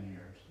almost 10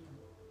 years.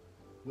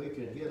 We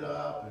could get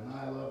up and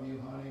I love you,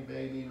 honey,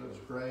 baby. It was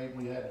great.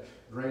 We had a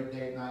great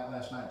date night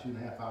last night,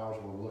 2.5 hours.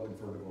 We were looking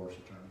for divorce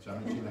attorneys. I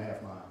mean,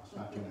 2.5 miles,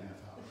 not 2.5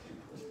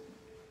 hours.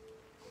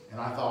 And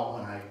I thought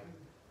when I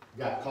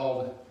got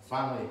called,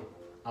 finally,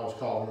 I was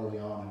called early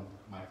on in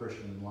my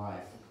Christian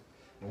life.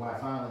 And when I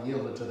finally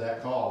yielded to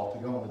that call to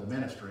go into the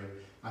ministry,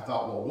 I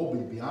thought, well, we'll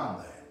be beyond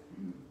that.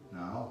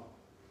 No.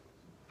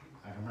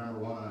 I can remember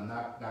one of a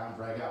knockdown,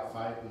 drag-out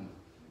fight, and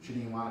she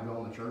didn't even want to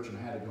go in the church, and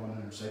I had to go in there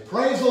and say,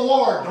 praise the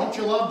Lord, don't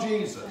you love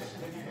Jesus?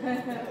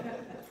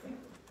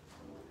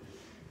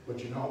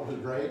 But you know what was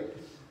great?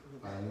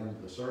 By the end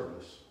of the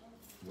service,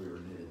 we were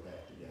knitted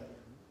back together,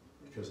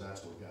 because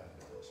that's what God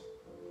does.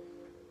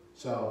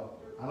 So,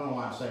 I don't know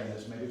why I'm saying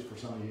this, maybe it's for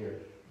some of you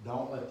here.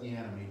 Don't let the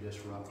enemy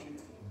disrupt you.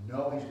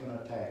 No, he's going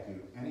to attack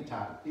you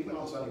anytime, even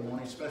on Sunday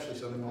morning, especially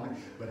Sunday morning,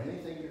 but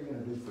anything you're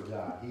going to do for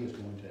God, he is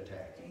going to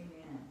attack you.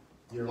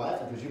 You're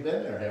laughing because you've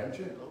been there, haven't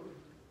you?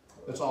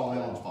 It's all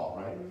Ellen's fault,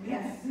 right?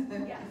 Yes.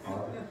 Yes.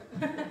 All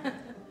right.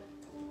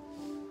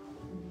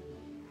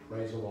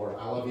 Praise the Lord.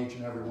 I love each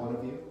and every one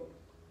of you.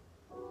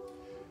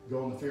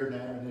 Go in the fear and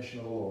admonition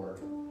of the Lord.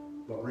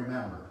 But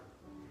remember,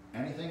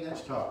 anything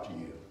that's taught to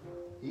you,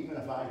 even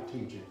if I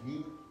teach it,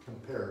 you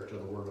compare it to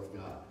the Word of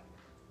God.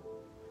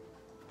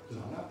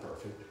 Because I'm not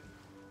perfect.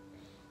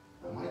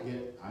 I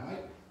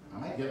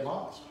might get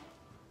lost.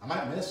 I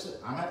might miss it.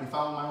 I might be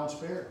following my own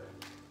spirit.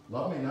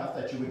 Love me enough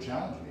that you would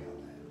challenge me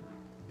on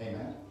that.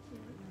 Amen.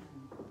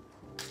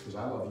 Because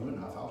I love you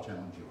enough, I'll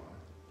challenge you on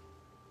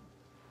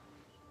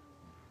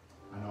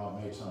it. I know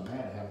I've made some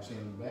mad. I haven't seen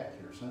them back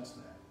here since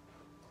then.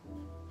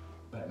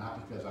 But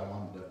not because I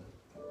wanted to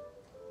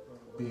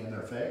be in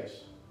their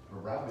face or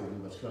browbeat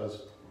them, but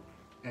because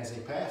as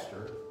a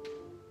pastor,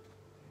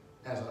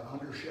 as an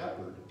under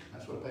shepherd,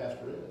 that's what a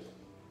pastor is.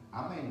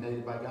 I'm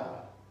mandated by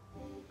God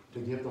to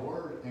give the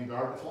word and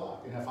guard the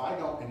flock. And if I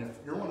don't, and if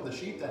you're one of the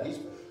sheep that he's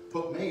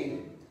put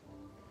me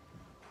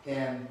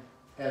and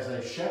as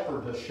a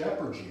shepherd to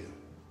shepherd you,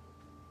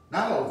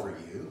 not over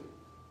you,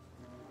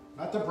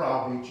 not to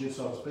browbeat you,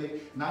 so to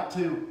speak, not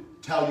to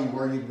tell you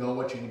where you can go,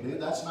 what you can do.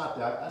 That's not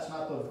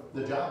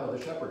the job of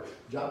the shepherd.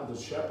 The job of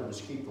the shepherd is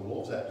to keep the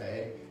wolves at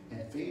bay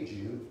and feed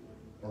you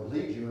or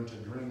lead you into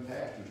green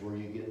pastures where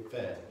you get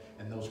fed.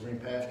 And those green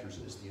pastures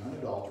is the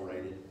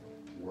unadulterated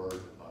Word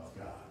of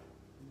God.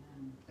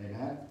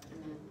 Amen?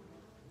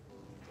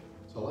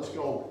 So let's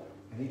go.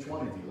 And each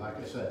one of you, like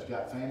I said, if you've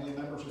got family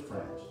members or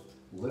friends,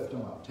 lift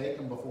them up. Take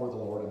them before the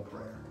Lord in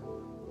prayer.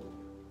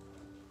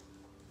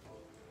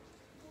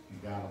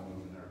 And God will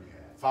move in their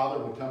behalf.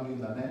 Father, we come to you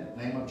in the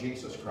name of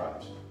Jesus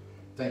Christ.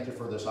 Thank you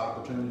for this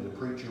opportunity to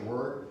preach your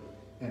word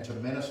and to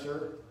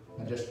minister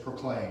and just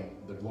proclaim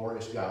the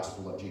glorious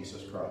gospel of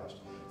Jesus Christ.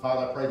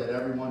 Father, I pray that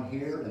everyone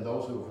here and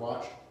those who have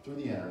watched through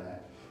the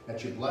internet,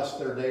 that you bless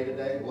their day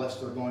today, bless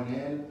their going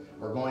in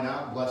or going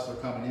out, bless their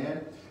coming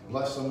in,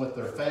 bless them with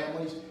their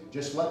families.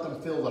 Just let them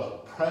feel the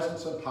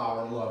presence and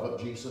power and love of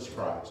Jesus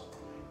Christ.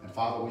 And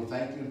Father, we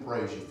thank you and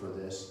praise you for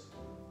this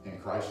in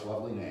Christ's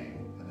lovely name.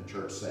 And the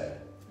church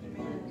said,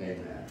 Amen.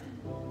 Amen.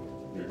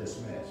 You're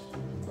dismissed.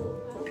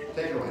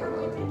 Take it away,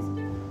 brother.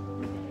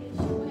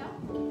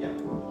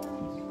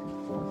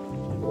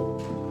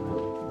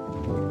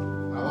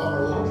 I love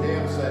our little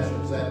jam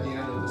sessions at the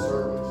end of the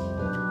service.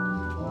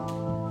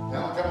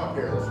 Now come up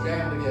here. Let's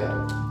jam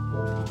together.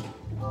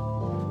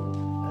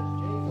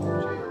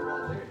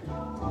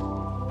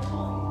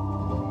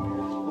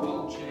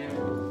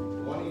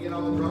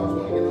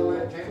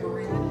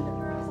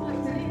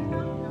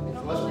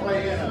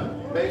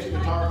 Bass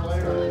guitar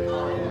player and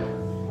guitar player.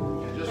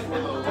 And just for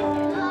the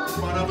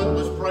fun of it,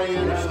 let's pray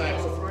in a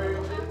saxophone.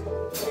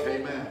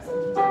 Amen.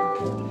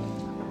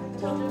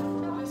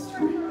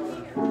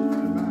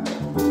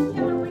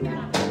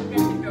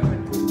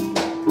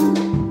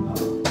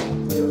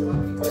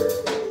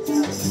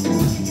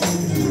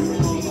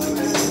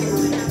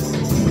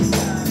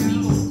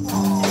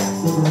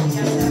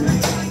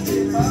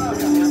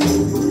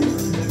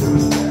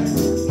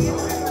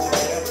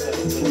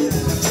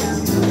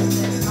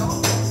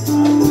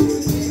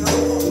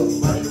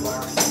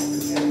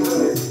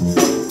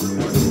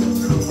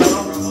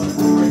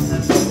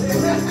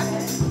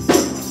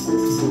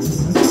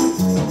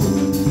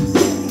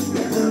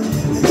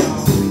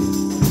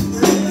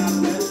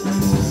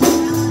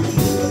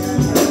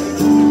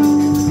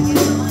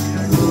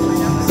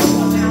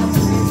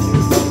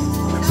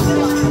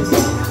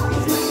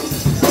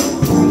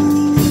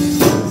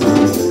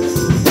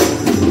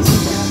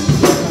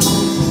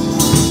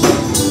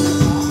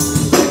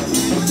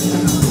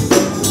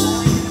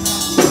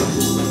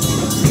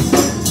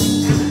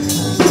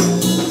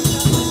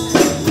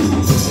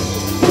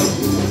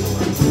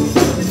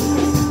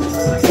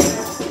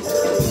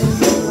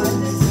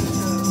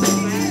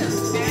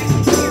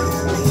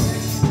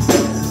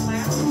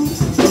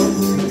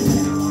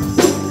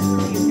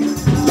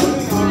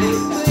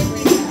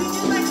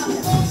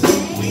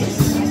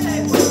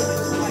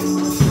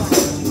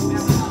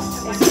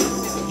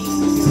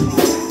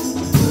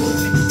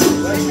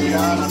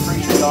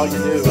 all you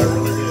do, I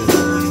really do.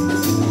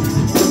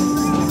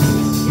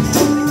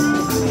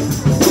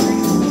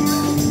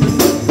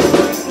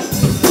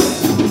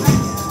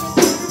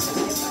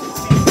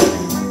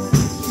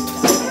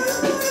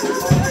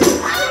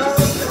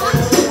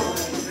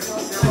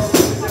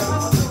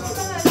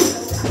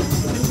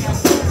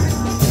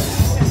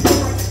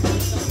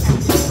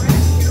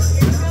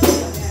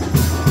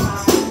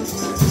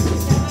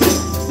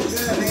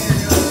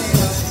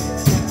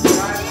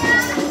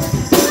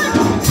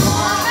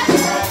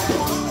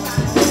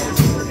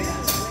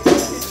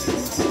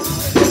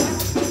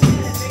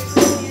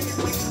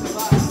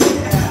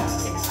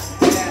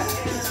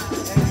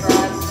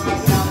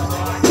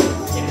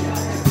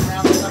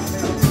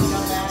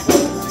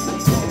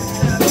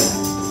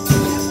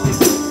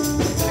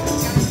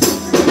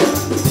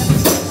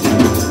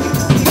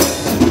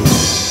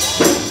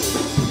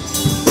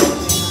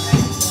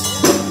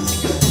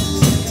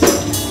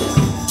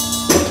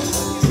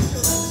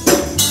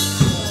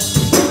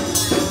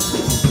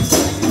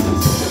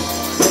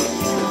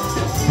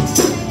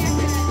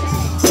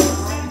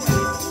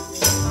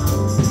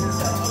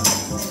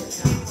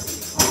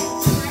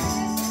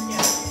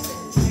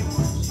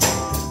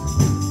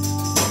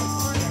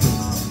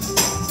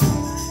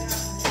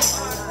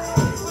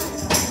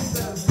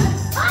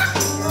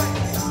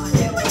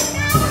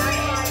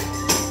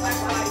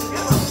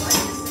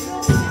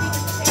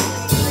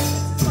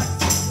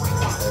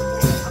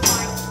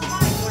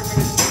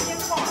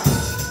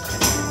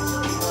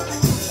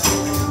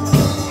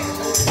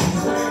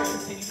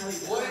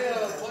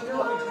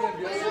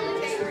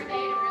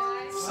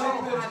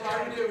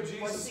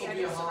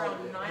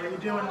 Were you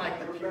doing like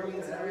the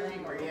periods and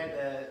everything, where you had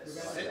to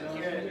sit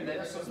here and then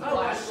this was the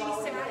last? She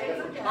sat at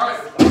her desk.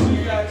 Alright, see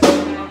you guys.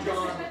 I'm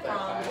John.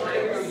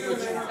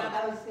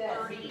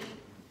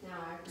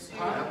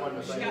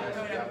 She got to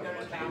go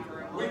to the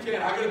bathroom. We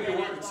can, I gotta be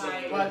working at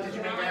 7. What, did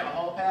you make her have a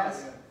hall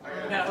pass? No.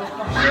 You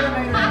should have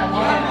made her have a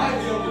hall I pass. might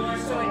be able to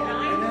use So at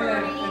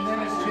some. And then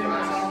as Jim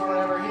was on or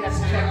whatever, he has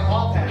to check a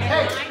hall pass.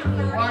 Hey,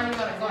 why are you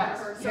out of class?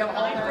 You have a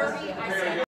hall pass?